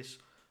 is this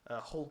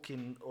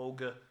hulking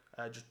ogre,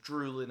 just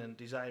drooling and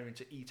desiring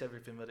to eat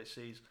everything that it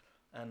sees.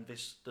 And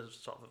this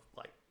sort of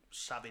like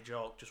savage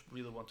orc just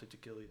really wanted to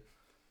kill you.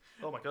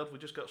 Oh my god, we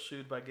just got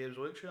sued by Games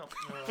Workshop.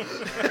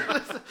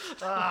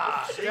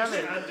 Damn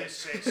it. And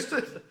assist.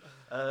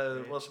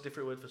 What's a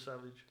different word for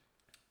savage?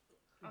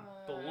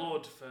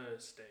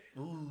 Bloodthirsty.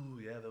 Ooh,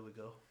 yeah, there we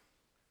go.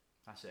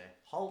 I say,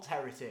 halt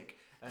heretic.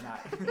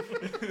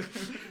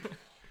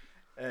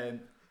 And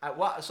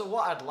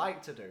what I'd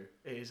like to do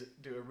is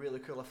do a really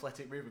cool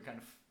athletic move and kind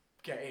of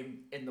get him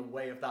in the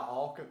way of that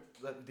orc,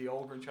 the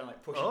ogre, and try and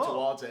like push him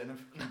towards it and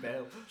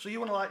bail. So you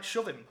want to like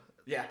shove him?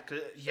 Yeah.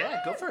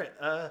 Yeah, go for it.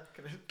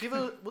 Give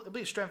a it'll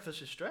be strength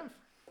versus strength.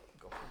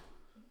 Go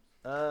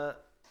for it.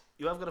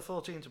 You have got a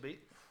 14 to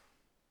beat.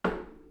 God.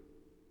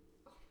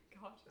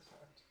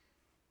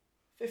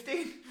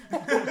 15.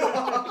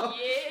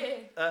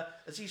 Yeah.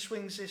 As he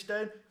swings this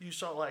down, you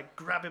sort of like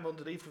grab him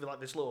underneath with like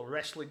this little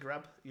wrestling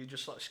grab. You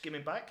just sort of skim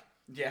him back,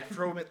 Yeah.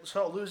 throw him,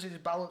 sort of loses his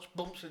balance,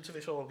 bumps into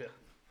this ogre,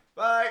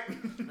 Bye.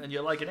 and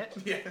you're liking it.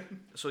 Yeah.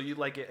 So you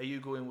like it? Are you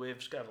going with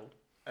Scavald?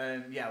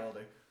 Yeah, will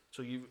do.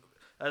 So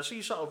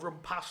you sort of run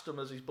past him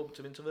as he's bumped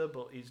him into there,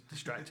 but he's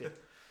distracted.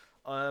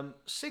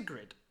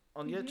 Sigrid,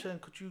 on your turn,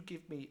 could you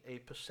give me a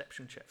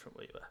perception check from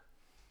where you were?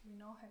 You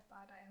know how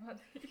bad I am at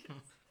these.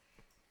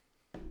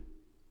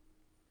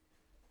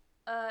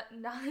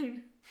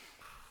 9.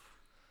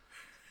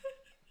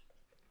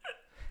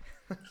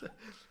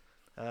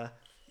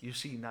 You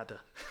see nada.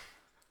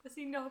 I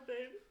see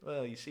nothing.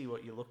 Well, you see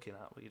what you're looking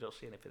at, but you don't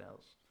see anything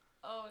else.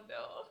 Oh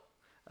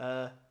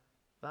no.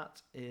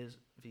 That is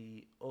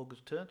the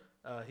ogre's turn.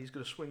 He's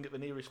going to swing at the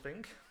nearest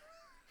thing,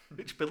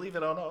 which, believe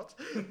it or not,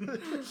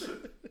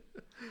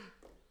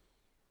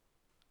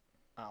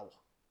 ow.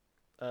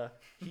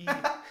 He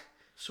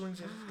swings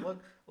his slug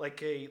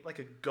like a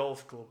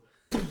golf club.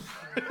 Oh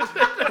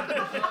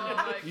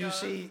my You God.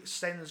 see,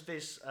 sends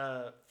this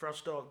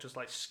Frosthawk just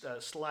like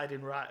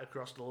sliding right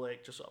across the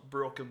lake, just sort of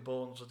broken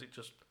bones as it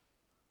just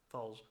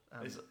falls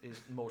and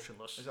is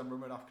motionless. As I'm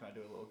running off, can I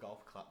do a little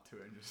golf clap to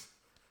it and just...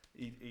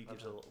 He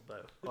gives a little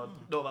bow. Or,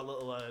 no, that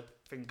little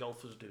thing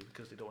golfers do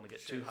because they don't want to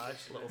get too high.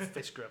 Little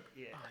fist grab.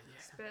 Yeah.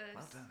 Spurs.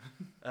 Well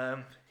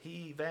done.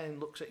 He then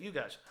looks at you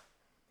guys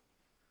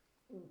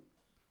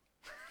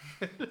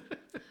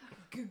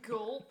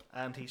Gulp.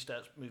 and he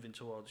starts moving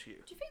towards you.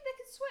 Do you think they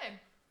can swim?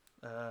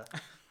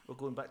 We're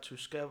going back to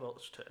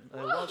Scarevolt's turn.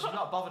 She's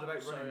not bothered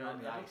about Sorry, running around I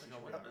the don't ice. think I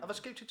went. Have I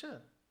skipped your turn?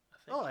 I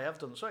think. Oh, I have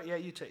done. Sorry, yeah,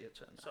 you take your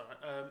turn. It's alright.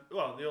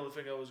 Well, the only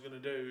thing I was going to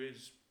do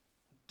is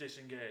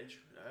disengage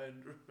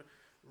and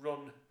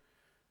run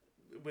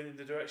in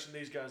the direction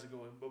these guys are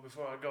going. But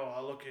before I go,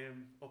 I look at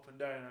him up and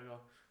down and I go,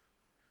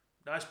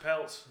 nice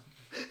pelts.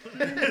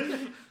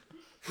 And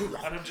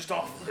I'm just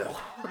off.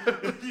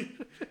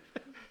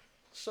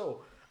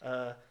 So,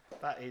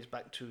 that is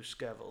back to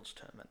Scarevold's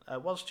turn then.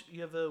 Whilst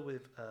you're there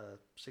with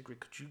Sigrid,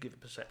 could you give a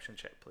perception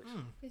check, please?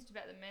 He's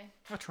better than me.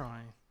 I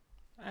try.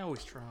 I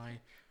always try.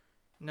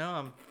 No,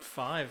 I'm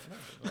 5.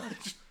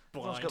 Just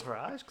One's blind. got her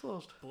eyes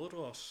closed. Blood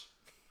loss.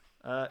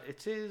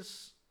 It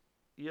is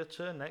your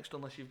turn next,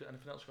 unless you've got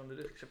anything else you want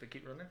to do, except for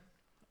keep running.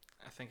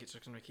 I think it's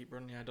just going to keep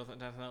running. I don't think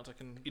there's anything else I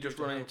can You do just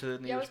to run help. into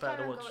the Yeah, I was nearest part of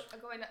planning the on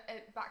woods. going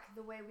back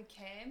the way we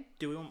came.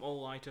 Do we want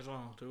all light as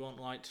well? Do we want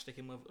light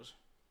sticking with us?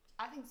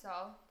 I think so.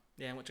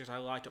 Yeah, in which case I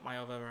light up my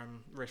other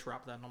wrist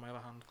wrap then on my other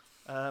hand.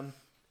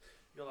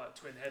 You're like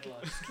twin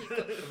headlights. Keep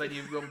going. And then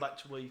you run back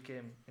to where you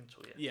came into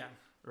it. Yeah.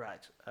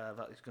 Right,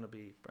 that is going to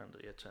be Brenda,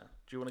 your turn. Do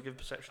you want to give a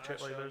perception check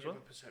while you're there as well? a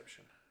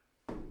perception.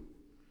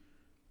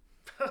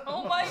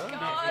 Oh my Oh,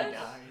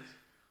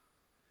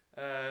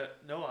 God.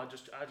 No, I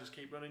just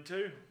keep running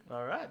too.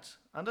 All right,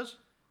 Anders,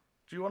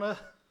 do you want to?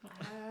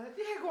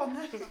 Yeah, go on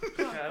then.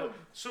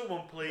 Someone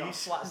Got a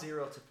please. flat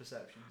 0 to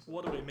perception. So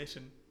What are we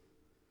missing?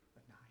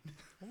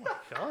 Oh my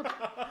God!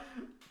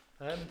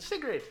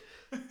 Sigrid,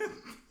 Can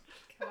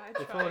I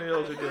before try? the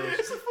older goes.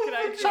 Can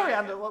I try? Sorry,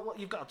 Anders, what,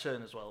 you've got a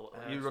turn as well.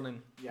 Are you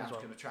running Yeah, I'm as just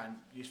well? going to try and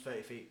use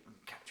 30 feet and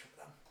catch up with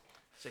them.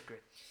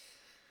 Sigrid.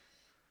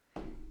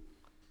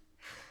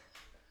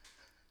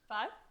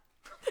 5?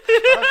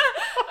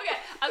 Okay,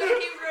 I'm gonna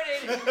keep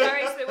running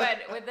very slow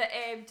with the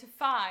aim to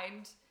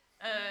find.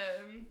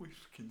 We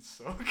fucking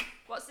suck.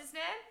 What's his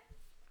name?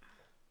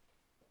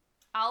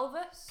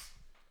 Alvis.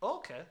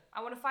 Okay.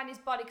 I want to find his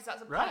body because that's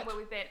the Right. point where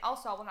we've been.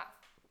 Also, I want that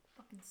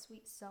fucking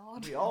sweet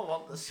sword. We all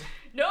want this.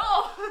 No,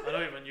 I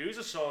don't even use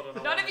a sword on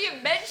a none of you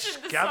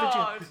mentioned the Scavenging.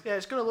 sword. Yeah,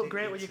 it's going to look He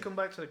great when needs you it. come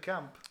back to the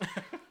camp.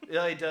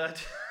 Yeah, he died.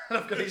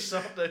 I've got his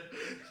sword now.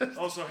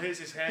 Also, here's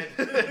his head.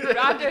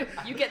 Rather,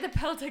 you get the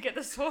pelt, I get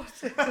the sword.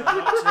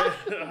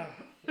 I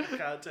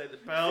can't take the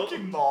belt.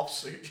 Fucking morph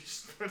suit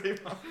just put him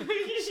on.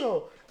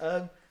 So,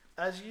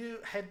 as you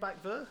head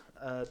back there,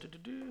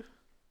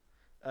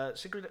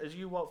 Sigrid, as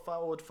you walk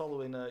forward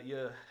following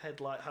your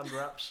headlight hand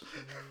wraps,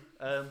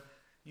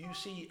 you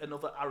see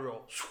another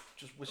arrow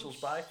just whistles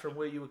by from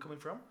where you were coming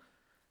from.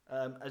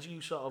 As you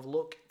sort of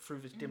look through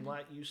this dim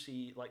light, you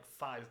see like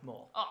 5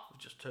 more Oh, have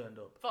just turned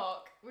up.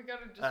 fuck. We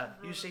gotta just.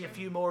 You run see a them.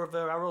 few more of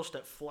their arrows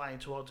start flying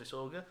towards this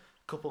ogre.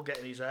 Couple get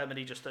in his arm and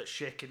he just starts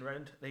shaking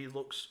round and he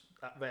looks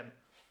at them.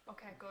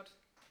 Okay, good.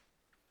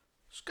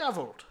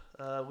 Scavold,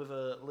 with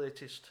a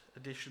latest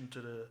addition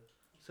to the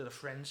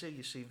frenzy,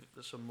 you see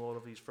there's some more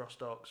of these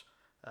Frosthawks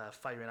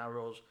firing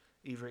arrows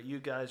either at you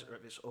guys or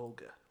at this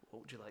ogre.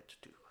 What would you like to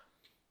do?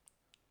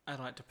 I'd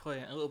like to play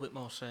it a little bit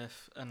more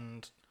safe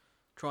and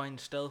try and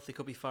stealth. They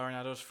could be firing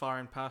at us,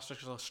 firing past us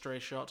because they're stray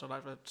shots. I'd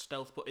like to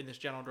stealth, but in this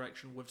general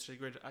direction with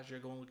Sigrid as you're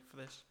going looking for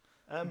this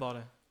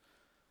body.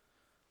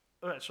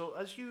 Alright, so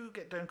as you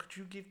get down, could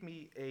you give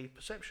me a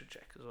perception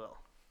check as well?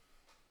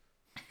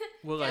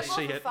 Will I Get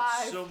see one for it?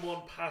 5.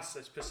 Someone pass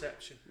this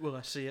perception. Will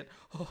I see it?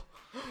 Oh.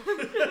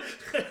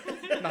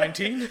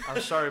 19?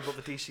 I'm sorry, but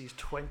the DC is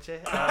 20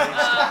 at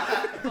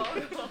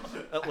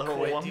level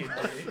Quit 1. D&D.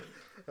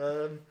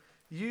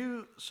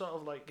 You sort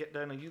of like get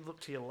down and you look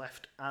to your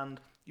left and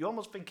you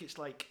almost think it's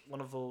like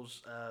one of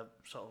those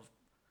sort of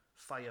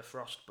fire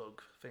frost bug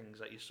things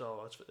that you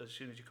saw as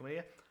soon as you come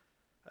here.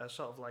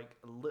 Sort of like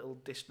a little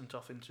distant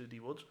off into the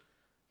woods,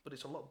 but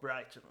it's a lot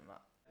brighter than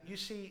that. You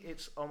see,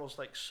 it's almost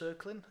like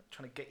circling,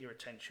 trying to get your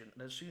attention.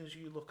 And as soon as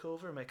you look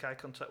over and make eye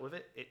contact with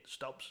it, it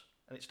stops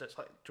and it starts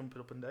like jumping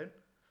up and down.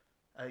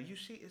 You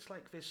see, it's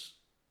like this,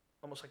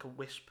 almost like a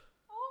wisp.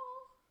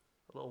 Oh.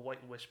 A little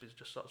white wisp is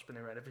just sort of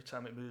spinning around. Every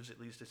time it moves, it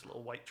leaves this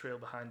little white trail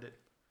behind it,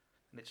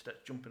 and it starts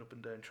jumping up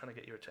and down, trying to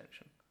get your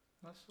attention.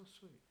 That's so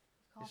sweet.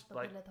 It's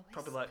like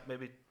probably like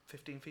maybe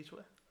 15 feet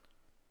away.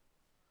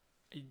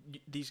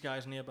 These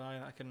guys nearby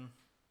that I can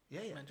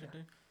mention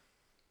to?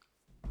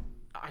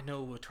 I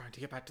know we're trying to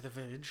get back to the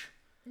village,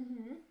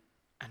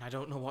 and I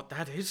don't know what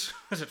that is.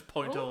 As it's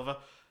point over,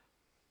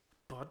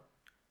 but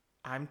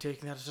I'm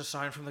taking that as a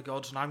sign from the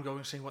gods, and I'm going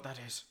to see what that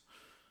is.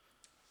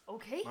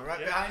 Okay. All right,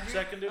 behind you.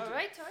 Seconded. All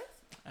right.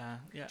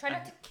 Yeah. Try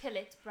not to kill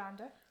it,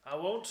 Brander. I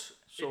won't.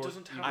 So it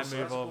doesn't have I a move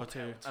sizable over to-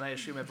 count. And I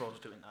assume everyone's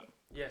doing that.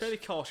 Yes. Very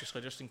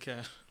cautiously, just in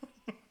case.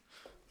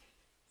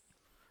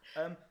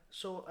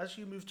 So as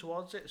you move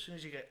towards it, as soon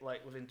as you get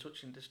like within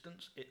touching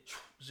distance, it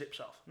zips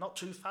off. Not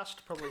too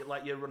fast, probably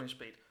like your running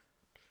speed.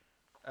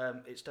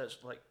 It starts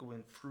like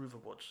going through the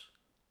woods.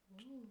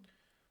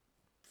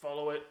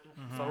 Follow it.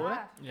 Follow it?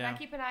 Can Yeah. I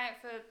keep an eye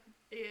out for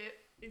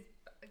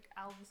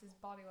Alvis's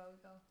body while we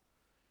go?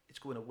 It's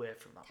going away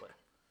from that way.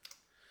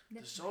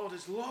 The sword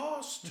is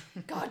lost.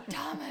 God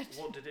damn it!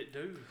 What did it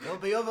do? There'll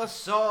be other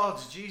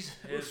swords, Jesus.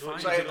 Here's what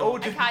It's you like, do. oh, I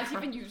can't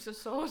even use a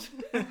sword.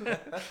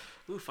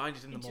 We'll find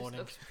it in It the just morning.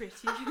 looks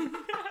pretty.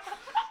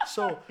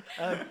 So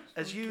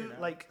as you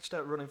like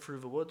start running through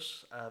the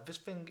woods, this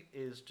thing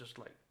is just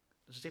like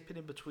zipping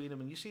in between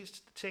them, and you see it's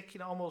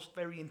taking almost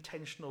very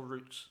intentional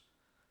routes.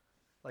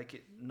 Like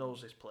it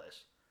knows this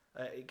place.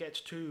 It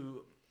gets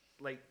to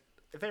like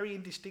very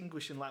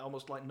indistinguishing, like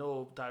almost like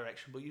no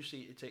direction, but you see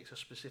it takes a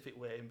specific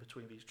way in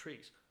between these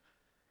trees.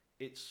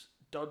 It's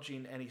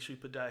dodging any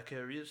super dark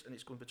areas, and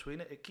it's going between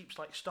it. It keeps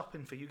like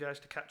stopping for you guys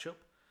to catch up.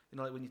 You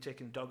know, like when you're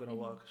taking a dog on a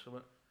walk or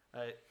something.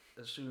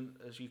 As soon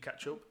as you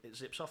catch up, it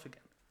zips off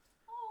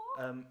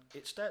again.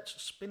 It starts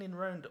spinning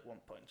round at one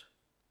point,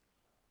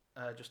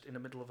 just in the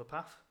middle of a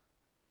path.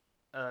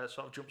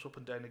 Sort of jumps up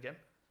and down again,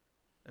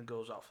 and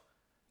goes off.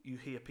 You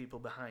hear people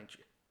behind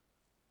you.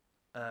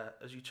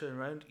 As you turn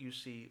around, you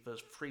see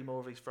there's 3 more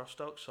of these frost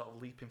dogs sort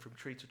of leaping from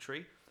tree to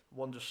tree.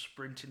 One just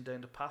sprinting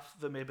down the path.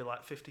 They're maybe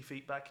like 50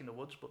 feet back in the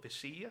woods, but they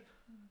see you,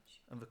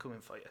 and they're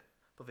coming for you.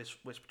 But this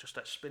wisp just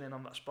starts spinning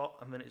on that spot,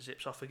 and then it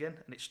zips off again,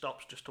 and it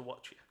stops just to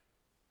watch you.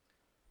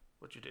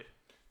 What'd you do?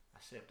 I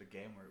saved the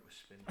game where it was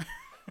spinning.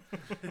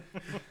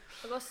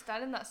 I'll go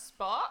stand in that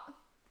spot.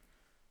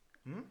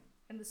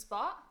 In the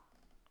spot.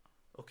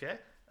 Okay.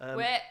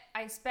 Where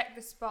I inspect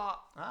the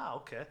spot.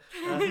 Okay.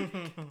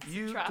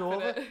 You Trap go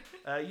in over.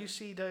 it. You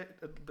see down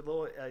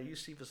below. You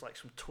see there's like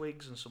some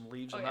twigs and some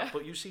leaves and Oh, that, yeah.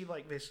 but you see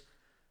like this,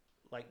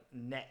 like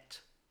net.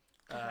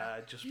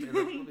 Just made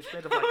of, it's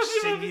made of like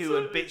sinew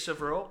and bits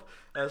of rope.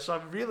 So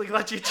I'm really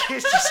glad you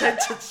changed the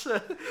sentence.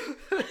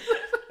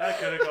 That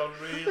could have gone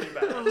really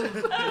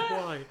bad.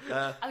 Why?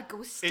 I'll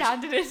go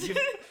stand in it.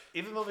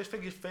 Even though this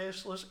thing is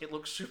faceless, it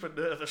looks super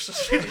nervous.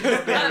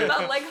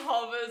 that like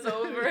hovers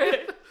over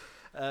it.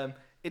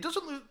 It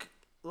doesn't look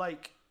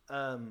like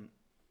a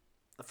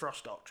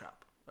frost dog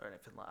trap or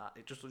anything like that.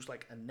 It just looks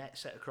like a net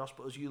set across.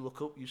 But as you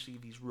look up, you see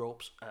these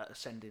ropes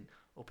ascending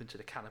up into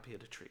the canopy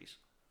of the trees.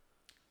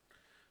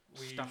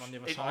 We Stand on the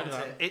other It- side of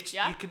that. It's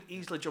Yeah? you can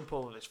easily jump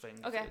over this thing.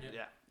 Okay.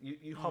 Yeah.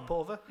 You hop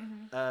over.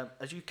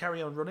 As you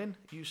carry on running,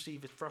 you see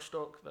the frost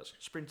dog that's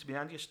sprinting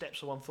behind you,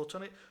 steps on one foot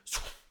on it,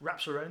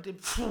 wraps around him,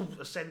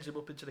 ascends him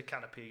up into the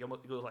canopy. He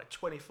goes like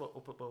 20 foot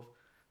up above.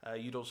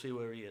 You don't see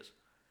where he is.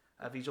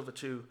 These other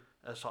two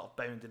are sort of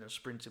bounding and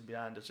sprinting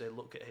behind as they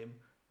look at him,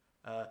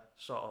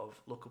 sort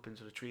of look up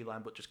into the tree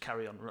line, but just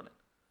carry on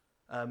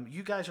running.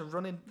 You guys are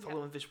running,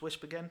 following this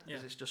wisp again, Yeah.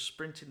 as it's just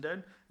sprinting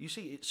down. You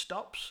see it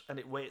stops and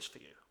it waits for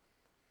you.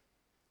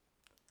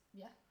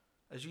 Yeah.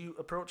 As you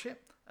approach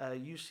it,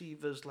 you see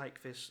there's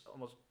like this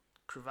almost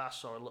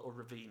crevasse or a little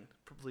ravine,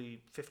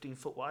 probably 15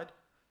 foot wide.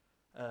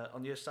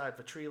 On the other side,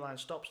 the tree line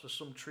stops. There's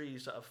some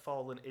trees that have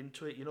fallen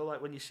into it. You know,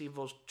 like when you see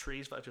those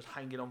trees that are just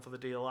hanging on for the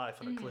dear life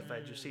on a cliff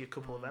edge, you see a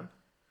couple of them.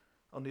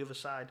 On the other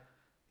side,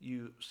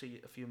 you see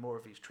a few more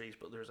of these trees,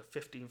 but there's a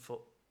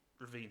 15-foot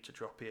ravine to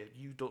drop here.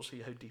 You don't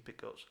see how deep it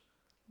goes.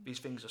 These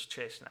things are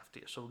chasing after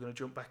you. So we're going to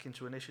jump back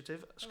into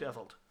initiative.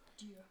 Scaffold.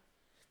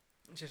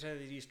 So say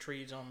these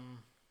trees on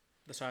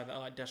the side that are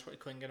like desperately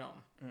clinging on.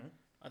 Mm-hmm.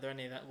 Are there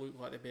any that look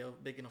like they'd be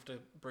big enough to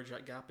bridge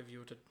that gap if you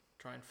were to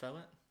try and fell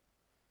it?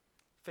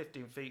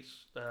 15 feet.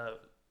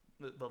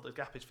 Well, the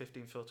gap is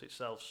 15 foot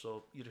itself,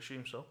 so you'd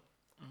assume so.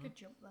 Could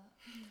jump that.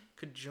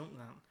 Could jump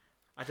that.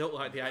 I don't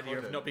like the idea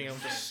of not being able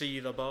to see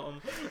the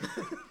bottom.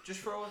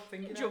 Just throw a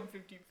thing in. Jump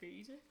 15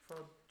 feet.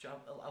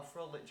 I'll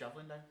throw a lit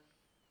javelin down.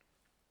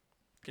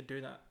 Could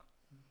do that.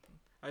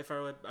 I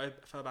fell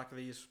back of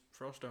these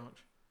frost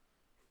dogs.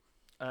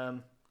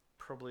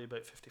 Probably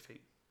about 50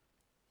 feet.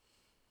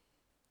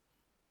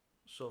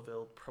 So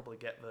they'll probably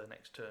get there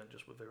next turn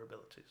just with their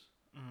abilities.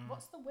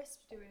 What's the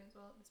wisp doing as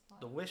well at this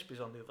point? The wisp is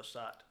on the other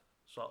side,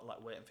 sort of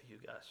like waiting for you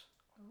guys.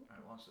 Right,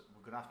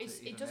 we're gonna have to.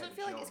 It doesn't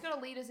feel like it's going to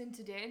lead us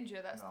into danger,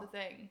 that's No. the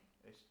thing.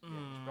 It's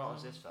brought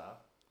us this far.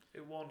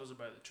 It warned us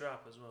about the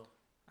trap as well.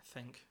 I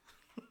think.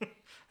 I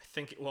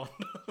think it won.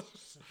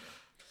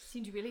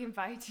 Seemed really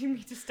inviting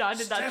me to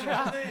stand in that Step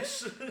trap. on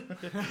this!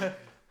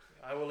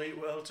 I will eat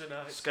well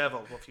tonight.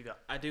 Scavel, what have you got?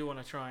 I do want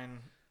to try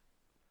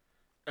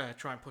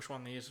and push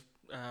one of these.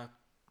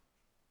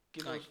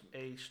 Give Like- us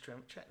a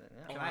strength check then,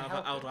 yeah? Can I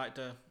help I would him? like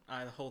to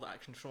either hold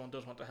action if someone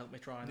does want to help me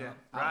try and Yeah.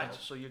 Right,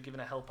 so you're giving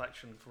a help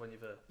action for when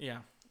you've yeah.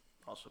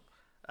 Awesome.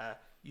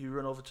 You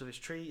run over to this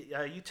tree.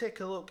 You take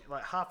a look.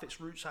 Like half its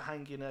roots are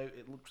hanging out.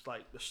 It looks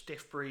like a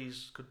stiff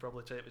breeze could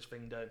probably take this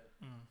thing down.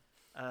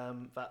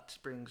 That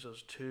brings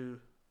us to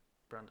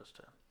Brander's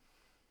turn.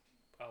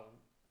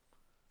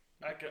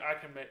 I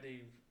can make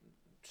the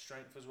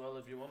strength as well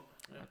if you want.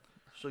 Yeah.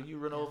 So you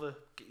run over,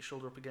 get your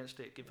shoulder up against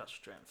it, give that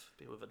strength.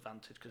 Be with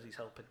advantage because he's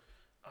helping.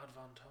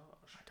 Advantage.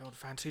 I don't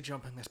fancy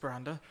jumping this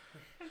Brander.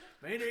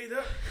 Me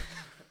neither.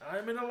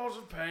 I'm in a lot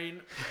of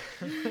pain.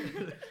 Oh,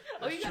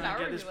 Let's you try got and get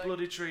arrow, this like.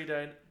 bloody tree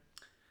down.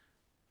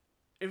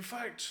 In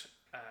fact,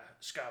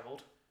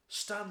 Scavelled,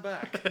 stand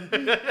back.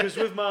 Because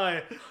with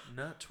my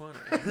nat 20,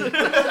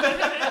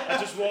 I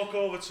just walk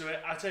over to it.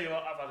 I tell you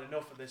what, I've had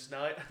enough of this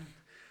night.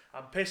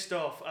 I'm pissed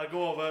off. I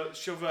go over,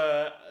 shove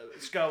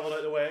Scavelled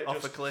out the way. Off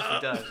just, a cliff he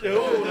dies.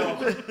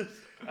 Oh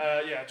no.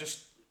 Yeah,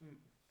 just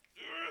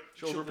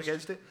Shoulder shove up this-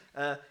 against it.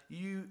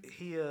 You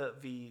hear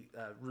the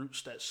roots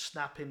start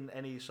snapping,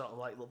 any sort of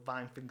like little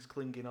vine things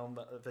clinging on,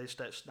 but they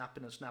start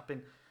snapping and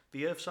snapping.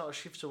 The earth sort of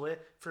shifts away.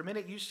 For a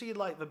minute, you see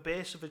like the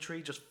base of a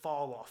tree just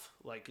fall off.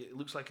 Like it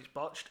looks like it's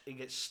botched. It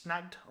gets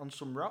snagged on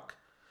some rock,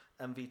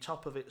 and the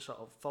top of it sort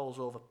of falls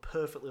over,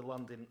 perfectly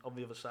landing on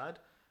the other side.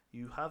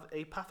 You have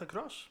a path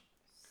across.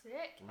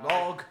 Sick.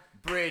 Log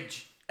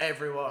bridge,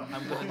 everyone.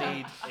 I'm going to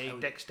need a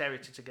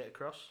dexterity to get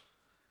across.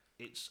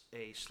 It's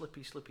a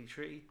slippy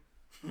tree.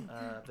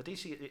 The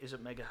DC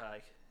isn't mega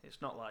high. It's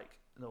not like,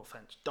 no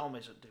offense, Dom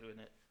isn't doing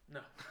it.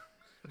 No.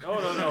 No.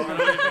 I know what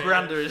you mean.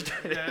 Brander is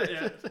doing it.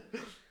 Yeah.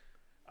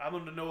 I'm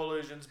under no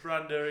illusions.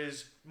 Brander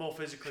is more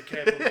physically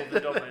capable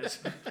than Dom is.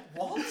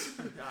 What?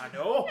 I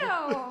know.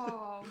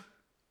 No.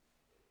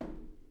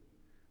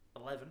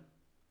 11.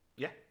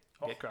 Get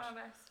across.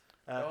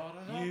 Oh,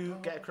 nice. You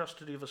get across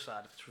to the other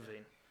side of this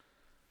ravine.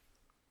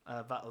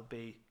 That'll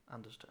be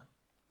Anders' turn.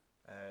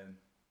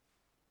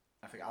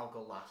 I think I'll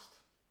go last.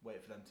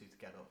 Wait for them two to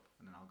get up,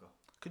 and then I'll go.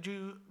 Could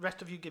you,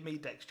 rest of you, give me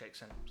dex checks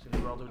then? Since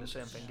we're all doing the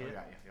same thing Oh, here.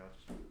 yeah, yours.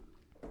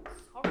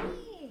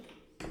 Sorry.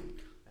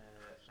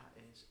 That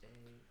is a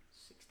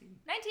 16.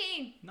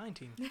 19.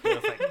 19.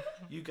 Perfect.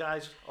 You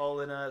guys all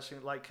in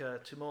like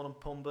Timon and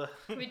Pumbaa.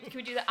 Can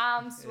we do the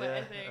arm swear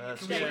Yeah, thing?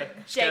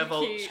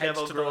 Scavel Dead cute.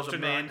 Scavel to grows those a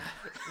mane.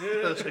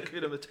 There's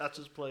Hakuna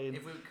Matata's playing.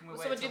 Can we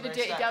Someone wait do till the they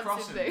dirty start dancing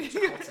crossing thing. and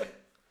just cut it?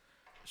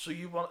 So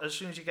you want, as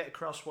soon as you get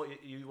across, what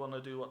you want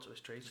to do? What to this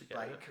tree to get it?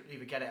 Like,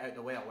 either get it out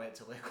the way or wait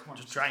till they come on.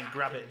 Just try and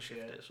grab it and hack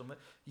shift it or something.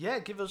 Yeah,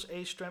 give us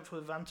a strength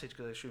with advantage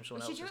because I assume someone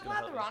We else should is do it going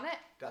to while help they're you. on it.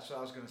 That's what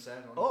I was going to say.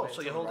 Oh,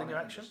 so you're holding your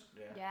action?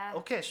 Yeah.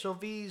 Okay, so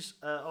these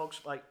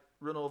orcs like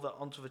run over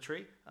onto the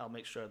tree. I'll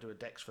make sure I do a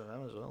dex for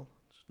them as well.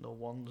 There's no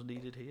wands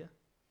needed here,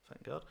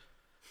 thank God.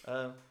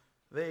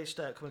 They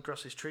start coming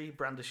across this tree,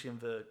 brandishing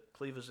the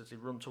cleavers as they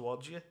run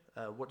towards you.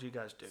 What do you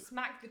guys do?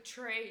 Smack the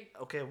tree.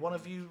 Okay, one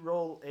of you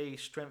roll a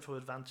strength with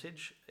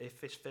advantage. If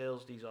this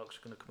fails, these orcs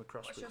are going to come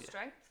across What's with your you.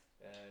 strength?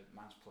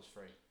 Mine's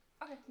 +3.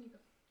 Okay, you go.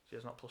 So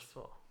it's not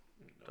 +4.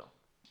 No.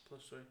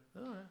 +3.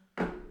 All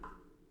right.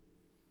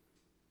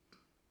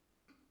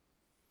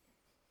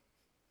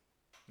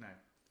 No.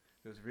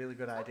 It was a really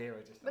good idea.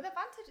 I just. With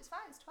advantage, it's fine.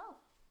 It's 12.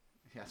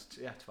 Yes,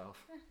 yeah, 12.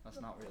 That's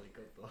not really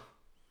good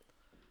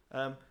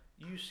though.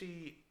 You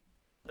see,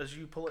 as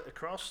you pull it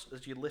across,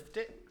 as you lift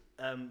it,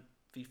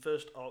 the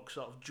first orc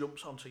sort of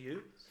jumps onto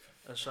you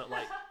and sort of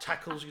like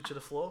tackles you to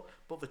the floor,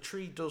 but the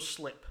tree does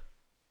slip.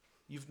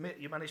 You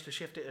managed to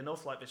shift it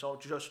enough, like this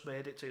orc just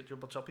made it to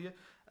jump on top of you.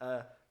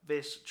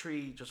 This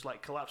tree just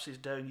like collapses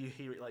down. You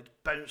hear it like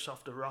bounce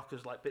off the rock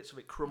as like bits of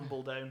it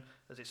crumble down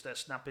as it starts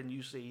snapping.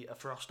 You see a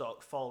frost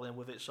orc falling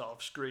with it sort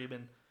of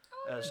screaming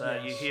as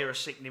you hear a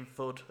sickening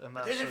thud, and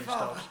that's how it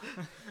stops.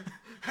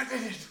 I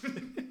did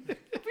it!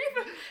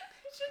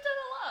 Should have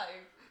done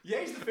alive. Yeah,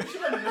 he's the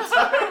fisherman in the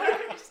town.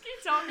 Just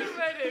keep talking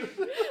about him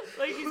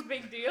like he's a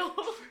big deal.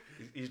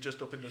 He's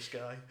just up in the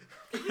sky.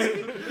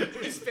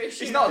 He's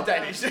fishing. He's not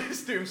dead, he's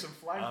just doing some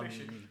fly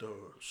fishing.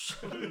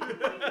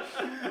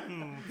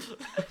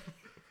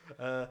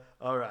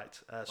 All right.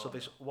 So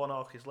this one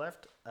orc is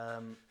left.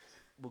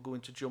 We're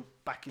going to jump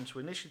back into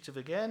initiative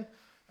again.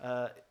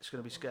 It's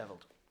going to be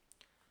Scavelled.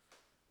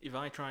 If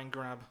I try and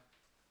grab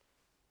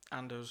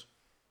Anders,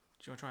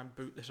 do you want to try and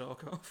boot this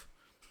orc off?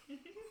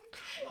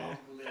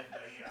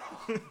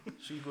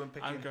 So you go and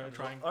pick I'm him. going to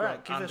try and All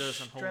right. grab Give us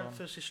Anders and hold on. strength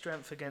versus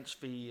strength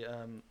against the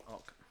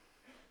orc.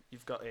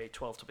 You've got a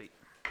 12 to beat.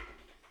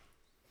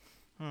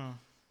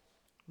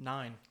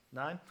 9.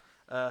 9.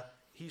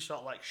 He sort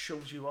of like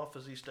shoves you off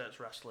as he starts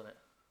wrestling it.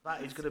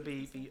 That is going to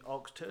be the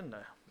orc's turn now.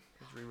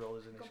 Let's reroll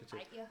his Go initiative.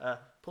 bite you.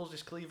 Pulls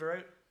his cleaver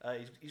out,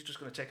 He's just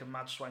going to take a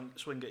mad swing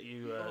at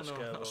you, Oh no,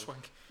 Scarab. not a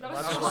swank. Not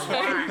Mad a swing.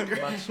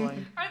 swag. Mad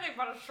swing. I think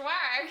about a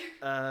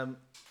swag.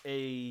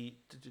 A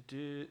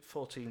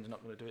 14's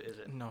not going to do it, is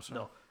it? No, sir.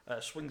 No.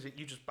 Swings it.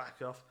 You just back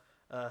off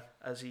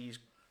as he's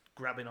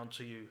grabbing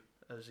onto you,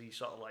 as he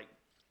sort of like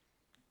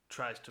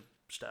tries to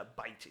start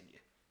biting you.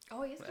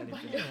 Oh, he is still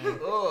Anything. biting.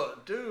 Oh,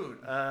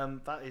 dude.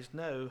 That is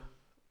now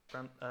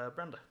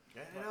Branda.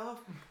 Get it off.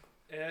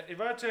 If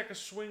I take a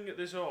swing at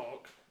this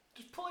orc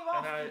Just pull him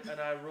off. and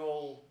I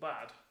roll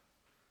bad,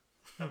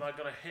 am I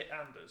gonna hit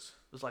Anders?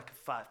 There's like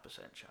a 5%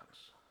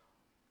 chance.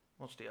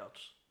 What's the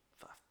odds?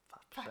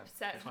 5%.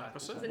 5%. 5%.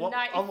 It's a What,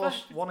 95.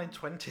 almost 1 in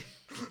 20.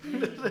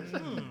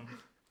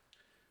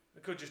 I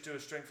could just do a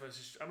strength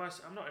versus. I'm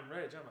not in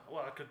rage, am I?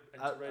 Well, I could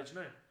enter rage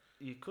now.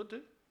 You could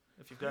do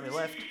if you've got any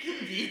left.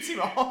 Eat him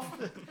off.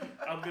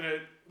 I'm gonna,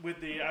 with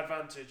the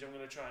advantage, I'm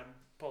gonna try and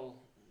pull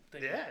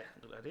things. Yeah,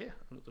 good idea.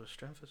 Look, there's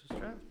strength versus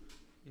strength.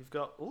 You've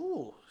got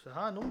it's a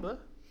high number.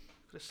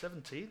 Got a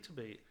 17 to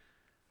beat.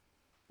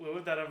 Well,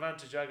 with that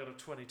advantage, I got a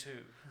 22.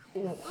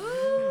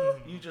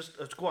 You just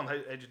go on.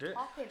 How'd you do it?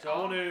 Pop it So I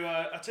want off.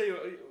 to. I tell you,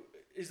 what,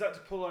 is that to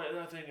pull out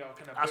that thing, or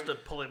can I? Has boot? to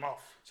pull him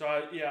off. So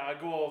I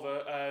go over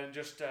and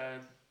just I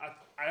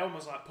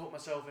almost like put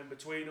myself in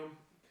between them,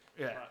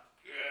 Yeah. like,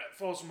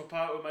 force them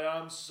apart with my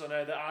arms, so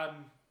now that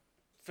I'm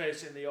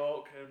facing the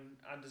orc and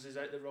Anders is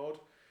out the road.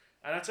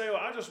 And I tell you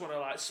what, I just want to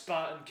like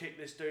Spartan kick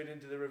this dude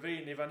into the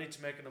ravine. If I need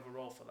to make another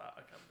roll for that,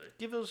 I can do.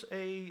 Give us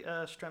a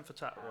strength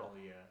attack roll. Oh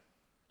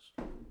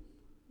yeah.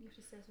 You have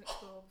to say something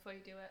cool before you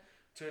do it.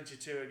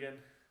 22 again.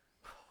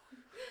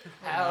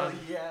 Hell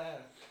yeah.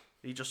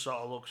 He just sort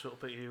of looks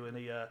up at you and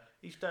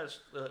he starts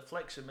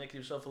flexing, making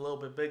himself a little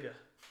bit bigger.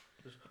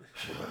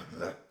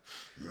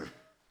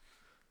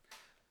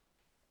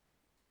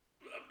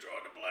 I'm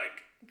drawing a blank.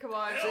 Come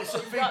on. Say you've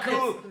something got this.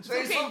 cool. It's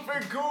Say okay.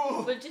 something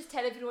cool. We'll just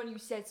tell everyone you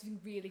said something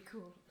really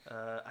cool.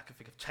 I can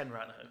think of 10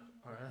 right now.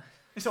 All right.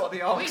 Is that what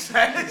the orc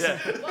says? Yeah.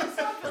 What's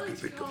that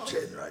village called?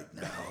 right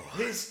now.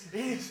 His.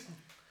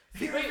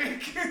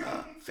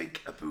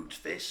 Think about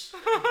this.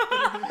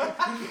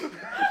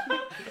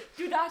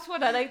 Do that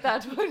one. I like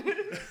that one.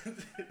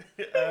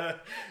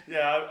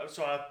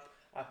 So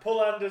I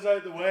pull Anders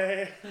out the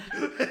way,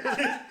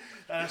 and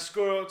I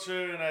score up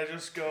through, and I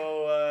just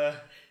go,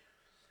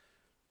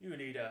 you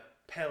need a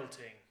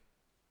pelting.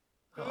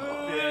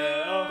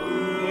 Yeah.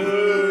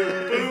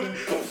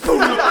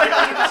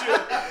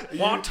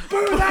 What?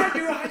 Boo that,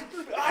 you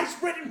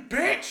ice-spreading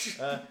bitch!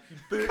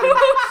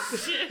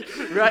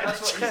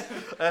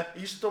 Right.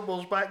 He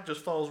stumbles back,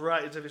 just falls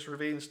right into this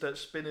ravine,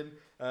 starts spinning,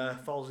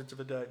 falls into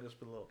the darkness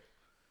below.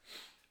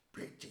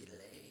 Pretty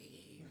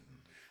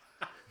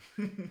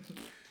lame.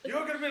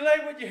 You're gonna be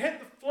late when you hit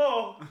the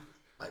floor.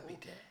 Might be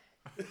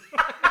dead.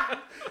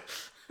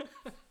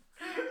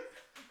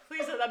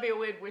 Please let that be a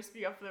weird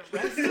wispy off the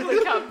rest of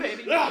the campaign.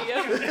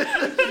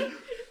 Here.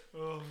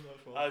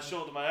 I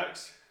shoulder my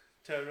axe,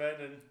 turn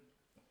around, and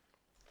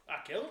I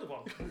killed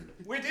one.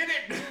 We did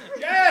it.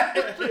 Yeah!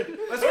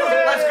 Let's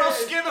go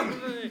skin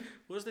him.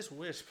 Where's this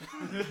wisp?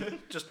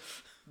 Just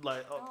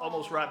like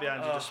almost right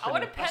behind you, just I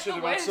want spinning. to I pet should the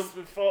have had wisp.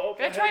 something thought up.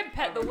 Gonna my try head. and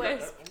pet the I regret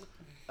wisp.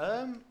 that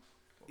one.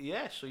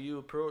 Yeah, so you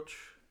approach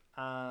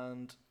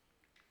and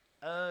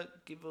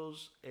give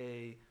us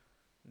a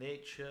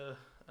nature,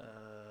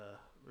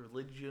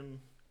 religion,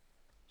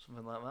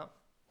 something like that.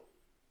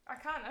 I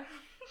kinda.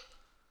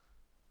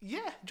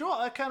 Yeah, do you know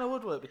what? That kind of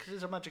would work because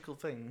it's a magical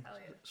thing. Hell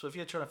yeah. So if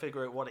you're trying to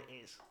figure out what it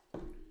is,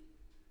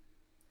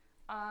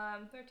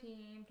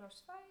 13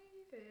 plus 5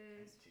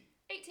 is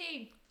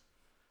 18.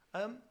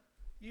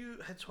 you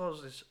head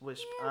towards this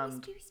wisp, Yeah, and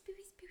wispy, wispy,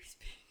 wispy,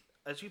 wispy.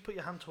 as you put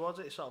your hand towards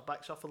it, it sort of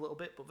backs off a little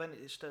bit, but then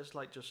it starts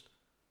like just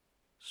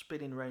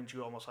spinning around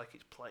you, almost like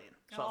it's playing,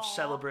 sort of Aw.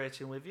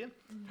 celebrating with you.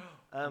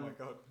 Oh my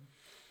god.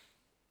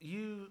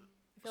 You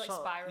I feel like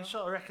sort, Spyro. you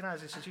sort of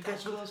recognise this as you get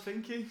That's what I was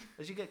thinking.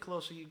 as you get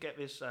closer. You get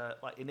this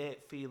like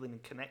innate feeling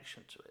and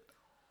connection to it.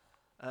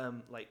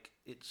 Like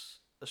it's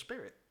a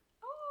spirit.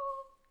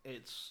 Oh.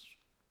 It's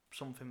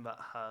something that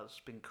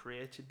has been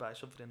created by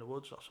something in the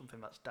woods or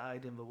something that's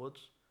died in the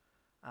woods,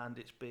 and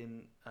it's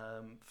been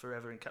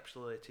forever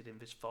encapsulated in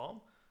this form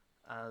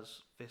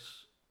as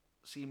this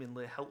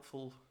seemingly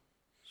helpful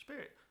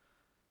spirit.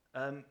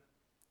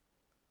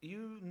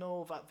 You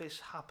know that this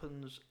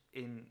happens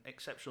in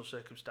exceptional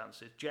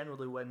circumstances,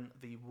 generally when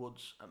the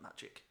woods are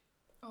magic.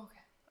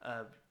 Okay.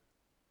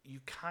 You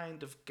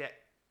kind of get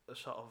a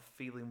sort of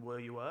feeling where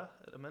you are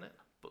at the minute,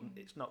 but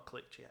it's not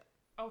clicked yet.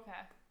 Okay.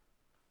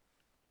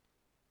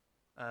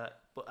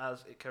 But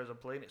as it carries on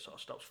playing, it sort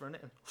of stops for a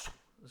minute and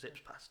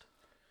zips past.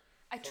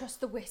 I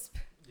trust the wisp.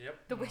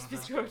 Yep. The wisp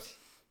is good.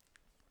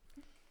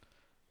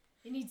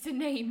 He needs a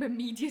name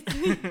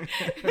immediately.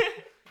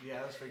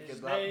 Yeah, I was thinking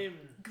His that. name.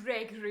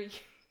 Gregory.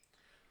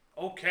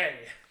 Okay.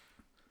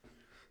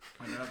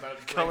 I know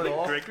about Calling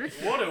it Gregor.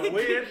 Gregory? What a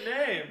weird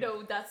name.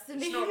 No, that's the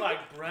It's name. not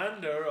like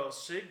Brander or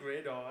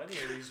Sigrid or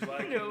any of these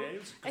Viking No.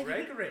 names. I think-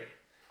 Gregory.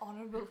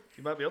 Honourable.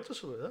 You might be onto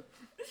something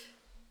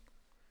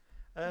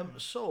there.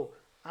 So,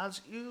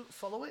 as you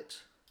follow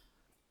it,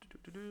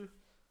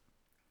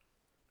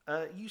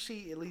 You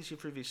see it leads you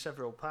through these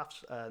several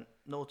paths,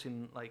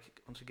 noting,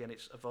 like, once again,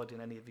 it's avoiding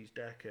any of these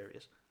dark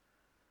areas.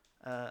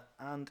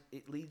 And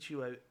it leads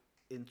you out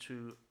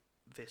into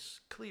this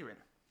clearing.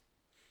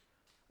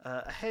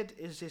 Ahead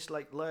is this,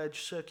 like,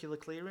 large circular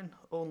clearing.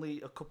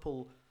 Only a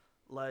couple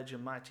large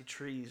and mighty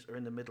trees are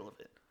in the middle of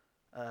it.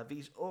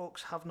 These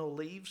oaks have no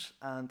leaves,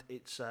 and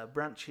its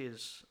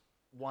branches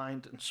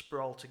wind and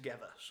sprawl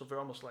together. So they're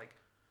almost like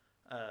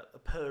a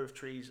pair of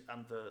trees,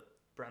 and the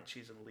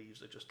branches and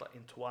leaves are just like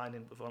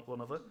entwining with one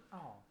another.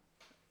 Oh.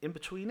 In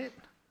between it,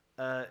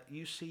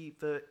 you see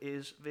there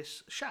is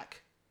this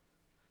shack.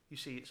 You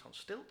see it's on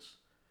stilts.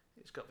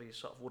 It's got these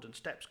sort of wooden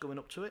steps going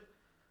up to it.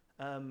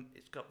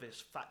 It's got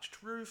this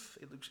thatched roof.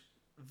 It looks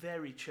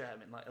very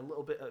charming, like a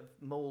little bit of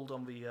mould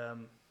on the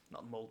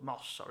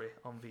moss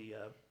on the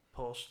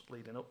post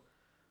leading up.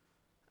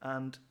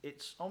 And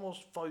it's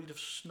almost void of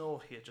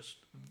snow here, just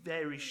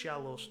very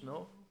shallow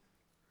snow.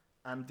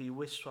 And the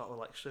wisp sort of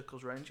like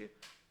circles around you,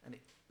 and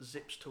it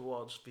zips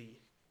towards the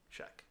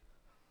shack.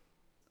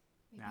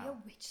 Maybe Now. a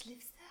witch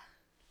lives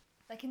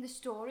there. Like in the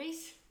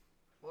stories.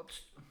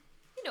 What's...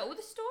 You know,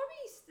 the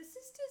stories the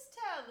sisters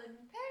tell and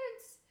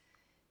parents.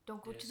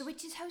 Don't go to the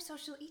witch's house or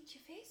she'll eat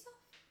your face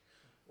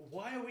off.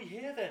 Why are we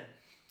here then?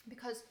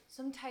 Because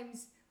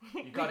sometimes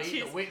You gotta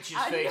eat the witch's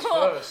I face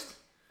know. first.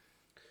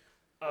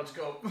 Let's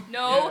go.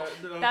 No,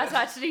 Yeah, that's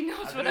actually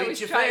not I'd what I eat was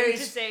your trying to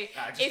face. say.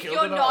 I just If killed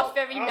you're them not all.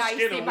 very I'll nice,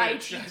 skin they a might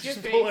witch. eat your Just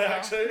face pull the off.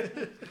 axe out.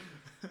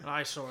 And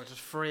I saw it as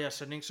Freya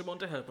sending someone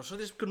to help us, so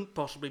this couldn't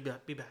possibly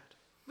be bad.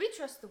 We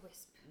trust the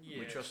wisp.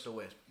 We trust the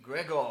wisp.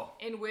 Gregor.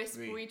 In wisp,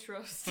 We- we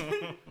trust.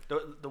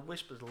 The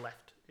wisp has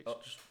left. It's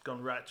just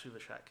gone right through the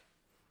shack.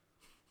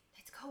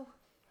 Let's go.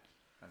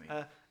 I mean,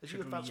 As you Should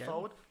we advance yell?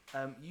 forward,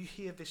 you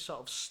hear this sort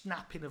of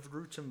snapping of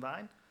root and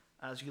vine.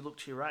 As you look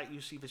to your right, you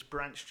see this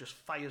branch just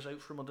fires out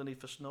from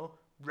underneath the snow,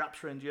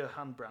 wraps around your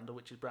hand, Brander,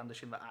 which is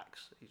brandishing the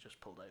axe that you just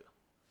pulled out.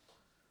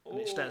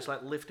 And it starts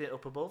like lifting it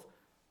up above.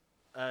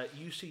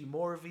 You see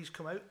more of these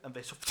come out, and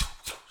they sort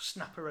of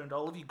snap around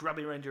all of you,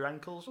 grabbing around your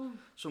ankles,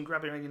 some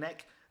grabbing around your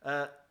neck.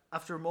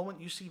 After a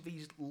moment, you see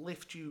these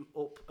lift you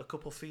up a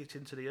couple feet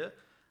into the air,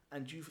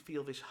 and you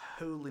feel this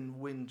howling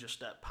wind just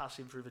start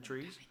passing through the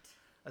trees.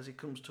 As it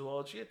comes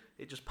towards you,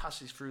 it just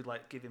passes through,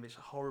 like giving this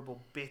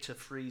horrible bitter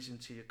freezing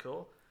to your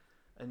core.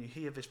 And you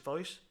hear this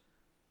voice,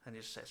 and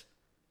it says,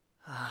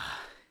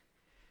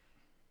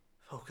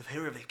 folk of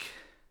Hirevik,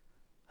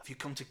 have you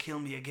come to kill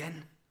me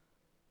again?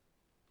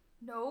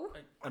 No.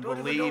 And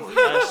don't we'll even leave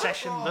know.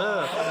 session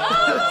there.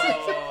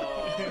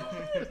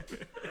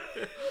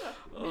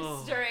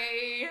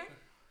 Mystery.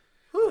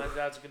 My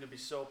dad's going to be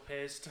so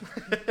pissed.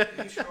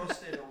 you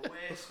trusted a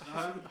wisp.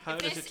 How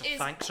This is it to is-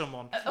 thank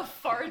someone? A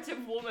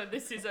authoritative woman.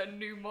 This is a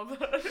new mother.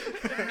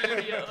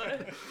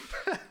 Immediately.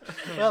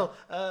 Well,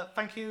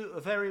 thank you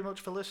very much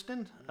for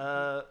listening.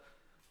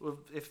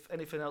 If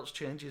anything else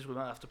changes, we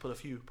might have to put a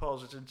few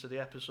pauses into the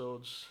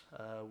episodes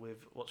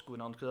with what's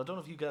going on. Because I don't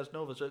know if you guys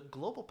know, there's a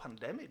global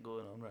pandemic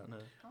going on right now.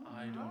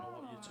 I don't know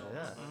what you're talking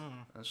Yeah. about.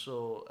 And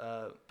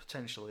so,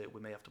 potentially, we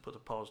may have to put a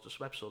pause to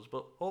some episodes.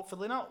 But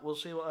hopefully not. We'll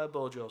see what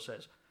Bojo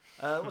says.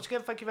 Once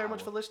again, thank you very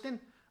much for listening.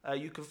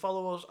 You can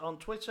follow us on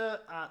Twitter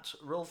at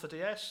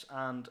Roll4DS.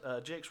 And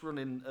Jake's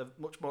running a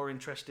much more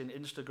interesting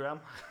Instagram.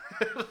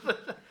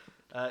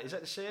 Is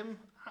that the same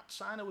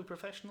 @sign? Are we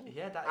professional?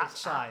 Yeah, that At is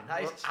sign.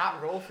 That is What's-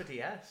 at roll for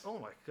DS. Oh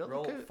my god.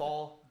 Roll look at-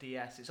 for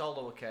DS. It's all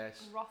lowercase.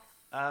 Rough.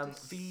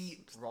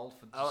 Roll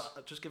for. I'll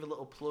just give a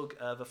little plug.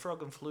 The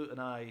Frog and Flute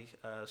and I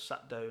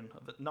sat down,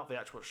 not the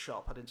actual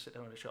shop. I didn't sit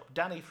down in the shop.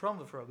 Danny from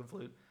the Frog and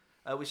Flute.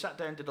 We sat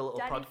down, did a little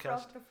Danny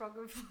podcast. Frog, the frog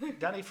and flute.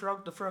 Danny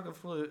Frog, the Frog and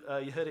Flute.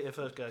 You heard it here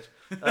first, guys.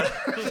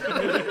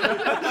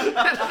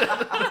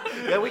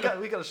 Yeah, we got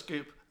a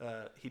scoop.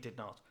 He did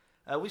not.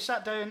 We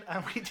sat down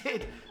and we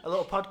did a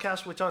little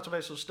podcast. We talked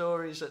about some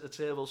stories at the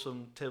table,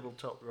 some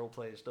tabletop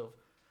role-playing stuff.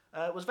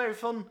 It was very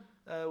fun.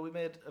 We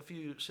made a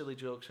few silly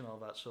jokes and all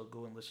that, so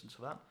go and listen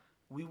to that.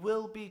 We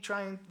will be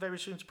trying very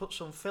soon to put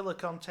some filler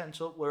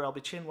content up where I'll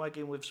be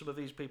chin-wagging with some of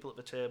these people at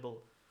the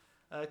table.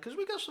 Because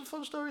we got some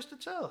fun stories to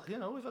tell. You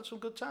know, we've had some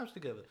good times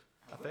together,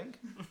 I think.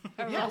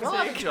 Yeah, well,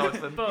 I've enjoyed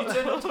them. You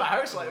turned up to my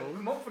house like a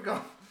month ago.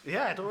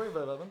 Yeah, don't worry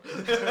about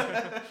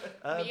that,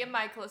 man. Me and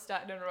Michael are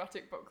starting an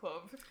erotic book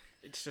club.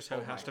 It's just how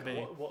it has to be.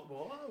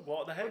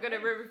 What the heck? We're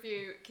going to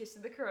review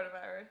Kissing the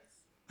Coronavirus.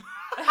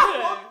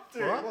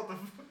 Dude, What? what the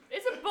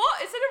It's a book.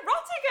 It's an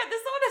erotica.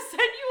 This one I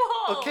sent you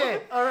all. Okay,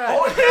 all right.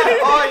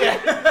 Oh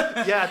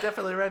yeah. Yeah, I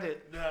definitely read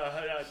it. No,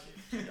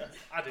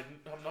 I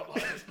didn't. I'm not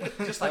like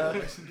Just like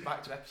listen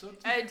back to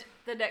episodes. And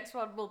the next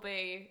one will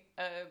be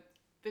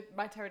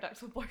my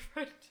pterodactyl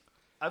boyfriend.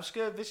 I'm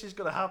scared this is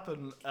going to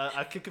happen.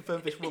 I can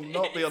confirm this will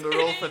not be on the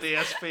Roll for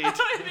DS feed.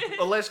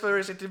 Unless there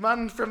is a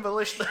demand from the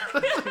listener.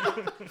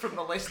 From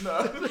the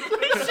listener.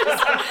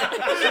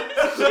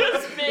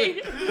 Just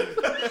me.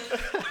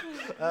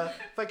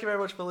 Thank you very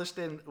much for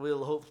listening.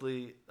 We'll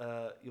hopefully,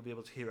 you'll be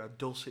able to hear our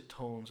dulcet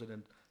tones and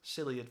then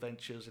silly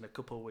adventures in a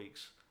couple of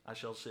weeks. I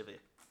shall see you.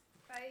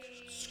 Bye.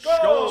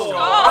 Skull!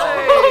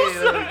 Hey,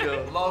 there we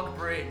go. Log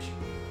bridge.